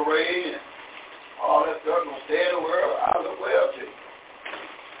 the parade, and all that stuff. Don't stay in the world. I look well to you.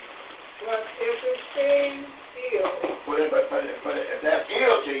 But if it seems ill. But if that's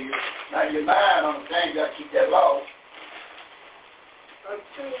ill to you, now your mind understands you got to keep that law.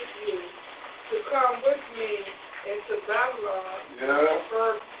 Unto you to come with me into Babylon,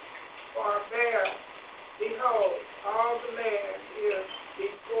 for there, behold, all the land is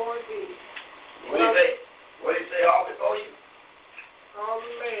before thee. What do you say? What do you say? All before you? All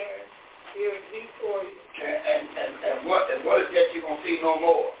the land is before you. And what is that you gonna see no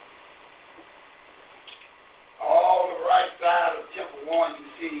more? All the right side of Temple 1 you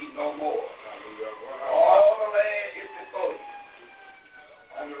see no more. All the land is before you.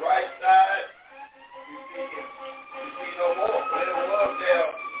 On the right side, you see no more. But it was there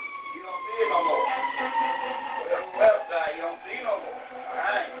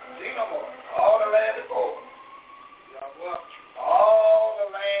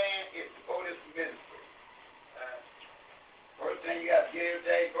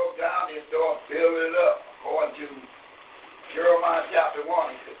build it up. According to Jeremiah chapter 1,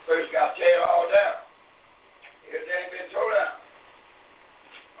 he said, first got to tear it all down. Everything been torn down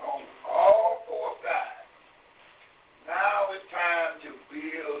on all four sides. Now it's time to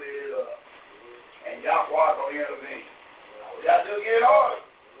build it up. And Yahweh going to intervene. We got to get in order.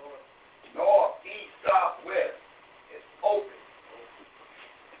 North, east, south, west. It's open.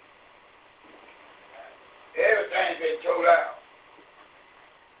 Everything's been torn down.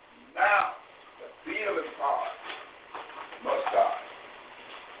 Now, the building part must start.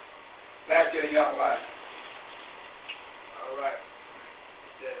 Back to the young man. All right. You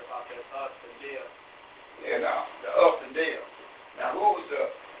said about that up and down. Yeah, now, the up and down. Now, who was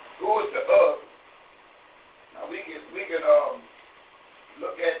the up? Now, we can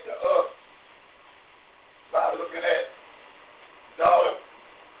look at the up by looking at dollar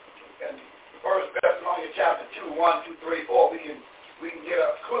and First Thessalonians chapter 2, 1, 2, 3, 4. We can get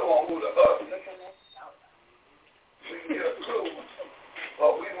a clue on who the up is. We can get a clue,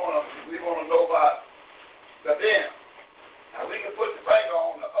 but we wanna know about the them. Now we can put the finger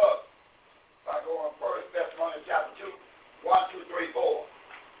on the up by going First Thessalonians chapter 2, 1, 2, 3,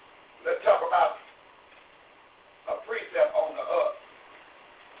 4. Let's talk about a precept on the up.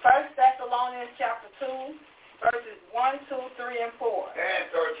 First Thessalonians chapter 2, verses 1, 2, 3, and 4.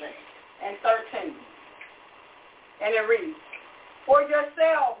 And 13. And it reads, for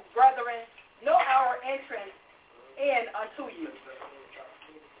yourselves, brethren, know our entrance in unto you.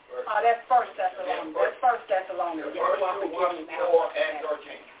 That's First Thessalonians. That's First Thessalonians. Verse 2, 1, 4, and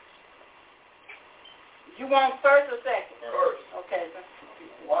 13. You want first or second? First. Okay.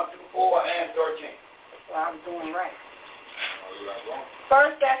 1, 2, 4, and 13. Well, I was doing right.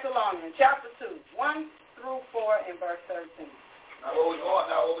 First Thessalonians chapter 2, 1 through 4 and verse 13. Now what we're going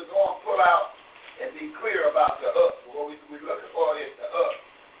to pull out and be clear about the up. What we're looking for is the up.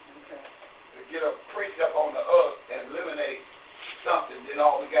 Okay. To get a precept on the up and eliminate something, then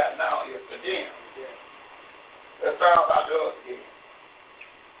all we got now is the them. Yeah. Let's start about the up again.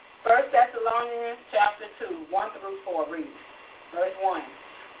 First Thessalonians chapter 2, 1 through 4 reads. Verse 1.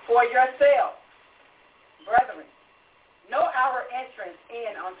 For yourselves, brethren, know our entrance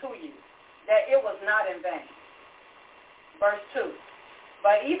in unto you, that it was not in vain. Verse 2.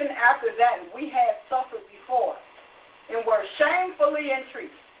 But even after that we had suffered before, and were shamefully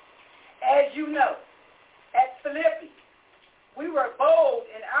entreated. As you know, at Philippi, we were bold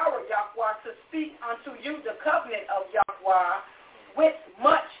in our Yahweh to speak unto you the covenant of Yahweh with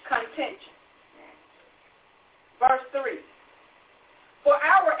much contention. Verse 3. For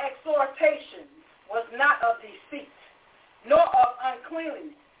our exhortation was not of deceit, nor of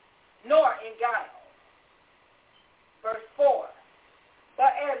uncleanness, nor in guile. Verse 4.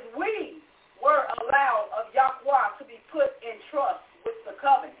 But as we were allowed of Yahweh to be put in trust with the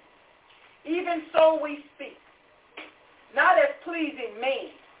covenant, even so we speak, not as pleasing men,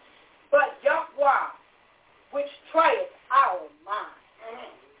 but Yahweh, which trieth our mind.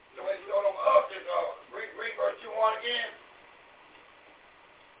 Mm-hmm. So when you go up, read verse 2:1 again.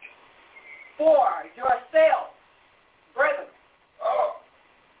 For yourselves, brethren. Oh,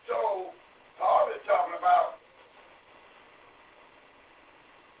 so Paul is talking about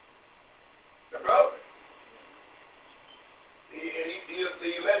the brother.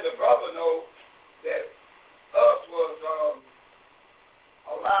 He let the brother know that us was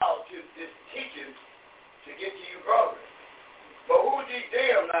allowed to this teaching to get to you brothers. But who's these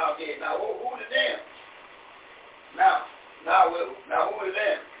them now again? Now who the them? Now who is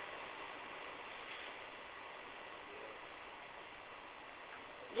them?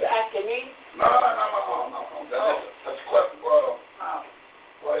 You asking me? No. That's a question for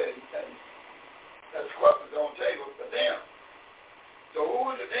that's a question on the table for them. So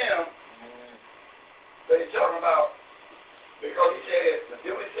who is the them that he's talking about? Because he said,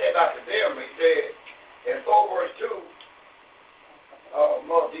 then we said about the them, he said in 4 verse 2,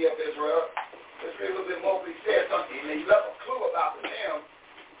 Mother of Israel, let's read a little bit more, he said something, and he left a clue about the them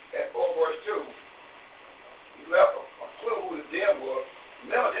at 4 verse 2. He left a clue who the them was.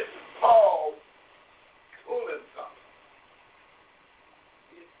 Remember, this is Paul pulling something.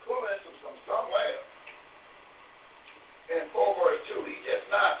 He's pulling from somewhere. In 4 verse 2, he's just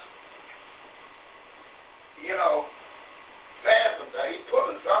not, saying something. He's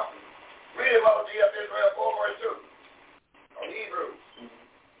pulling something. Read him out of Israel 4 verse 2. Or Hebrews.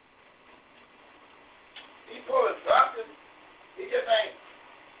 He's pulling something. He just ain't.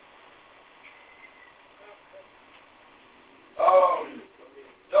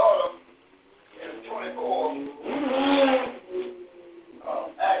 Daughter in 24.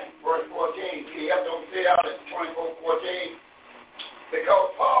 Acts verse 14. He have to say out in 24:14. Because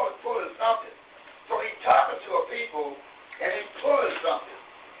Paul is pulling something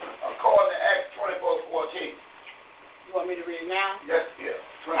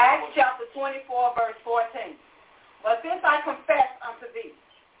 24, verse 14. But this I confess unto thee,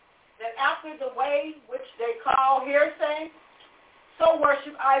 that after the way which they call hearsay, so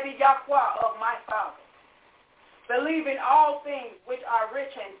worship I the Yahweh of my father, believing all things which are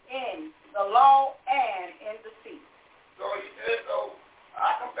written in the law and in the sea. So he said, so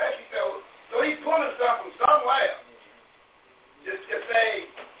I confess, he said, so he's pulling stuff from somewhere. Just to say,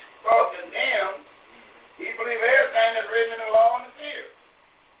 because in them, he believes everything that's written in the law and the sea.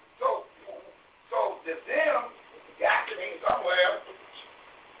 So the them got to be somewhere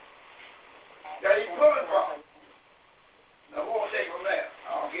that he's pulling from. Now, we'll take from there.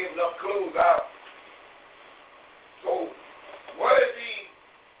 I don't give enough clues out. So, where is he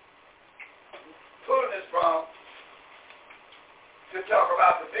pulling this from to talk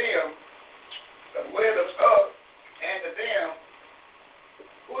about the them, the wisdom of, and the them?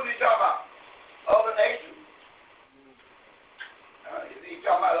 Who is he talking about? Other nations. Is he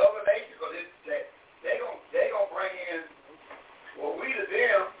talking about other nations? Because they're gonna bring in, well, we to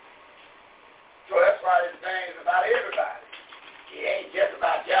them. So that's why this thing is about everybody. It ain't just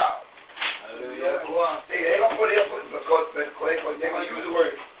about y'all. See, they don't put it because they're going to use the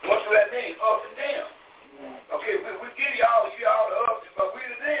word. What does that mean? Us and them. Okay, we give y'all the us, but we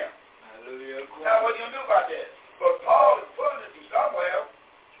to them. Now, what are you going to do about that? But Paul is pulling it from somewhere.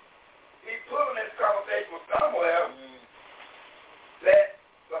 He's pulling this conversation from somewhere. That,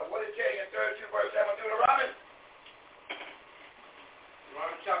 but what did it tell you in 32 verse 7 Deuteronomy?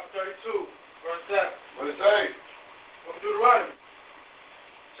 Deuteronomy chapter 32, verse 7. What did it say? From Deuteronomy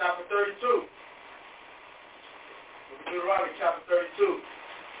chapter 32. From Deuteronomy chapter 32,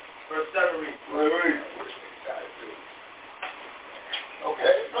 verse 7 reads.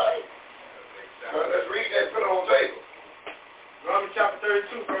 Okay, right. Let's read that, put it on the table. Deuteronomy chapter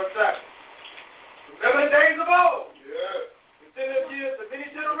 32, verse 7. Remember the days of old. Yeah. Within the years of many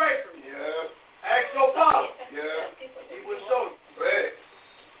generations. Yeah. Ask your father. Yeah. He will show you. Right.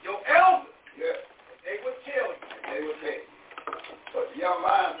 Your elders. Yeah. They will tell you. They will tell you. But the young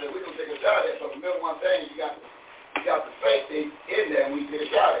man said, we're going to take a shot at it. But remember one thing, you got the faith in there when you take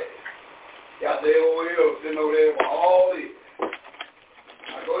a shot at it. You got to say, over here, sitting over there for all this.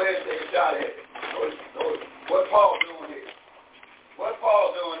 Now go ahead and take a shot at it. What Paul doing here? What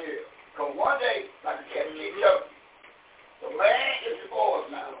Paul doing here? Because one day, like I kept keep telling you, the land is before us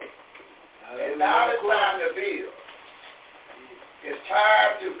now. And now it's time to build. It's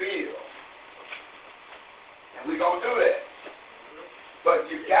time to build. And we're going to do that. But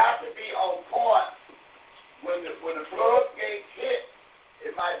you got to be on point. When the floodgates hit,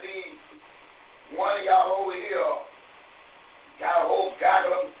 it might be one of y'all over here got a whole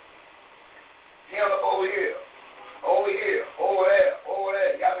gaggle of him up over here, over there.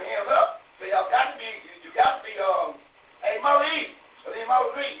 You got to hands up. So y'all got to be, hey, Mother E,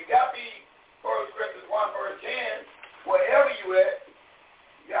 you got to be 1 Corinthians 1 verse 10, wherever you at,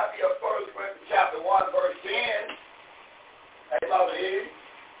 you got to be a 1 Corinthians chapter 1 verse 10. Hey, Mother E.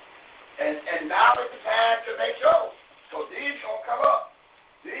 And now is the time to make sure. So these are going to come up.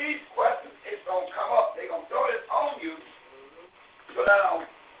 These questions is going to come up. They're going to throw this on you. So now,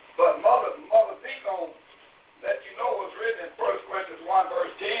 but Mother B going to let you know what's written in 1 Corinthians 1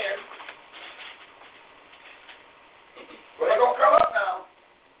 verse 10. But they're going to come up now.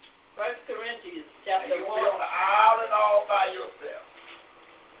 1 Corinthians chapter 1. And you'll be on the island all by yourself.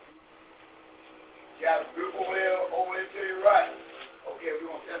 You got a group over there to your right. Okay, we're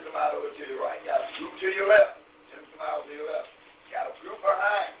going to send somebody over to your right. You got a group to your left. Send somebody over to your left. You got a group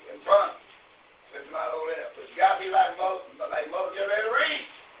behind you, in front. Send somebody over there. But you got to be like Mother get ready to read.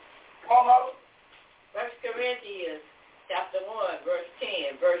 Come on, Mother. 1 Corinthians chapter 1, verse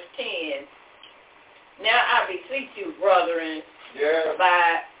 10. Verse 10. Now I beseech you, brethren,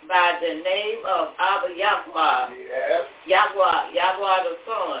 by the name of Abba Yahweh, Yahweh the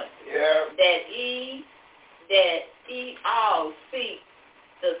Son, that ye all speak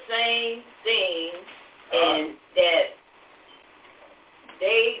the same thing, and that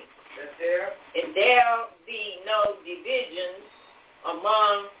there be no divisions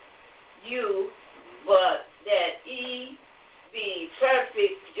among you, but that ye be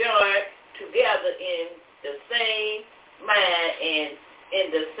perfect, joined together in the same mind and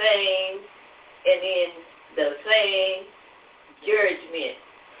in the same judgment.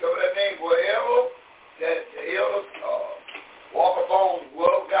 So that means wherever that the elders walk upon the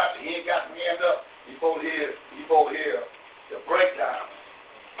word of God, he ain't got some hands up. He supposed to hear the breakdown.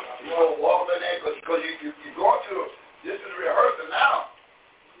 You supposed to walk in there because you're going through this is rehearsal now.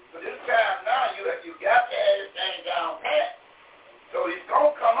 But this time now you got to have this thing down pat. So he's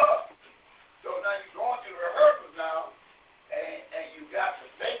gonna come up. So now you're going through rehearsals now, and you got the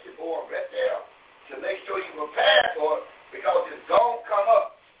safety board right there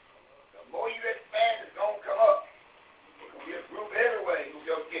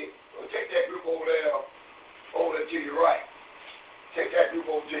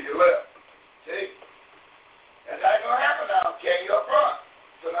over to your left. See? And that's going to happen now. Can you up front?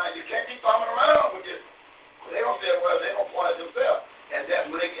 So now you can't keep bumming around with this. They don't say, well, they're going to point at themselves. And that's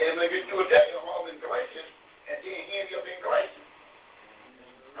when they get to a day of all in Galatians, and then end up in Galatians.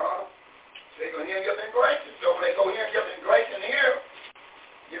 So they're going to end up in Galatians. So when they go end up in Galatians here,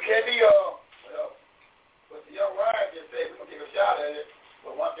 you can't be, well, what the young Ryan just said, we're going to take a shot at it,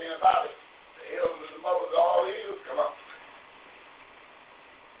 but one thing about it, the hills and the mothers are all hills. Come on.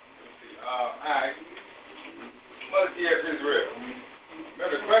 Let me see. All right. Mother T.S. Israel.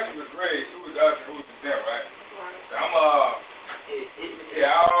 Remember, the question was raised, who was us and who was them, right? So I'm, all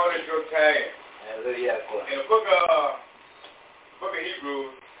in your tag. In the book of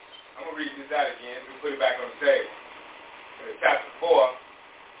Hebrews, I'm going to read this out again, so put it back on the table. In chapter 4,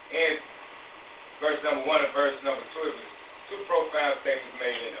 and verse number 1 and verse number 2, it was two profound statements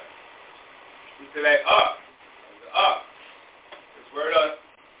made in them. He said that this word us,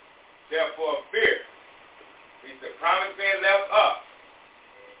 therefore fear. He said, promise being left up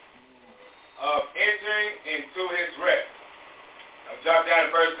of entering into his rest. Now drop down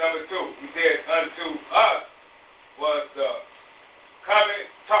to verse number 2. He said, unto us was the covenant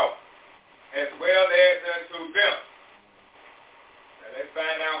taught, as well as unto them. Now let's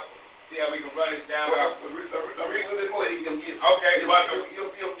find out, see how we can run this down. Well, the reason this way, he'll give you a clue about them.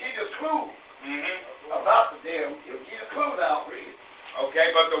 He'll give you a clue now, read it. Okay,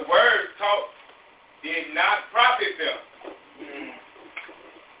 but the word taught did not profit them.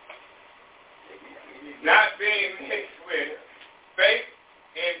 Not being mixed with faith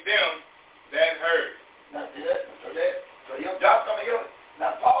in them that heard. So he'll drop some of your.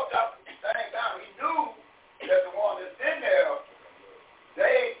 Now Paul dropped the thing down. He knew that the one that's in there,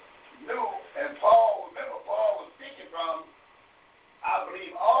 they knew, and Paul was speaking from, I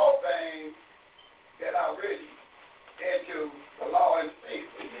believe, all things that are written into the law and faith.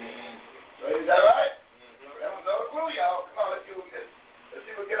 So is that right? That was another clue, y'all. Come on, let's see what we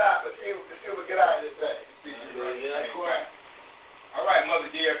get out. Let's see what we get out of this thing. All right, Mother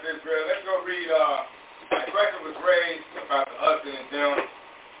D.F. Israel, let's go read. My question was raised about the husband and them,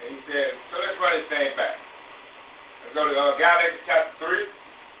 and he said, so let's run this thing back. Let's go to Galatians chapter 3.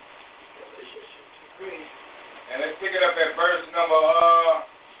 And let's pick it up at verse number,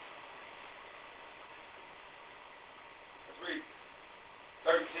 let's read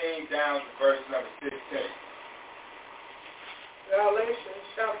 13 down to verse number 16. Galatians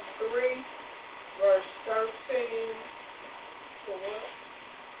chapter 3, verse 13 to what?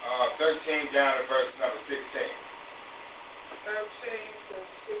 13 down to verse number 16. 13 to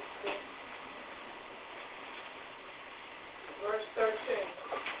 16. Verse 13.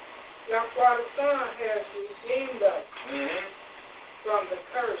 Yahweh the Son has redeemed us from the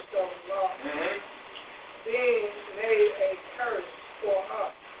curse of the law, being made a curse for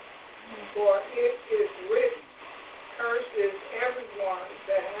us. For it is written, cursed is everyone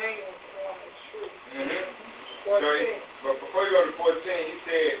that hangeth on a tree. 14. But before you go to 14, he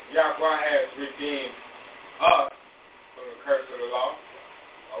said Yahweh has redeemed us from the curse of the law.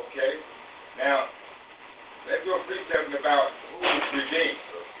 Okay. Now, let's do a precept about who was redeemed.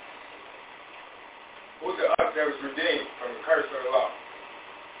 Who's the us that was redeemed from the curse of the law?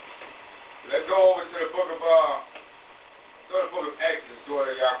 Let's go over to the book of Exodus,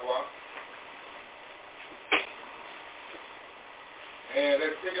 daughter Yahweh. And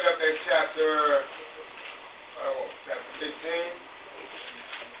let's pick it up at chapter 15.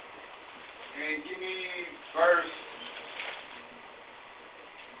 And give me verse.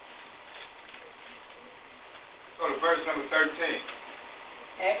 Go to verse number 13.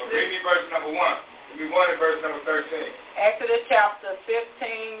 So read me verse number 1. Give me 1 and verse number 13. Exodus chapter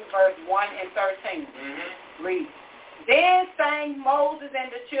 15, verse 1 and 13. Read. Then sang Moses and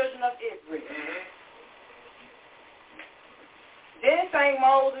the children of Israel. Then sang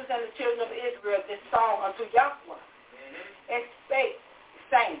Moses and the children of Israel this song unto Yahweh, and spake,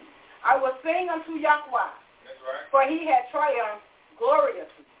 saying, I will sing unto Yahweh, that's right, for he hath triumphed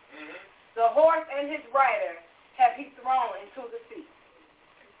gloriously. The horse and his rider have he thrown into the sea.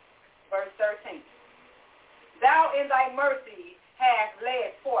 Verse 13. Thou in thy mercy hast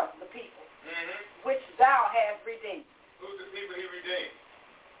led forth the people, which thou hast redeemed. Who's the people he redeemed?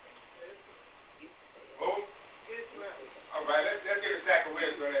 Who? All right, let's get a sack of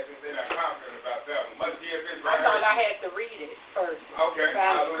wisdom on that since they're not confident about that one. Mother D.F. I thought I had to read it first. Okay.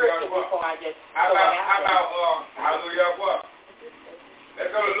 Hallelujah. Before I just how about Hallelujah what?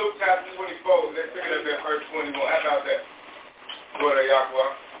 Let's go to Luke chapter 24. Let's pick it up at verse 21. How about that? Go to Yahweh.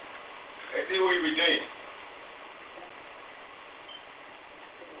 Let's see who he redeemed.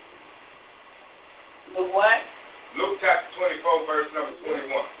 The what? Luke chapter 24, verse number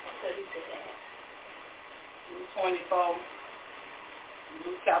 21. Luke 24.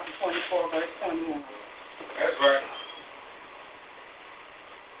 Luke chapter 24, verse 21. That's right.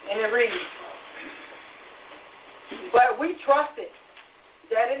 And it reads, but we trusted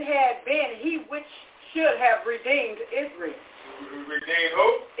that it had been he which should have redeemed Israel. Redeemed who?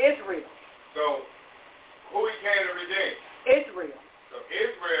 Israel. So, who he came to redeem? Israel. So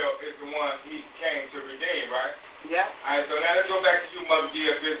Israel is the one he came to redeem, right? Yeah. All right, so now let's go back to you, Mother G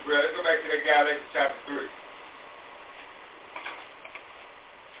of Israel. Let's go back to the Galatians chapter 3.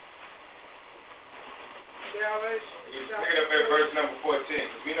 You pick it up at verse number 14.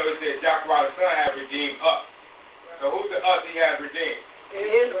 We know it says Yahweh the Son has redeemed us. So who's the us he has redeemed?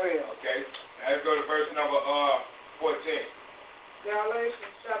 Israel. Okay. Now let's go to verse number 14.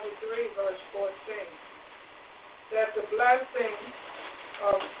 Galatians chapter 3, verse 14. That the blessing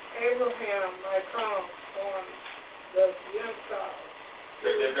of Abraham might come on the Gentiles. So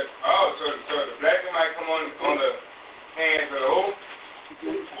the blessing might come on the hands of the who?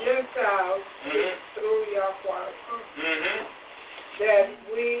 The Gentiles through Yahweh, that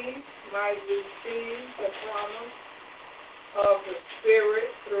we might receive the promise of the Spirit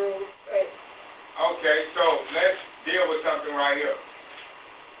through faith. Okay, so let's deal with something right here.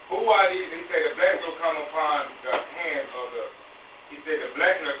 Who are these? He said the blessing will come upon the hands of he said the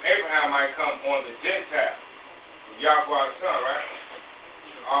blessing of Abraham might come on the Gentiles. Yahweh's son, right?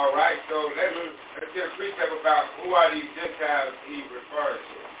 All right, so let's get a precept about who are these Gentiles he refers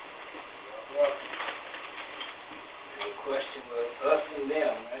to. Well, the question was us and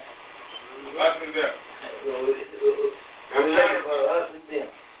them, right? Us and them. I'm trying to us and them.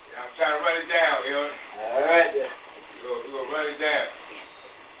 I'm trying to run it down, you know. All right, then. We're going to run it down.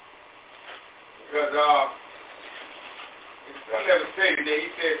 Because some never stated that he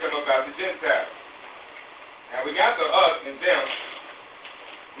said something about the Gentiles. Now, we got the us and them.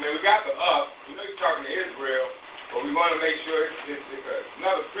 We got the us. We know he's talking to Israel, but we want to make sure it's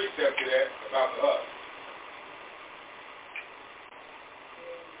another precept to that about the us.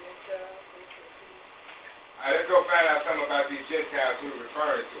 All right, let's go find out something about these Gentiles who we're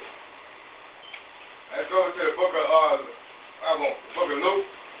referring to. Let's go to the book of Luke.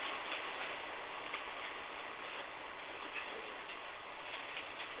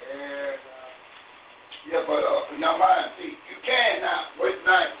 And yeah, but now mind, see, you can now. Verse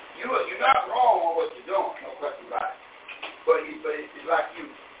 9, you're not wrong on what you're doing, no question about it. But it's like you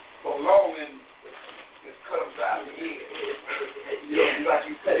belong and just cut them side of the head. You know, it's like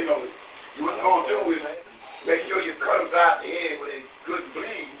what you're going to do is make sure you cut them side of the head with a good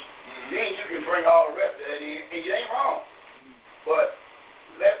bleed. Then you can bring all the rest of that in, and you ain't wrong. But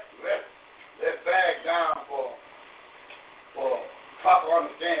let's bag down for proper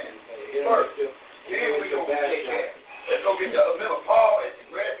understanding first. Then we go take care. Let's go get remember Paul is the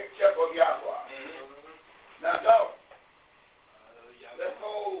great picture of Yahweh. Now, dog, let's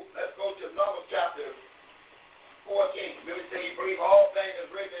go to Numbers chapter 14. Remember, say you believe all things that's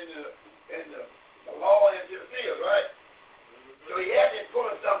written in the law and in the field, right? So he had been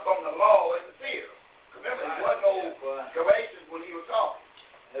pulling stuff from the law in the field. Remember, there wasn't no Galatians when he was talking.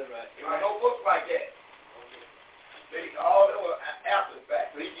 That's right. There were no books like that. All that were after the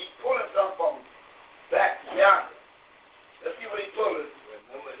fact. So he's pulling something from back yonder. Let's see what he's pulling.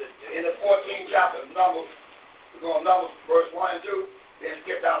 In the 14th chapter of Numbers, we're going to Numbers verse 1 and 2, then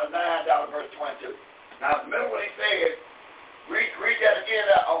skip down to 9, down to verse 22. Now, remember what he said. Read that again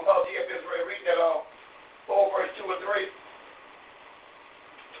on Mother G of Israel. Read that on 4 verse 2 and 3.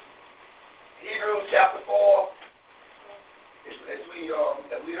 Hebrews chapter 4, as we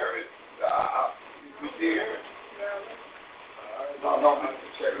heard it, we see it. No,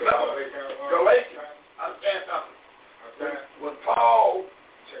 Galatians, understand something. When Paul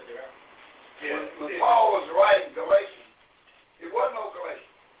was writing Galatians, it wasn't no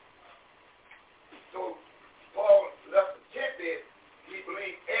Galatians. So Paul left the tidbit, he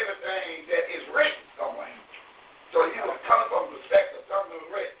believed everything that is written somewhere. So he was coming from the perspective of something that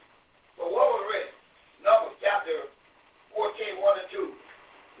was written. So what was written? Numbers chapter 14, 1 and 2.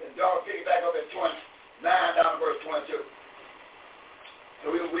 Then John pick it back up at 29 down to verse 22. So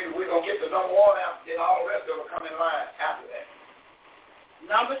we're going to get to number 1 out, then all the rest of them will come in line after that.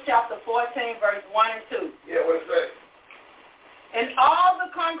 Numbers chapter 14, verse 1 and 2. Yeah, what it says? And all the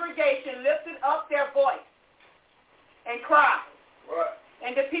congregation lifted up their voice and cried. Right.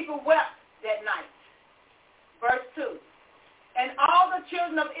 And the people wept that night. Verse 2. And all the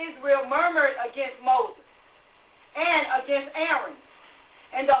children of Israel murmured against Moses and against Aaron.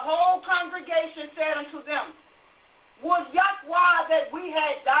 And the whole congregation said unto them, Was Yahweh that we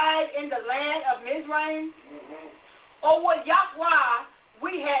had died in the land of Mizraim? Mm-hmm. Or was Yahweh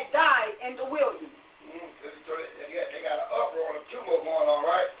we had died in the wilderness? Mm-hmm. So they got an uproar and tumult going on,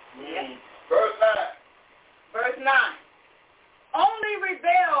 right? Mm-hmm. Verse 9. Verse 9. Only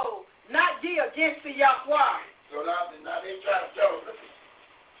rebel not ye against the Yahweh. So now they try to tell us, listen,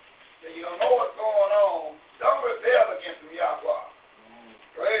 you don't know what's going on. Don't rebel against the Yahweh.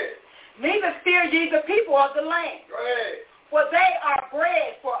 Go ahead. Neither fear ye the people of the land. Go ahead. For they are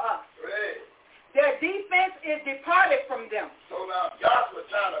bread for us. Go ahead. Their defense is departed from them. So now Joshua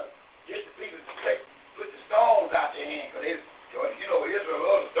trying to get the people to put the stones out their hand. Because Israel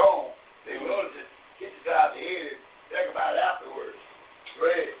loved the stone. They loved to get this out their head and think about it afterwards.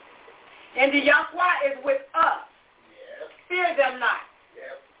 Go ahead. And the Yahweh is with us. Yes. Fear them not.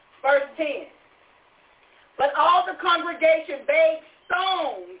 Yes. Verse 10. But all the congregation bade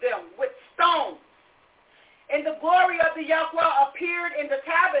stone them with stones. And the glory of the Yahweh appeared in the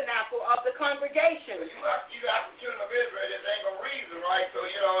tabernacle of the congregation. You got the children of Israel, this ain't no reason, right? So,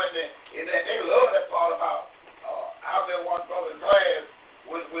 and they love that part about out there one brother in class,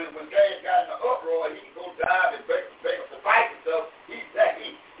 when guys got in the uproar, he can go dive and break up the fight and stuff. He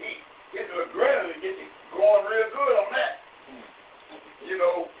gets to a grin and gets it going real good on that.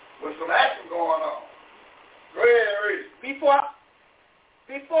 With some action going on. Go ahead and read it.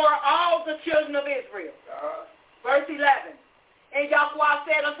 Before all the children of Israel. Verse 11. And Yahweh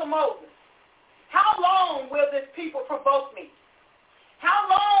said unto Moses, how long will this people provoke me? How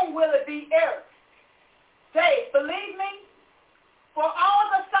long will it be error? They believe me for all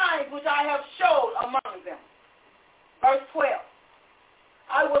the signs which I have showed among them. Verse 12.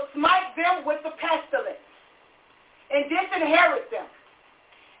 I will smite them with the pestilence and disinherit them,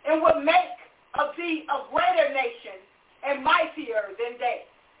 and will make of thee a greater nation and mightier than they.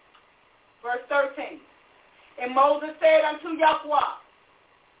 Verse 13. And Moses said unto Yahweh,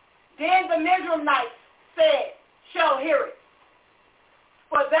 then the Mizraimites said, shall hear it.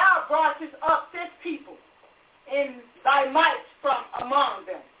 For thou broughtest up this people in thy might from among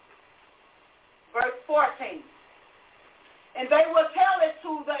them. Verse 14. And they will tell it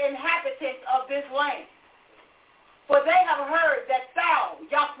to the inhabitants of this land. For they have heard that thou,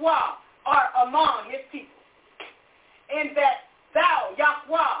 Yahweh, art among his people, and that thou,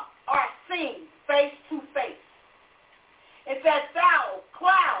 Yahweh, art seen face to face, and that thou,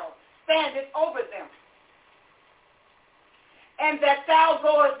 cloud, standest over them, and that thou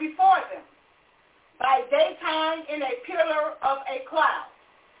goest before them, by daytime in a pillar of a cloud,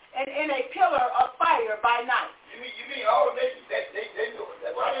 and in a pillar of fire by night. You mean all of this? They knew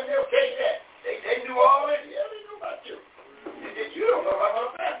that? Why didn't they okay that? They knew all this? Yeah, they knew about you. You don't know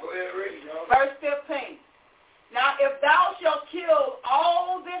about that. Go ahead and read it. Verse 15. Now if thou shalt kill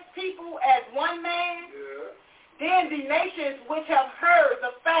all this people as one man, then the nations which have heard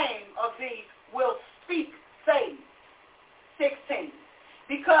the fame of thee will speak, saying. 16.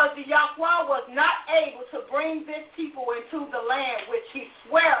 Because the Yahweh was not able to bring this people into the land which he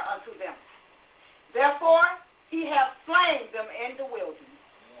sware unto them. Therefore, he hath slain them in the wilderness.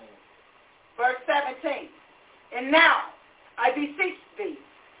 Verse 17. And now, I beseech thee,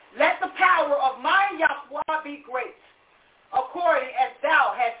 let the power of my Yahweh be great, according as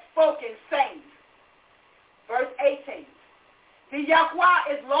thou hast spoken, saying. Verse 18. The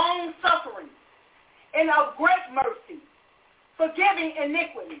Yahweh is long-suffering and of great mercy, forgiving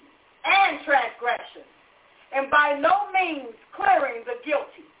iniquity and transgression, and by no means clearing the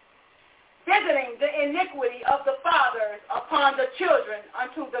guilty, visiting the iniquity of the fathers upon the children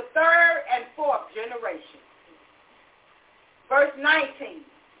unto the third and fourth generation. Verse 19.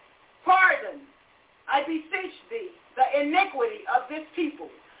 Pardon, I beseech thee, the iniquity of this people,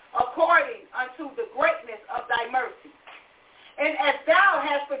 according unto the greatness of thy mercy. And as thou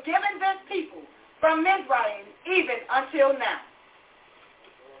hast forgiven this people from Mizraim even until now.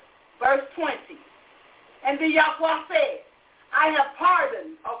 Verse 20. And the Yahweh said, I have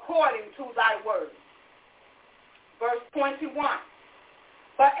pardoned according to thy word. Verse 21.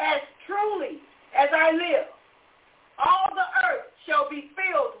 But as truly as I live, all the earth shall be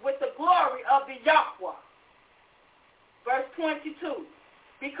filled with the glory of the Yahweh. Verse 22.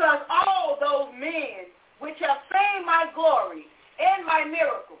 Because all those men which have seen my glory and my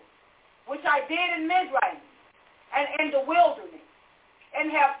miracles, which I did in Mizraim and in the wilderness,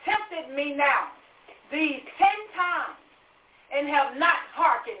 and have tempted me now these 10 times, and have not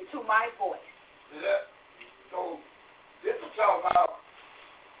hearkened to my voice. So this is talking about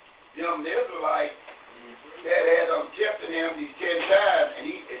them Israelites that had tempted him these 10 times,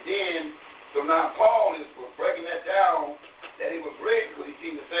 and so now Paul was breaking that down, that he was ready because he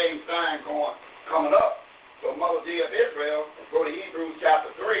seen the same sign coming up. So Mother sovereignty of Israel, go to Hebrews chapter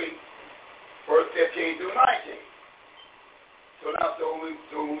 3, verse 15 through 19. So now,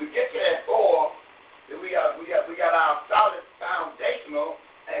 when we get to that 4, then we got our solid foundational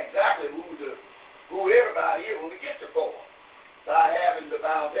exactly who everybody is when we get to 4. By having the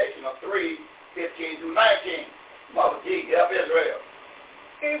foundation of 3, 15 through 19. Mother G, help Israel.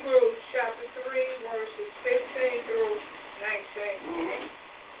 Hebrews chapter 3, verses 15 through 19.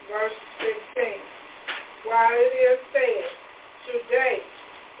 Verse 16. While it is said, today,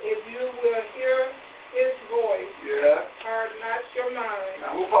 if you will hear his voice, harden not your mind.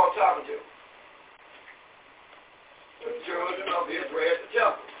 Now, who Paul talking to? The children of Israel at the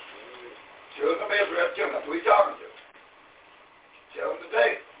temple. Children of Israel at the temple. That's who he's talking to. Tell them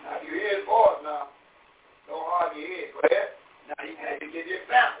today. Now, if you hear his voice now, don't harden your head. Go ahead. Now, he can give you an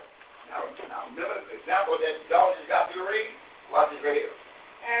example. Now, remember the example that Dawg just got you to read? Watch this right here.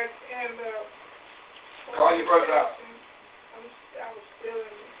 As in the... Call your brother out. I was still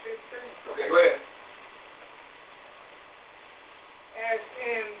in 15. Okay, go ahead. As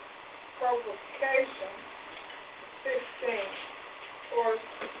in provocation, 16,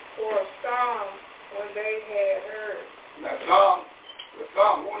 for a song when they had heard. Now, the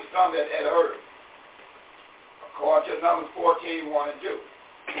song, who is the song that had heard? According to Numbers 14, 1 and 2.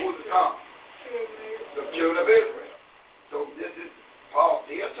 Who's the song? The children of Israel. So this is Paul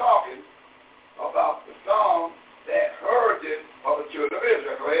still talking about the song that heard this of the children of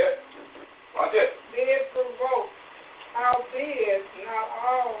Israel. Go ahead. Watch it. Did provoke, howbeit not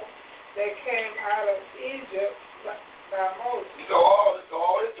all that came out of Egypt by Moses. So all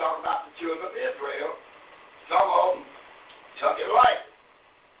this talking about the children of Israel. Some of them took it right.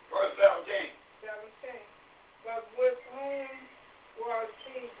 Verse 17. But with whom was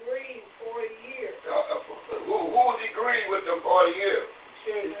he grieved 40 years? Who was he grieved with them 40 years?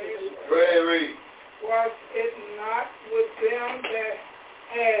 Go ahead, read. Was it not with them that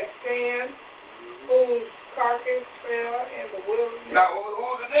had sinned, whose carcass fell in the wilderness? Now,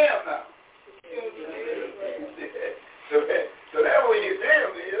 who's the them now? So that way you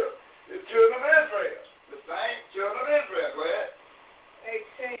them is the children of Israel. The same children of Israel. Go ahead.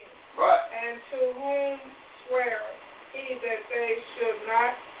 18. Right. And to whom swear he that they should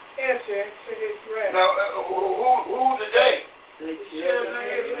not enter into his rest. Now, who's the they? The children of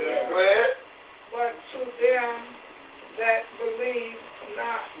Israel. Go ahead. But to them that believe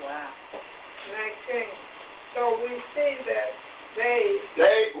not. Wow. 19. So we see that they,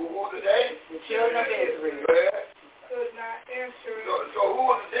 who are the they? The children of Israel. Go ahead. could not enter. So who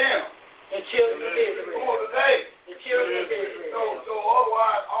are the them? The children of Israel. Who are the they? The children of Israel. So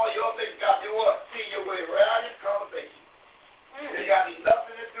otherwise, all your things got to what? See your way right out of this conversation. It got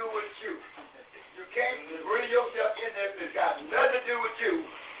nothing to do with you. You can't bring yourself in there. It's got nothing to do with you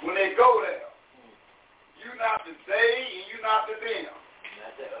when they go there. You not to say and you not to them.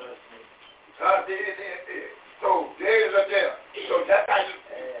 Not to us. So there's a there. So that's how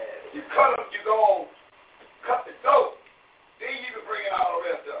you cut them. You go on, cut the dope. Then you can bring in all the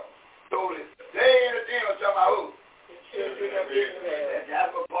rest of them. So they and the them are talking about who?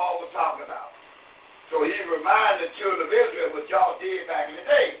 That's what Paul was talking about. So he reminded the children of Israel what y'all did back in the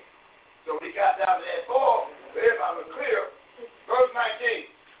day. So he got down to that 4, everybody was clear. Verse 19.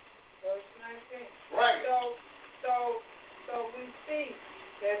 Verse 19. Right. So we see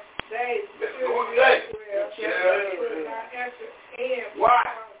that they could not enter in. Why?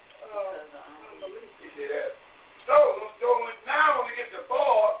 Unbelief. You see that? So now when we get to 4,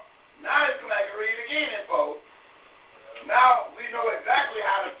 now it's going to read again in 4. Now we know exactly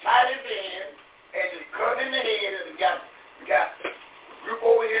how to tie this in and just cut in the head, and we got group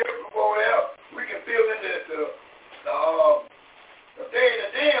over here, group over there. We can fill in the day of the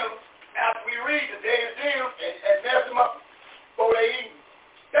them after we read the day of them and mess them up before they even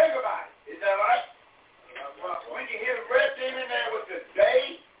think about it. Is that right? We can hit the rest in there with the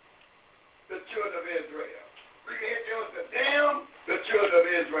day, the children of Israel. We can hit them with the them, the children of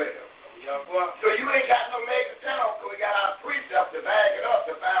Israel. So you ain't got no leg to stand on, because we got our precepts to back it up,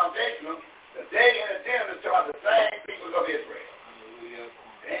 the foundational, the day and the them is about the same people of Israel.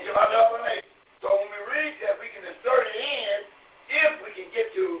 Ain't about nothing else. So when we read that, we can insert it in if we can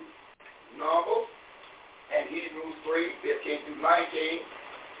get to Numbers and Hebrews 3, 15 through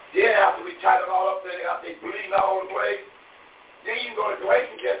 19. Then after we tie them all up there, after they bleed all the way, then you can go to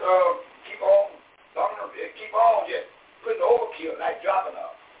Galatians and just keep on just putting overkill, like dropping a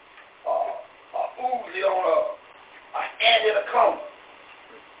Uzi on an ant in a coma.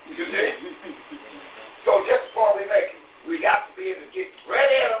 You see? So just before we make it, we got to be able to get right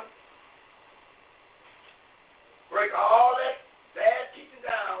at them, break all that bad teaching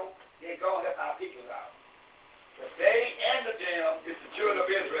down, then go and help our people out. The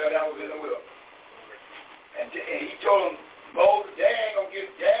told them, Moses, they ain't gonna get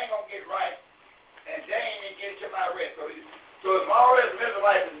right, and they ain't gonna get to my rest. So if all this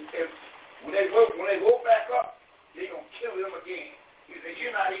Israelites, when they woke back up, they gonna kill them again. He said,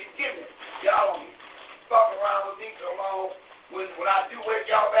 you're not even getting it. Y'all gonna fuck around with me so long. When I do wake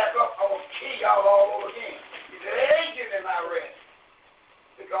y'all back up, I'm gonna kill y'all all over again. He said, they ain't getting my rest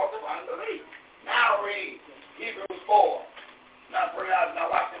because of unbelief. Now read Hebrews 4. Now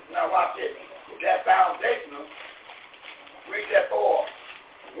watch this. With that foundational, read that 4. 1.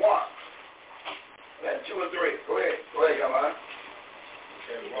 That's 2 and 3. Go ahead, young man.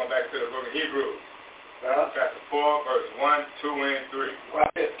 Okay, we're going back to the book of Hebrews. Chapter 4, verse 1, 2, and 3.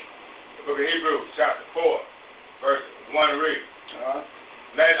 Watch this. The book of Hebrews, chapter 4, verse 1 read.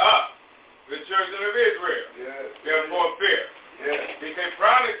 Let us, the children of Israel, therefore fear. He said,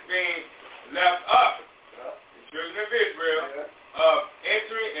 promise being left up, the children of Israel, of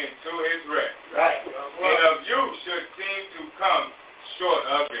entering into his rest. Right. And of you should seem to come short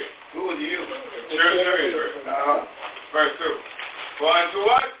of it. Who are you? The children of Israel. Verse 2. For unto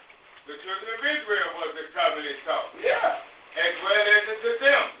us, the children of Israel was the covenant taught. Yeah. As well as unto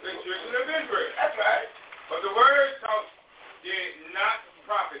them, the children of Israel. That's right. But the word taught did not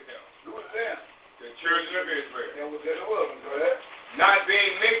profit them. Who was them? The children of Israel. They was in the wilderness, go ahead. Not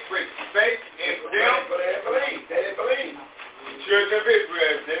being mixed with faith in them. But they didn't believe. The children of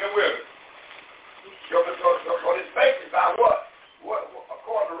Israel is in the wilderness. So this faith is by what? What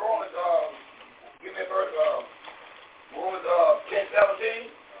according to Romans, give me a verse, Romans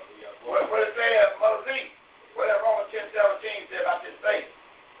 10:17. What it say, Mother Z? What does Romans 10:17 say about this faith?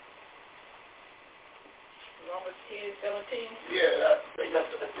 Romans 10:17. Yeah, I think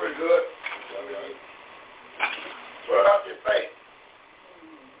that's pretty good. What about this faith?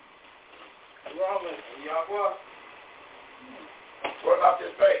 Romans. What about this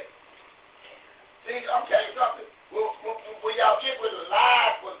faith? See, I'm telling you something. When y'all get with the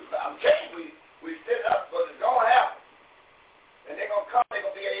lies, I'm telling you, we set up because it's going to happen. And they're going to come, they're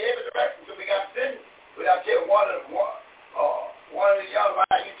going to be in every direction. So we got to send, but I'll tell you one of the young men,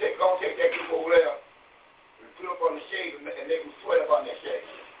 go take that group over there and put up on the shade and make them sweat up on that shade.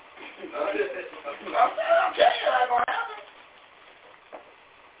 I'm telling you, that's going to happen.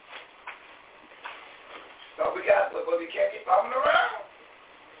 So we can't keep bumming around.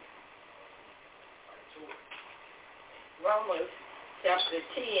 Romans chapter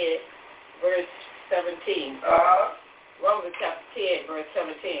 10, verse 17. Romans chapter 10, verse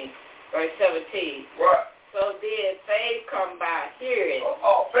 17. Verse 17. What? So did faith come by hearing?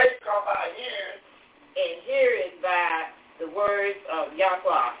 Faith come by hearing. And hearing by the words of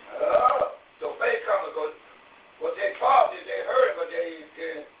Yahweh. So faith come because what they taught is they heard, but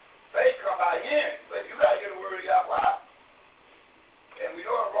faith come by hearing. But you got to get the word of Yahweh. And we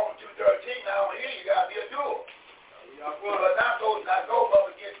know in Romans 2:13, now on here you got to be a doer. But not go,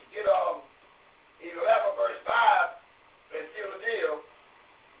 but get 11 verse 5 and seal the deal.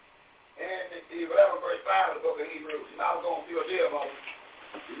 And 11 verse 5 of the book of Hebrews. You might go and seal a deal, Moses.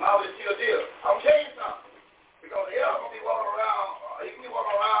 You might seal a deal. I'm telling you something. Because the hell going to be walking around, he can be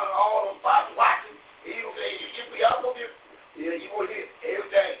walking around and all those spots watching. He going to say, y'all going to get, you going to get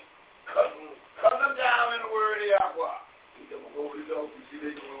everything. Cut them down in the word of Yahweh. He said, we'll go over this over and see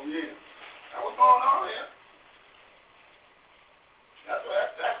they going in. That's what's going on here.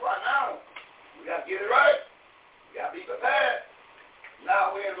 That's why now we got to get it right. We got to be prepared.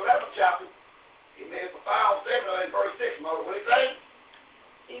 Now we're in the 11th chapter. He made a profound statement in verse 6. Mother, what did he say?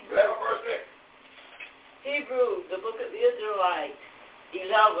 11 verse 6. Hebrews, the book of the Israelites,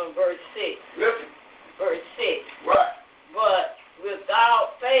 11 verse 6. Listen. Verse 6. Right. But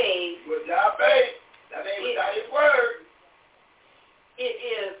without faith, that means without his word, it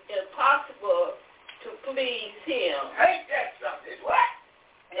is impossible to please him. Ain't that something? It's what?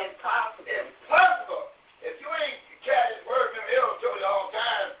 Impossible. Impossible. If you ain't carry his word, remember he'll tell you all the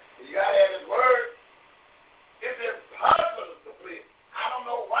time, you got to have his word. It's impossible to please. I don't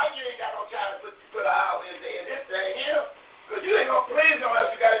know why you ain't got no time to put out in this thing here, because you ain't going to please him unless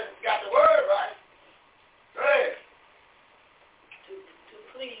you got the word right. Go ahead. To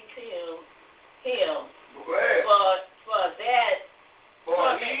please him. Go ahead.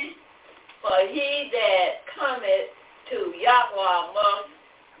 For he that cometh to Yahweh must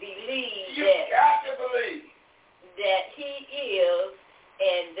believe that he is,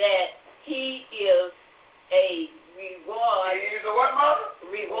 and that he is a reward. He is a what, mother?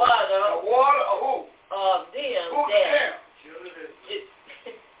 Rewarder. A water of who? Of them. Who's them?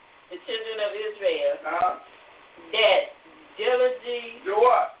 The children of Israel. That diligently do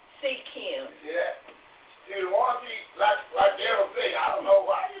what? Seek him. Yeah. See, the one thing, like they ever say, I don't know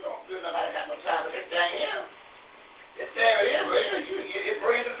why you don't do nothing. I got no time for this thing here. understand it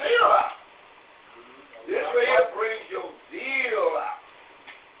brings the zeal out. This way here brings your zeal out.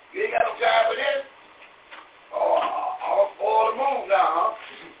 You ain't got no time for this? Oh, I'll spoil the move now, huh?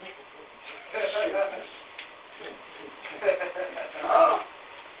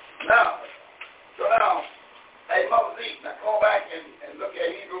 Now, hey, Mother Z, now go back and look at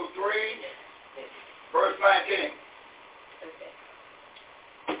Hebrews 3, verse 19. Okay.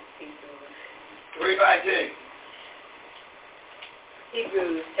 3:19.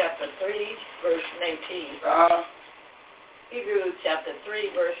 Hebrews chapter 3, verse 19. Hebrews chapter 3,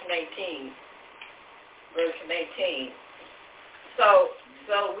 verse 19. Verse 18. So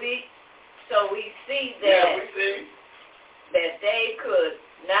we see that that they could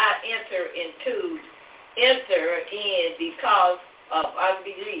not enter in because of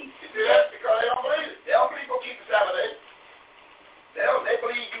unbelief. You see that? Because they don't believe it. They don't believe we'll keep the Sabbath day. They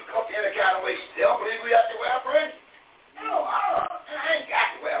believe you come any kind of way. They don't believe we have to wear a fringe. No, I ain't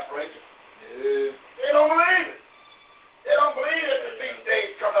got to wear a fringe. They don't believe it. They don't believe that the feast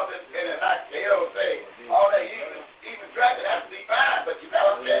days come up in the night. They don't say, all that even drinking has to be fine, but you got to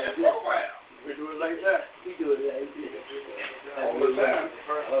understand this program. We do it like that. We do it like that. All the time.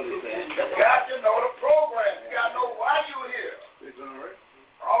 You got to know the program. You got to know why you're here.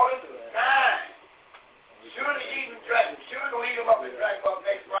 All this time. Surely eat and drink. Surely go eat them up and drink them up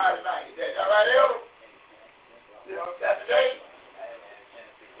next Friday night. Is that right, Elder? That's the day?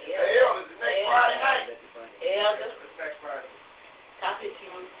 Yeah. Elder, it's the next Friday night. Elder. Next Friday. Copy to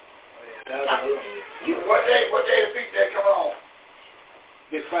you. What day the feast day come on?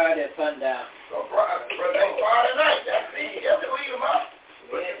 Good Friday at sundown. So next Friday night. That's the eat. You have to eat them up.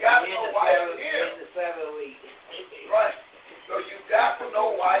 But you got to know why you're here. In the 7 week. Right. So you got to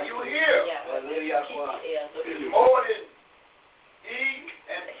know why you're here. Hallelujah. It's more than eating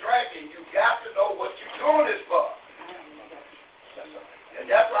and drinking. You got to know what you're doing this for. And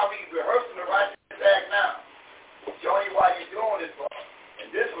that's why we rehearsing the righteous act now. Showing you why you're doing this for. And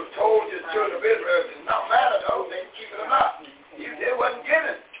this was told to the children of Israel. It's not matter though, they can keep it or not. They wasn't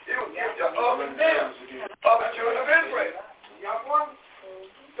given. It was given to us and them, other children of Israel. Y'all want?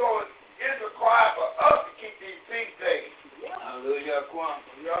 So it's required for us to keep these feast days. Hallelujah.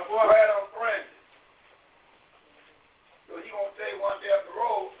 Bread on friends. So he gonna say one day up the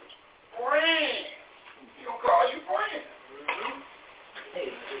road, friend. He gonna call you friend.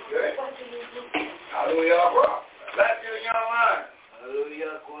 Good. Hallelujah, bro. Bless you in your mind.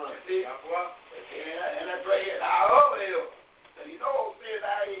 Hallelujah. See? And that's right here. Hallelujah. And you know who says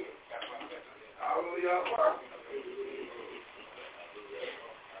I is. Hallelujah, bro.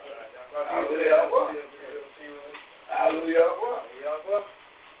 Hallelujah, bro. Hallelujah, bro.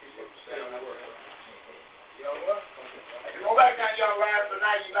 If you go back down your line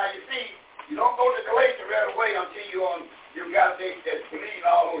tonight, you see, you don't go to Galatians right away until you got to believe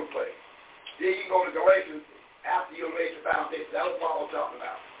all over the place. Then you go to Galatians after you lay the foundation. That was what I was talking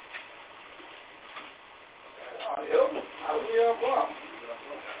about. Hallelujah, bro.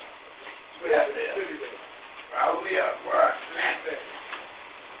 Hallelujah, bro.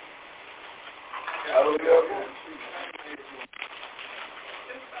 Hallelujah, bro.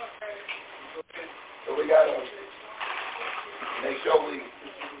 So we got to make sure we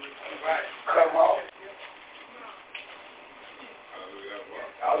cut them off.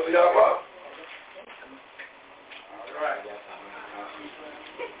 Hallelujah, bro. All right.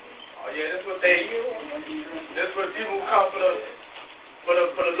 Oh yeah, that's what people who come for the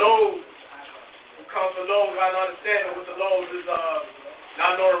loaves, who come for loaves, I don't understand what the loaves is,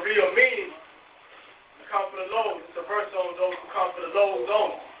 not know the real meaning. Who come for the loaves, it's a verse on those who come for the loaves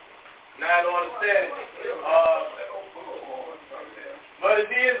only. Now I don't understand it. But it's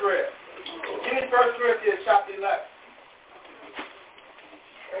Israel. Give me 1 Corinthians chapter 11.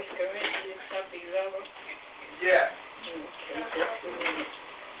 1 Corinthians chapter 11. Yeah.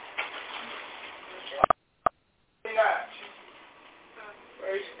 29. 1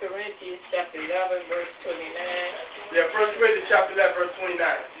 Corinthians chapter 11, verse 29. Yeah, 1 Corinthians chapter 11, verse 29.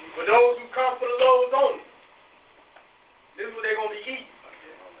 For those who come for the loaves only, this is what they're going to be eating.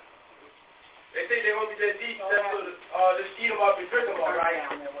 They think they're going to be just eating, just eat them up and drink them all, right?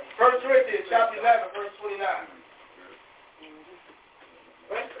 1 Corinthians chapter 11, verse 29.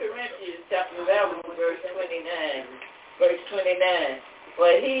 1 Corinthians chapter 11, verse 29. Verse 29.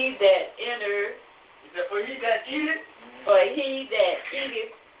 For he that eateth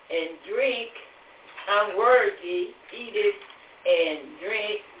and drink unworthy, eateth and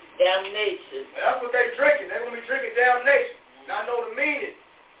drink damnation. And that's what they're drinking. They're going to be drinking damnation. And I know the meaning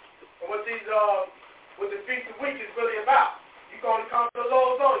of what the Feast of Weeks is really about. You're going to come to the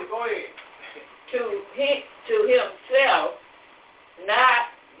Lord's only. Go ahead. to himself, not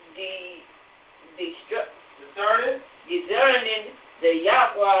discerning the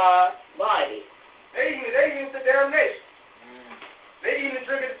Yahweh body. They eat the damnation. They eat and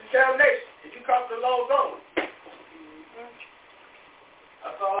drink it to damnation. If you come to the Lord's own.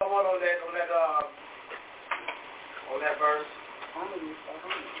 That's all I want on that verse.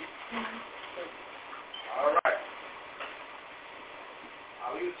 All right.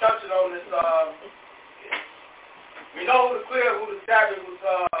 We were touching on this. We know who the Sabbath was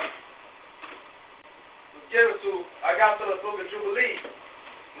given to. I got to the book of Jubilee.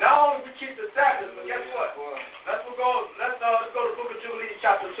 Not only we keep the Sabbath, but guess what? Let's go to the book of Jubilee,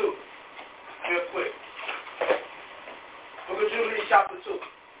 chapter 2, real quick. Book of Jubilee, chapter 2.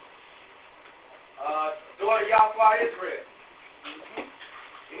 Daughter Yahweh Israel.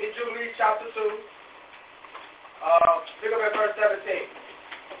 In Jubilee, chapter 2. Pick up at verse 17.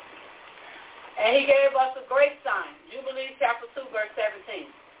 And he gave us a great sign. Jubilee chapter 2, verse 17.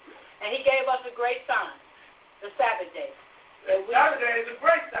 And he gave us a great sign, the Sabbath day. The Sabbath day is a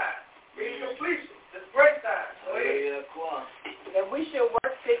great sign. Meaning completion. It's a great sign. That we should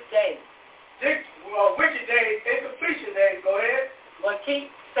work 6 days. Wicked days and completion days. Go ahead. But keep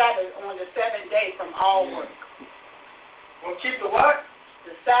Sabbath on the 7th day from all work. We'll keep the what?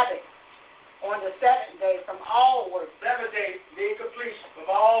 The Sabbath on the 7th day from all work. 7 days mean completion from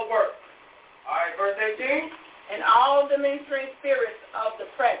all work. All right, verse 18. And all the ministering spirits of the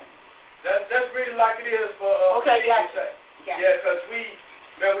present. Let's read it like it is for okay, gotcha. Yeah, because we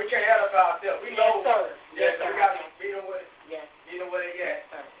can't edify ourselves. We know. Yes, sir. Yes, sir. We got to be the way. Yes. Be the way. Yes.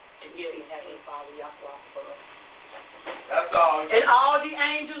 Sir. And you have to follow Yahweh for us. That's all. And all the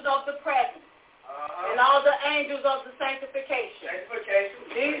angels of the present. And all the angels of the sanctification.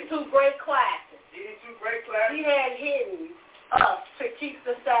 These two great classes. He had hidden us to keep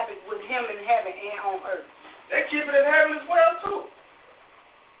the Sabbath with him in heaven and on earth. They keep it in heaven as well, too.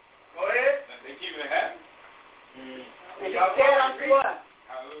 Go ahead. They keep it in heaven. And he said unto us,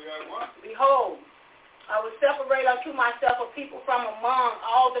 behold, I will separate unto myself a people from among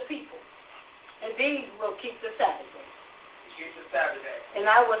all the people, and these will keep the Sabbath day. Keep the Sabbath day. And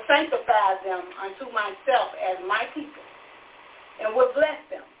I will sanctify them unto myself as my people, and will bless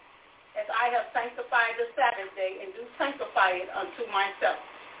them, as I have sanctified the Sabbath day, and do sanctify it unto myself.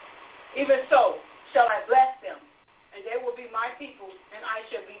 Even so shall I bless them, and they will be my people, and I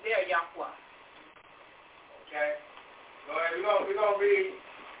shall be their Yahweh. Okay. Go ahead. We're gonna read.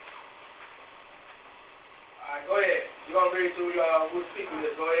 All right, go ahead. We're gonna read through who the people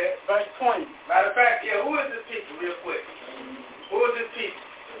is. Go ahead. Verse 20. Matter of fact, yeah, who is this people real quick? Who is this people?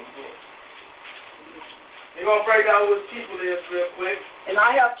 We're going to break down who his people is real quick. And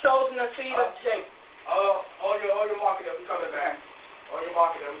I have chosen the seed of Jacob. All your market that we're coming back. We're going to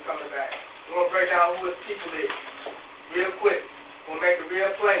break down who his people is real quick. We're going to make it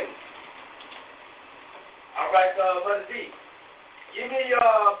real plain. All right, Brother D. Give me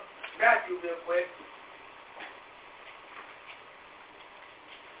Matthew real quick.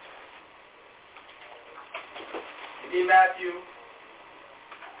 Give me Matthew.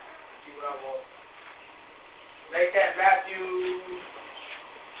 See what I want. Make that Matthew.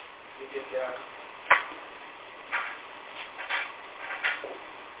 Get down.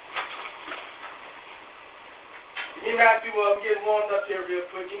 Give me Matthew, I'm getting warmed up here real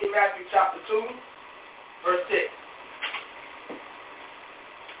quick. Give me Matthew chapter 2, verse 6.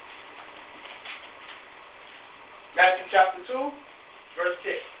 Matthew chapter 2, verse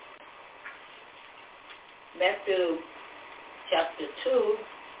 6. Matthew chapter 2,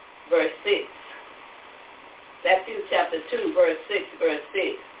 verse 6. Matthew chapter 2, verse 6, verse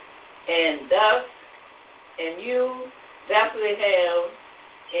 6. And you, Bethlehem,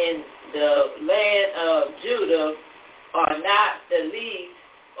 in the land of Judah, are not the least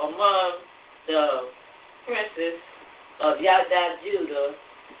among the princes of Yahweh Judah,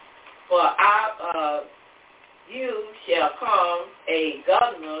 for out of you shall come a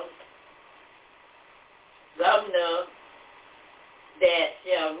governor that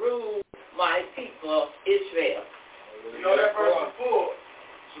shall rule my people Israel. You know that verse before.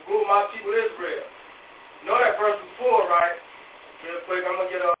 To rule my people Israel. You know that verse before, right? Real quick, I'm going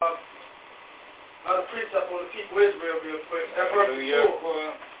to get another precept on the people Israel real quick. That verse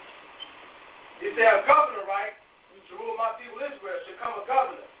before. He said a governor, right? To rule my people Israel should come a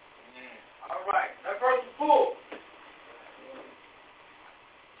governor. All right. That verse before.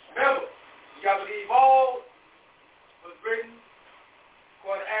 Remember, you got to believe all was written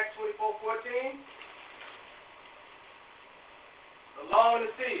according to Acts 24:14. The law and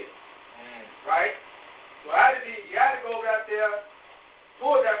the seals. Right? So you had to go back there,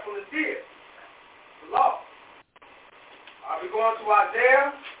 pull that from the seals. the law. We're going to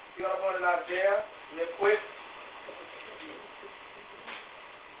Isaiah. We're going to go to Isaiah real quick.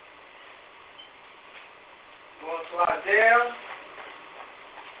 Going to Isaiah.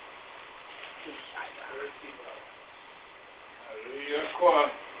 Hallelujah.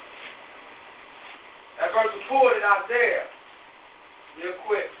 That verse was pulled in Isaiah. Real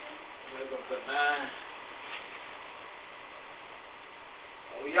quick. We're going to put 9.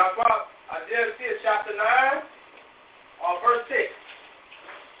 Y'all got Isaiah chapter 9 or verse 6.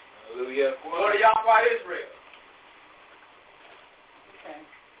 Hallelujah. Go to Yahweh Israel. Okay.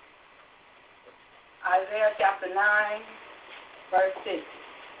 Isaiah chapter 9, verse 6.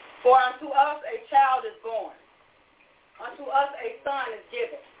 For unto us a child is born, unto us a son is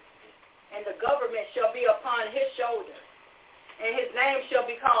given, and the government shall be upon his shoulder, and his name shall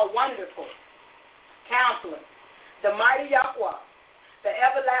be called Wonderful, Counselor, the Mighty Yahweh, the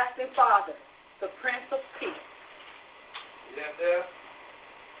Everlasting Father, the Prince of Peace. You that there?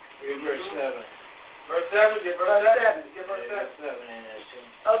 Read verse 7. Verse 7, get verse 7. Get verse 7.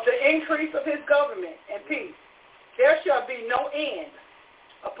 Of the increase of his government and peace, there shall be no end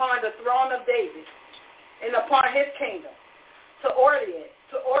upon the throne of David and upon his kingdom, to order it,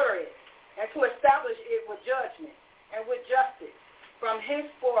 and to establish it with judgment and with justice from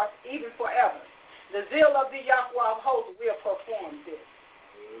henceforth even forever. The zeal of the Yahweh of hosts will perform this.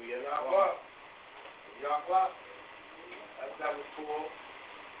 Yahweh. That was cool.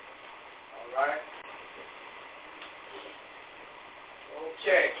 All right.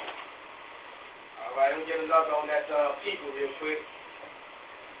 Okay. All right, let me get another on that people real quick.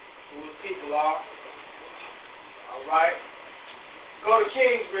 Who the people are. All right. Go to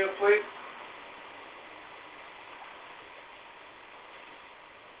Kings real quick.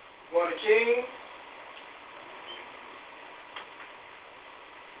 Go to Kings.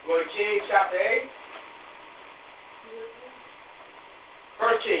 Go to Kings chapter 8.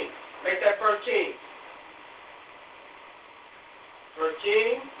 First King. Make that First King. First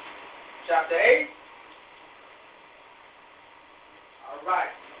King chapter 8. All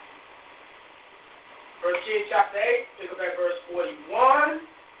right. First King chapter 8. Pick up at verse 41.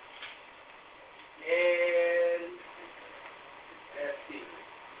 And let's see.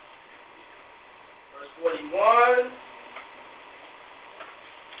 Verse 41.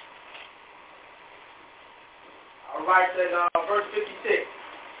 All right, then verse 56.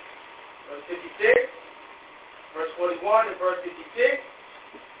 Verse 56, verse 41, and verse 56.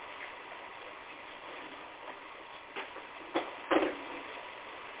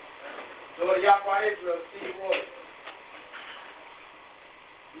 Go to Yahweh Israel, see Roy.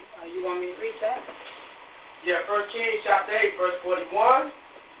 You want me to read that? Yeah, 1 Kings chapter 8, verse 41.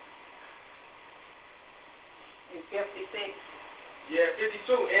 And 56. Yeah,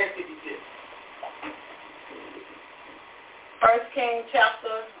 52 and 56. 1 Kings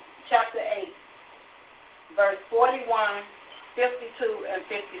chapter 8, verse 41, 52, and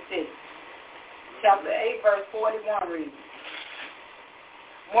 56. Chapter 8, verse 41 reads,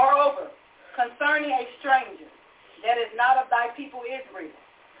 Moreover, concerning a stranger that is not of thy people Israel,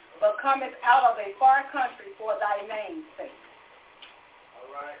 but cometh out of a far country for thy name's sake.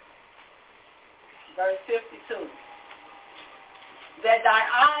 All right. Verse 52. That thy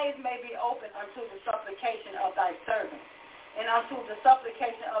eyes may be open unto the supplication of thy servant, and unto the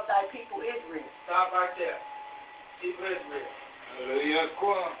supplication of thy people Israel. Stop right there. People Israel. Hallelujah.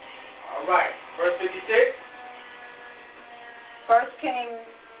 All right. Verse 56. 1 Kings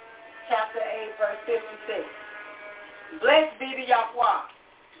chapter 8, verse 56. Blessed be the Yahweh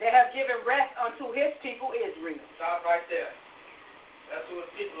that have given rest unto his people Israel. Stop right there. That's who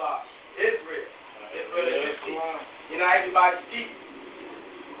his people are. Israel. Israel is his people. You're not everybody's people.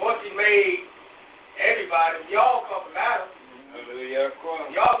 Once he made everybody, we all come from Adam. Hallelujah.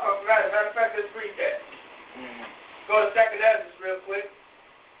 Y'all come from Adam. Matter of fact, let's read that. Go to 2nd Ezra real quick.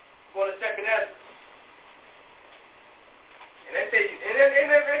 Go to 2nd Ezra. And they say,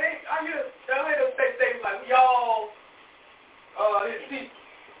 I hear them say things like, we all his people.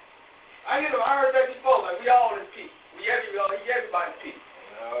 I heard that before, like we all his people. He everybody's people.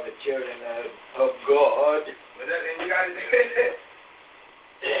 All the children of God. But and you got to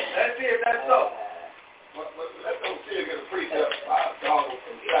let's see if that's so. Let's go see if it's a precept. Donald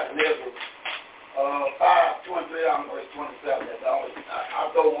from 2nd Ezra. 5:23 on verse 27. That's always, I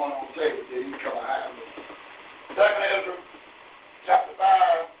don't want to say it till you come behind me. 2nd Ezra, chapter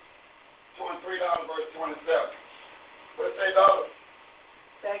 5, 23 down to verse 27. What it say, daughter?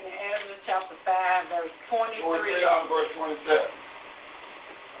 2nd Ezra, chapter 5, verse 23. 23 down to verse 27.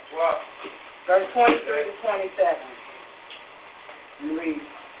 What? Verse 23 to 27. You read.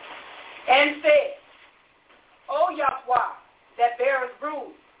 And said, O Yahweh, that beareth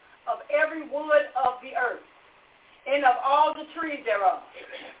fruit of every wood of the earth, and of all the trees thereof.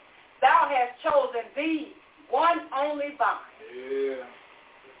 Thou hast chosen thee one only vine. Yeah.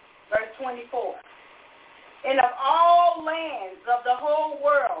 Verse 24. And of all lands of the whole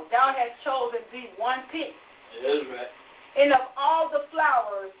world, thou hast chosen thee one pick. That's right. And of all the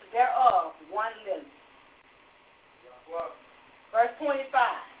flowers thereof, one lily. Verse 25.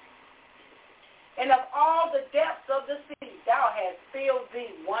 And of all the depths of the sea, thou hast filled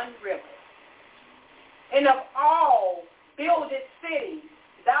thee one river. And of all builded cities,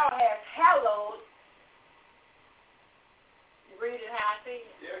 thou hast hallowed, you read it how I see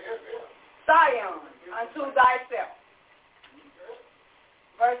it? Yeah. Zion unto thyself.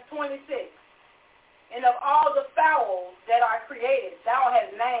 Verse 26. And of all the fowls that are created, thou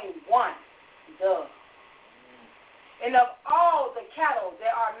hast named one dove. And of all the cattle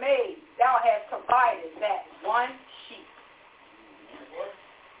that are made, thou hast provided that one sheep.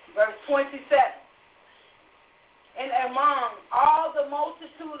 Verse 27. And among all the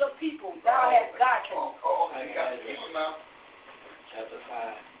multitude of people, thou hast gotten. Chapter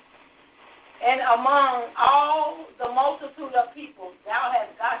 5. And among all the multitude of people, thou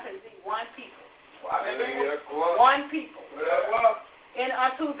hast gotten thee one people. One people. And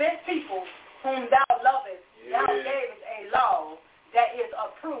unto this people whom thou lovest, thou gavest a law that is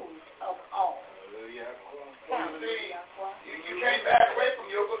approved of all. You can't back away from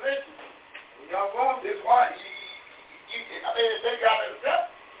your position. This one, they got to accept.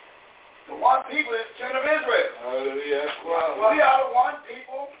 The one people is the children of Israel. We are the one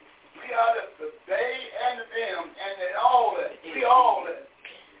people. We are the they and the them and the all that. We all that.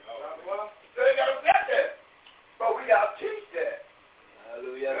 So they got to accept that. But we got to teach that.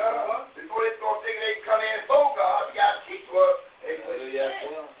 Before they start thinking they can come in and fool God, we got to teach what they believe. That's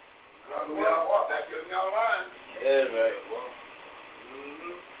just not line. That's right.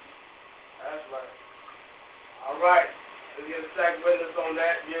 That's right. All right. Let's get a second witness on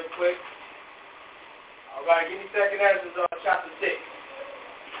that real quick. All right. Give me second Ezra chapter 6.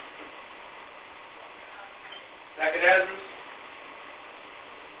 Second Ezra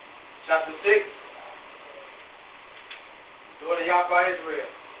chapter 6. Lord of Yahweh Israel.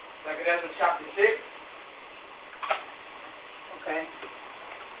 Second Ezra chapter 6. Okay.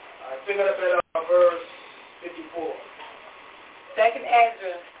 Pick it up at verse 54. Second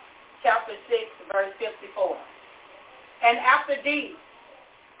Ezra chapter 6, verse 54. And after thee,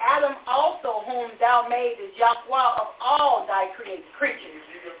 Adam also, whom thou madest Yahweh of all thy creatures.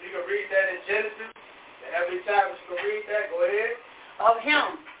 You can read that in Genesis. And every time you can read that, go ahead. Of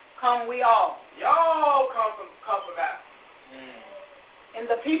him come we all. Y'all come from Adam. And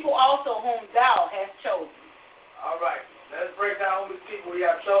the people also whom thou hast chosen. All right. Let's break down who these people we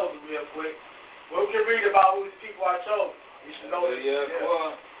have chosen real quick. What we can read about who these people are chosen. You should know this. You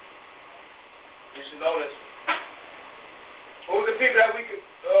should know this. Who's the people that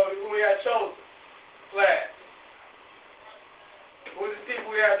who we have chosen? Class. Who's the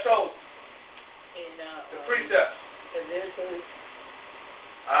people we have chosen? The precepts. Leviticus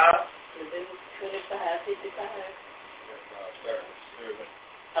 25, 55.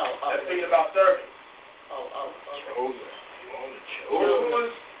 Let's think about servants. Who is the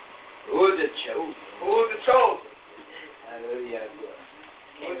chosen? Who is the chosen? Hallelujah.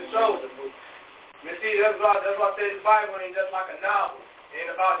 Who is the chosen? You see, that's why I say this Bible ain't just like a novel. It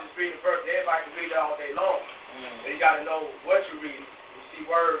ain't about just reading a verse. Everybody can read it all day long. But you got to know what you read. You see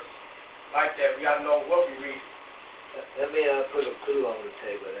words like that. We got to know what we read. Let me put a clue on the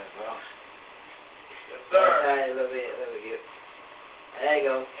table then, bro. Yes, sir. Let me get. I ain't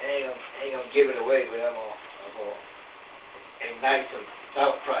gonna give it away, but I'm gonna ignite some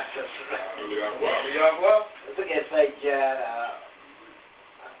thought process. Let's look at St. John,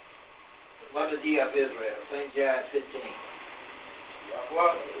 Mother D of Israel, St. John 15.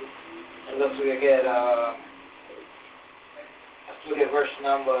 And let's look at verse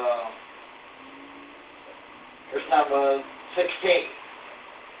number 16.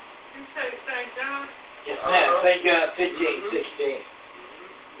 You say St. John? Yes, ma'am. St. John 15, 16.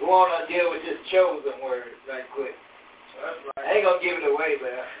 We want to deal with this chosen word right quick. That's right. I ain't going to give it away,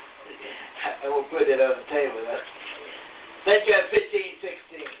 but I will put it on the table. St. John 15,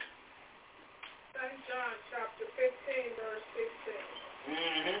 16. St. John chapter 15, verse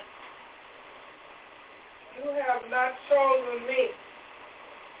 16. You have not chosen me,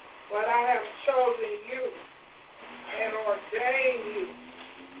 but I have chosen you and ordained you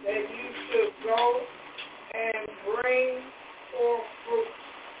that you should go and bring forth fruit,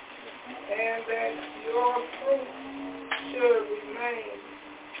 and that your fruit should remain,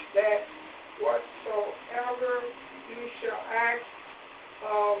 that whatsoever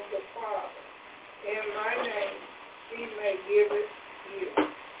in my name, he may give it you.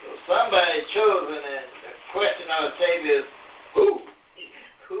 So somebody chosen, and the question on the table is, who?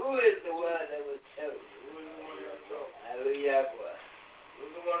 Who is the one that was chosen? Who is the one that was chosen? Hallelujah.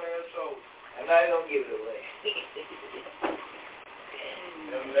 Who's the one that was chosen? I'm not going to give it away.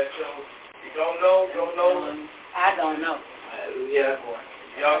 You don't know? I don't know. Hallelujah.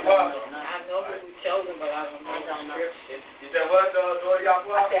 Yahweh. I know who was chosen, but I don't know. I don't know. You said what, daughter Yahweh?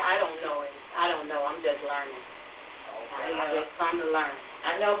 I said I don't know it. I don't know. I'm just learning. I just come to learn.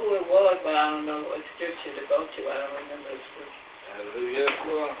 I know who it was, but I don't know what scripture to go to. I don't remember the scripture. Hallelujah.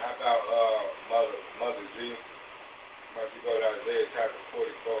 How about Mother G? Once you go to Isaiah chapter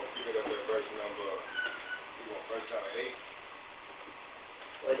 44, pick it up at verse number 8.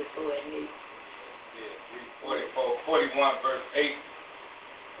 44 and 8. Yeah, 41 verse 8.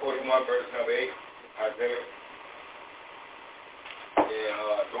 41 verse number 8, Isaiah. And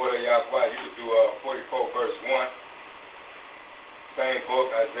daughter Yahweh, you could do 44 verse 1. Same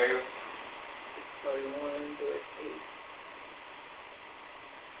book, Isaiah. 41 verse 8.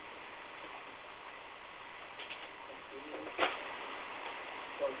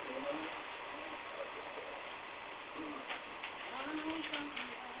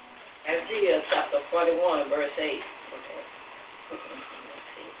 Isaiah chapter 41, verse 8. Okay.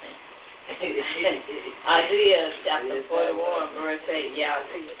 Isaiah chapter 41, verse 8. Yeah, I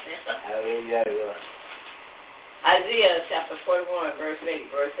see it. Hallelujah. Isaiah chapter 41, verse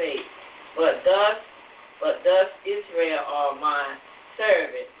 8. But thus Israel are my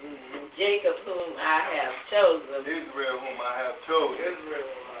servant, Jacob whom I have chosen. Israel whom I have chosen.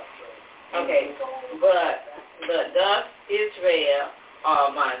 Okay, but thus Israel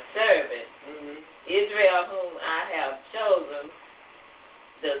are my servant, Israel whom I have chosen,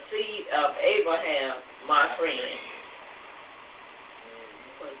 the seed of Abraham, my friend.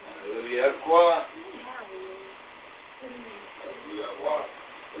 Hallelujah.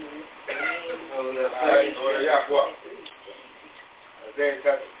 Isaiah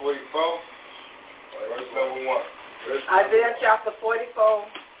chapter 44, verse number 1. Isaiah chapter 44,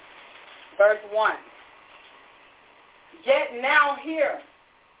 verse 1. Yet now hear,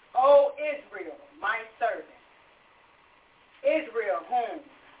 O Israel, my servant, Israel whom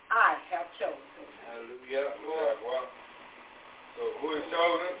I have chosen. Hallelujah. So who is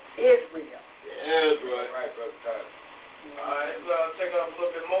chosen? Israel. Israel. Right, Brother Tyler. All right, let's take up a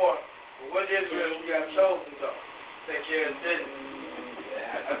little bit more. But what Israel we got chosen though? Take care of business.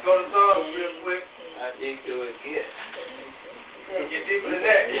 Let's go to Psalms real quick. I think it was good. Get deeper than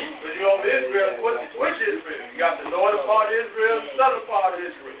that. But you know, Israel, which Israel? You got the northern part of Israel, the southern part of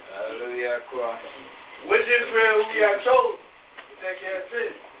Israel. Hallelujah. Which Israel we got chosen to take care of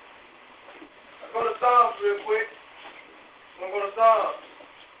business? Let's go to Psalms real quick. We're going to go to Psalms.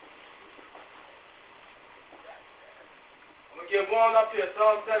 I'm going to get one up here,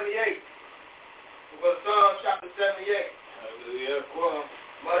 Psalm 78. We'll go to Psalm chapter 78. Hallelujah.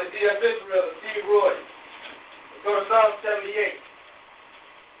 Mother D.F. Israel, Steve Roy. Let's go to Psalm 78.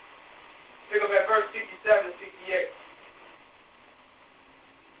 Pick up at verse 67 and 68.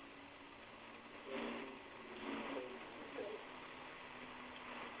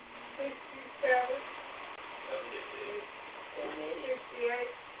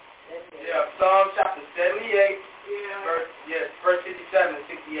 Yeah, Psalm chapter 78, verse 57 and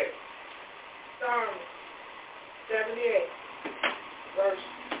 68. Psalm 78, verse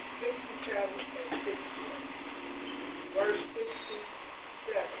 57 and 68. Verse 67.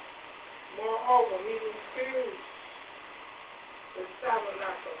 Moreover, he refused the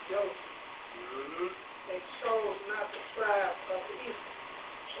tabernacle of Joseph, and chose not the tribe of Ephraim.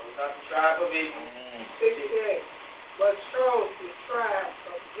 Chose not the tribe of Ephraim. 68. But chose the tribe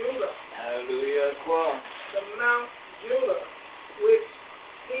of Judah. Hallelujah. The Mount Judah, which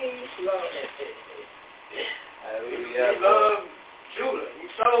he loved. Hallelujah. He loved Judah. He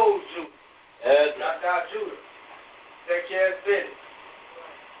chose Judah. Not thou Judah. Take care of business.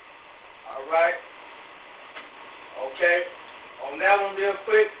 All right. Okay. On that one real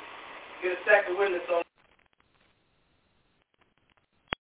quick, get a second witness on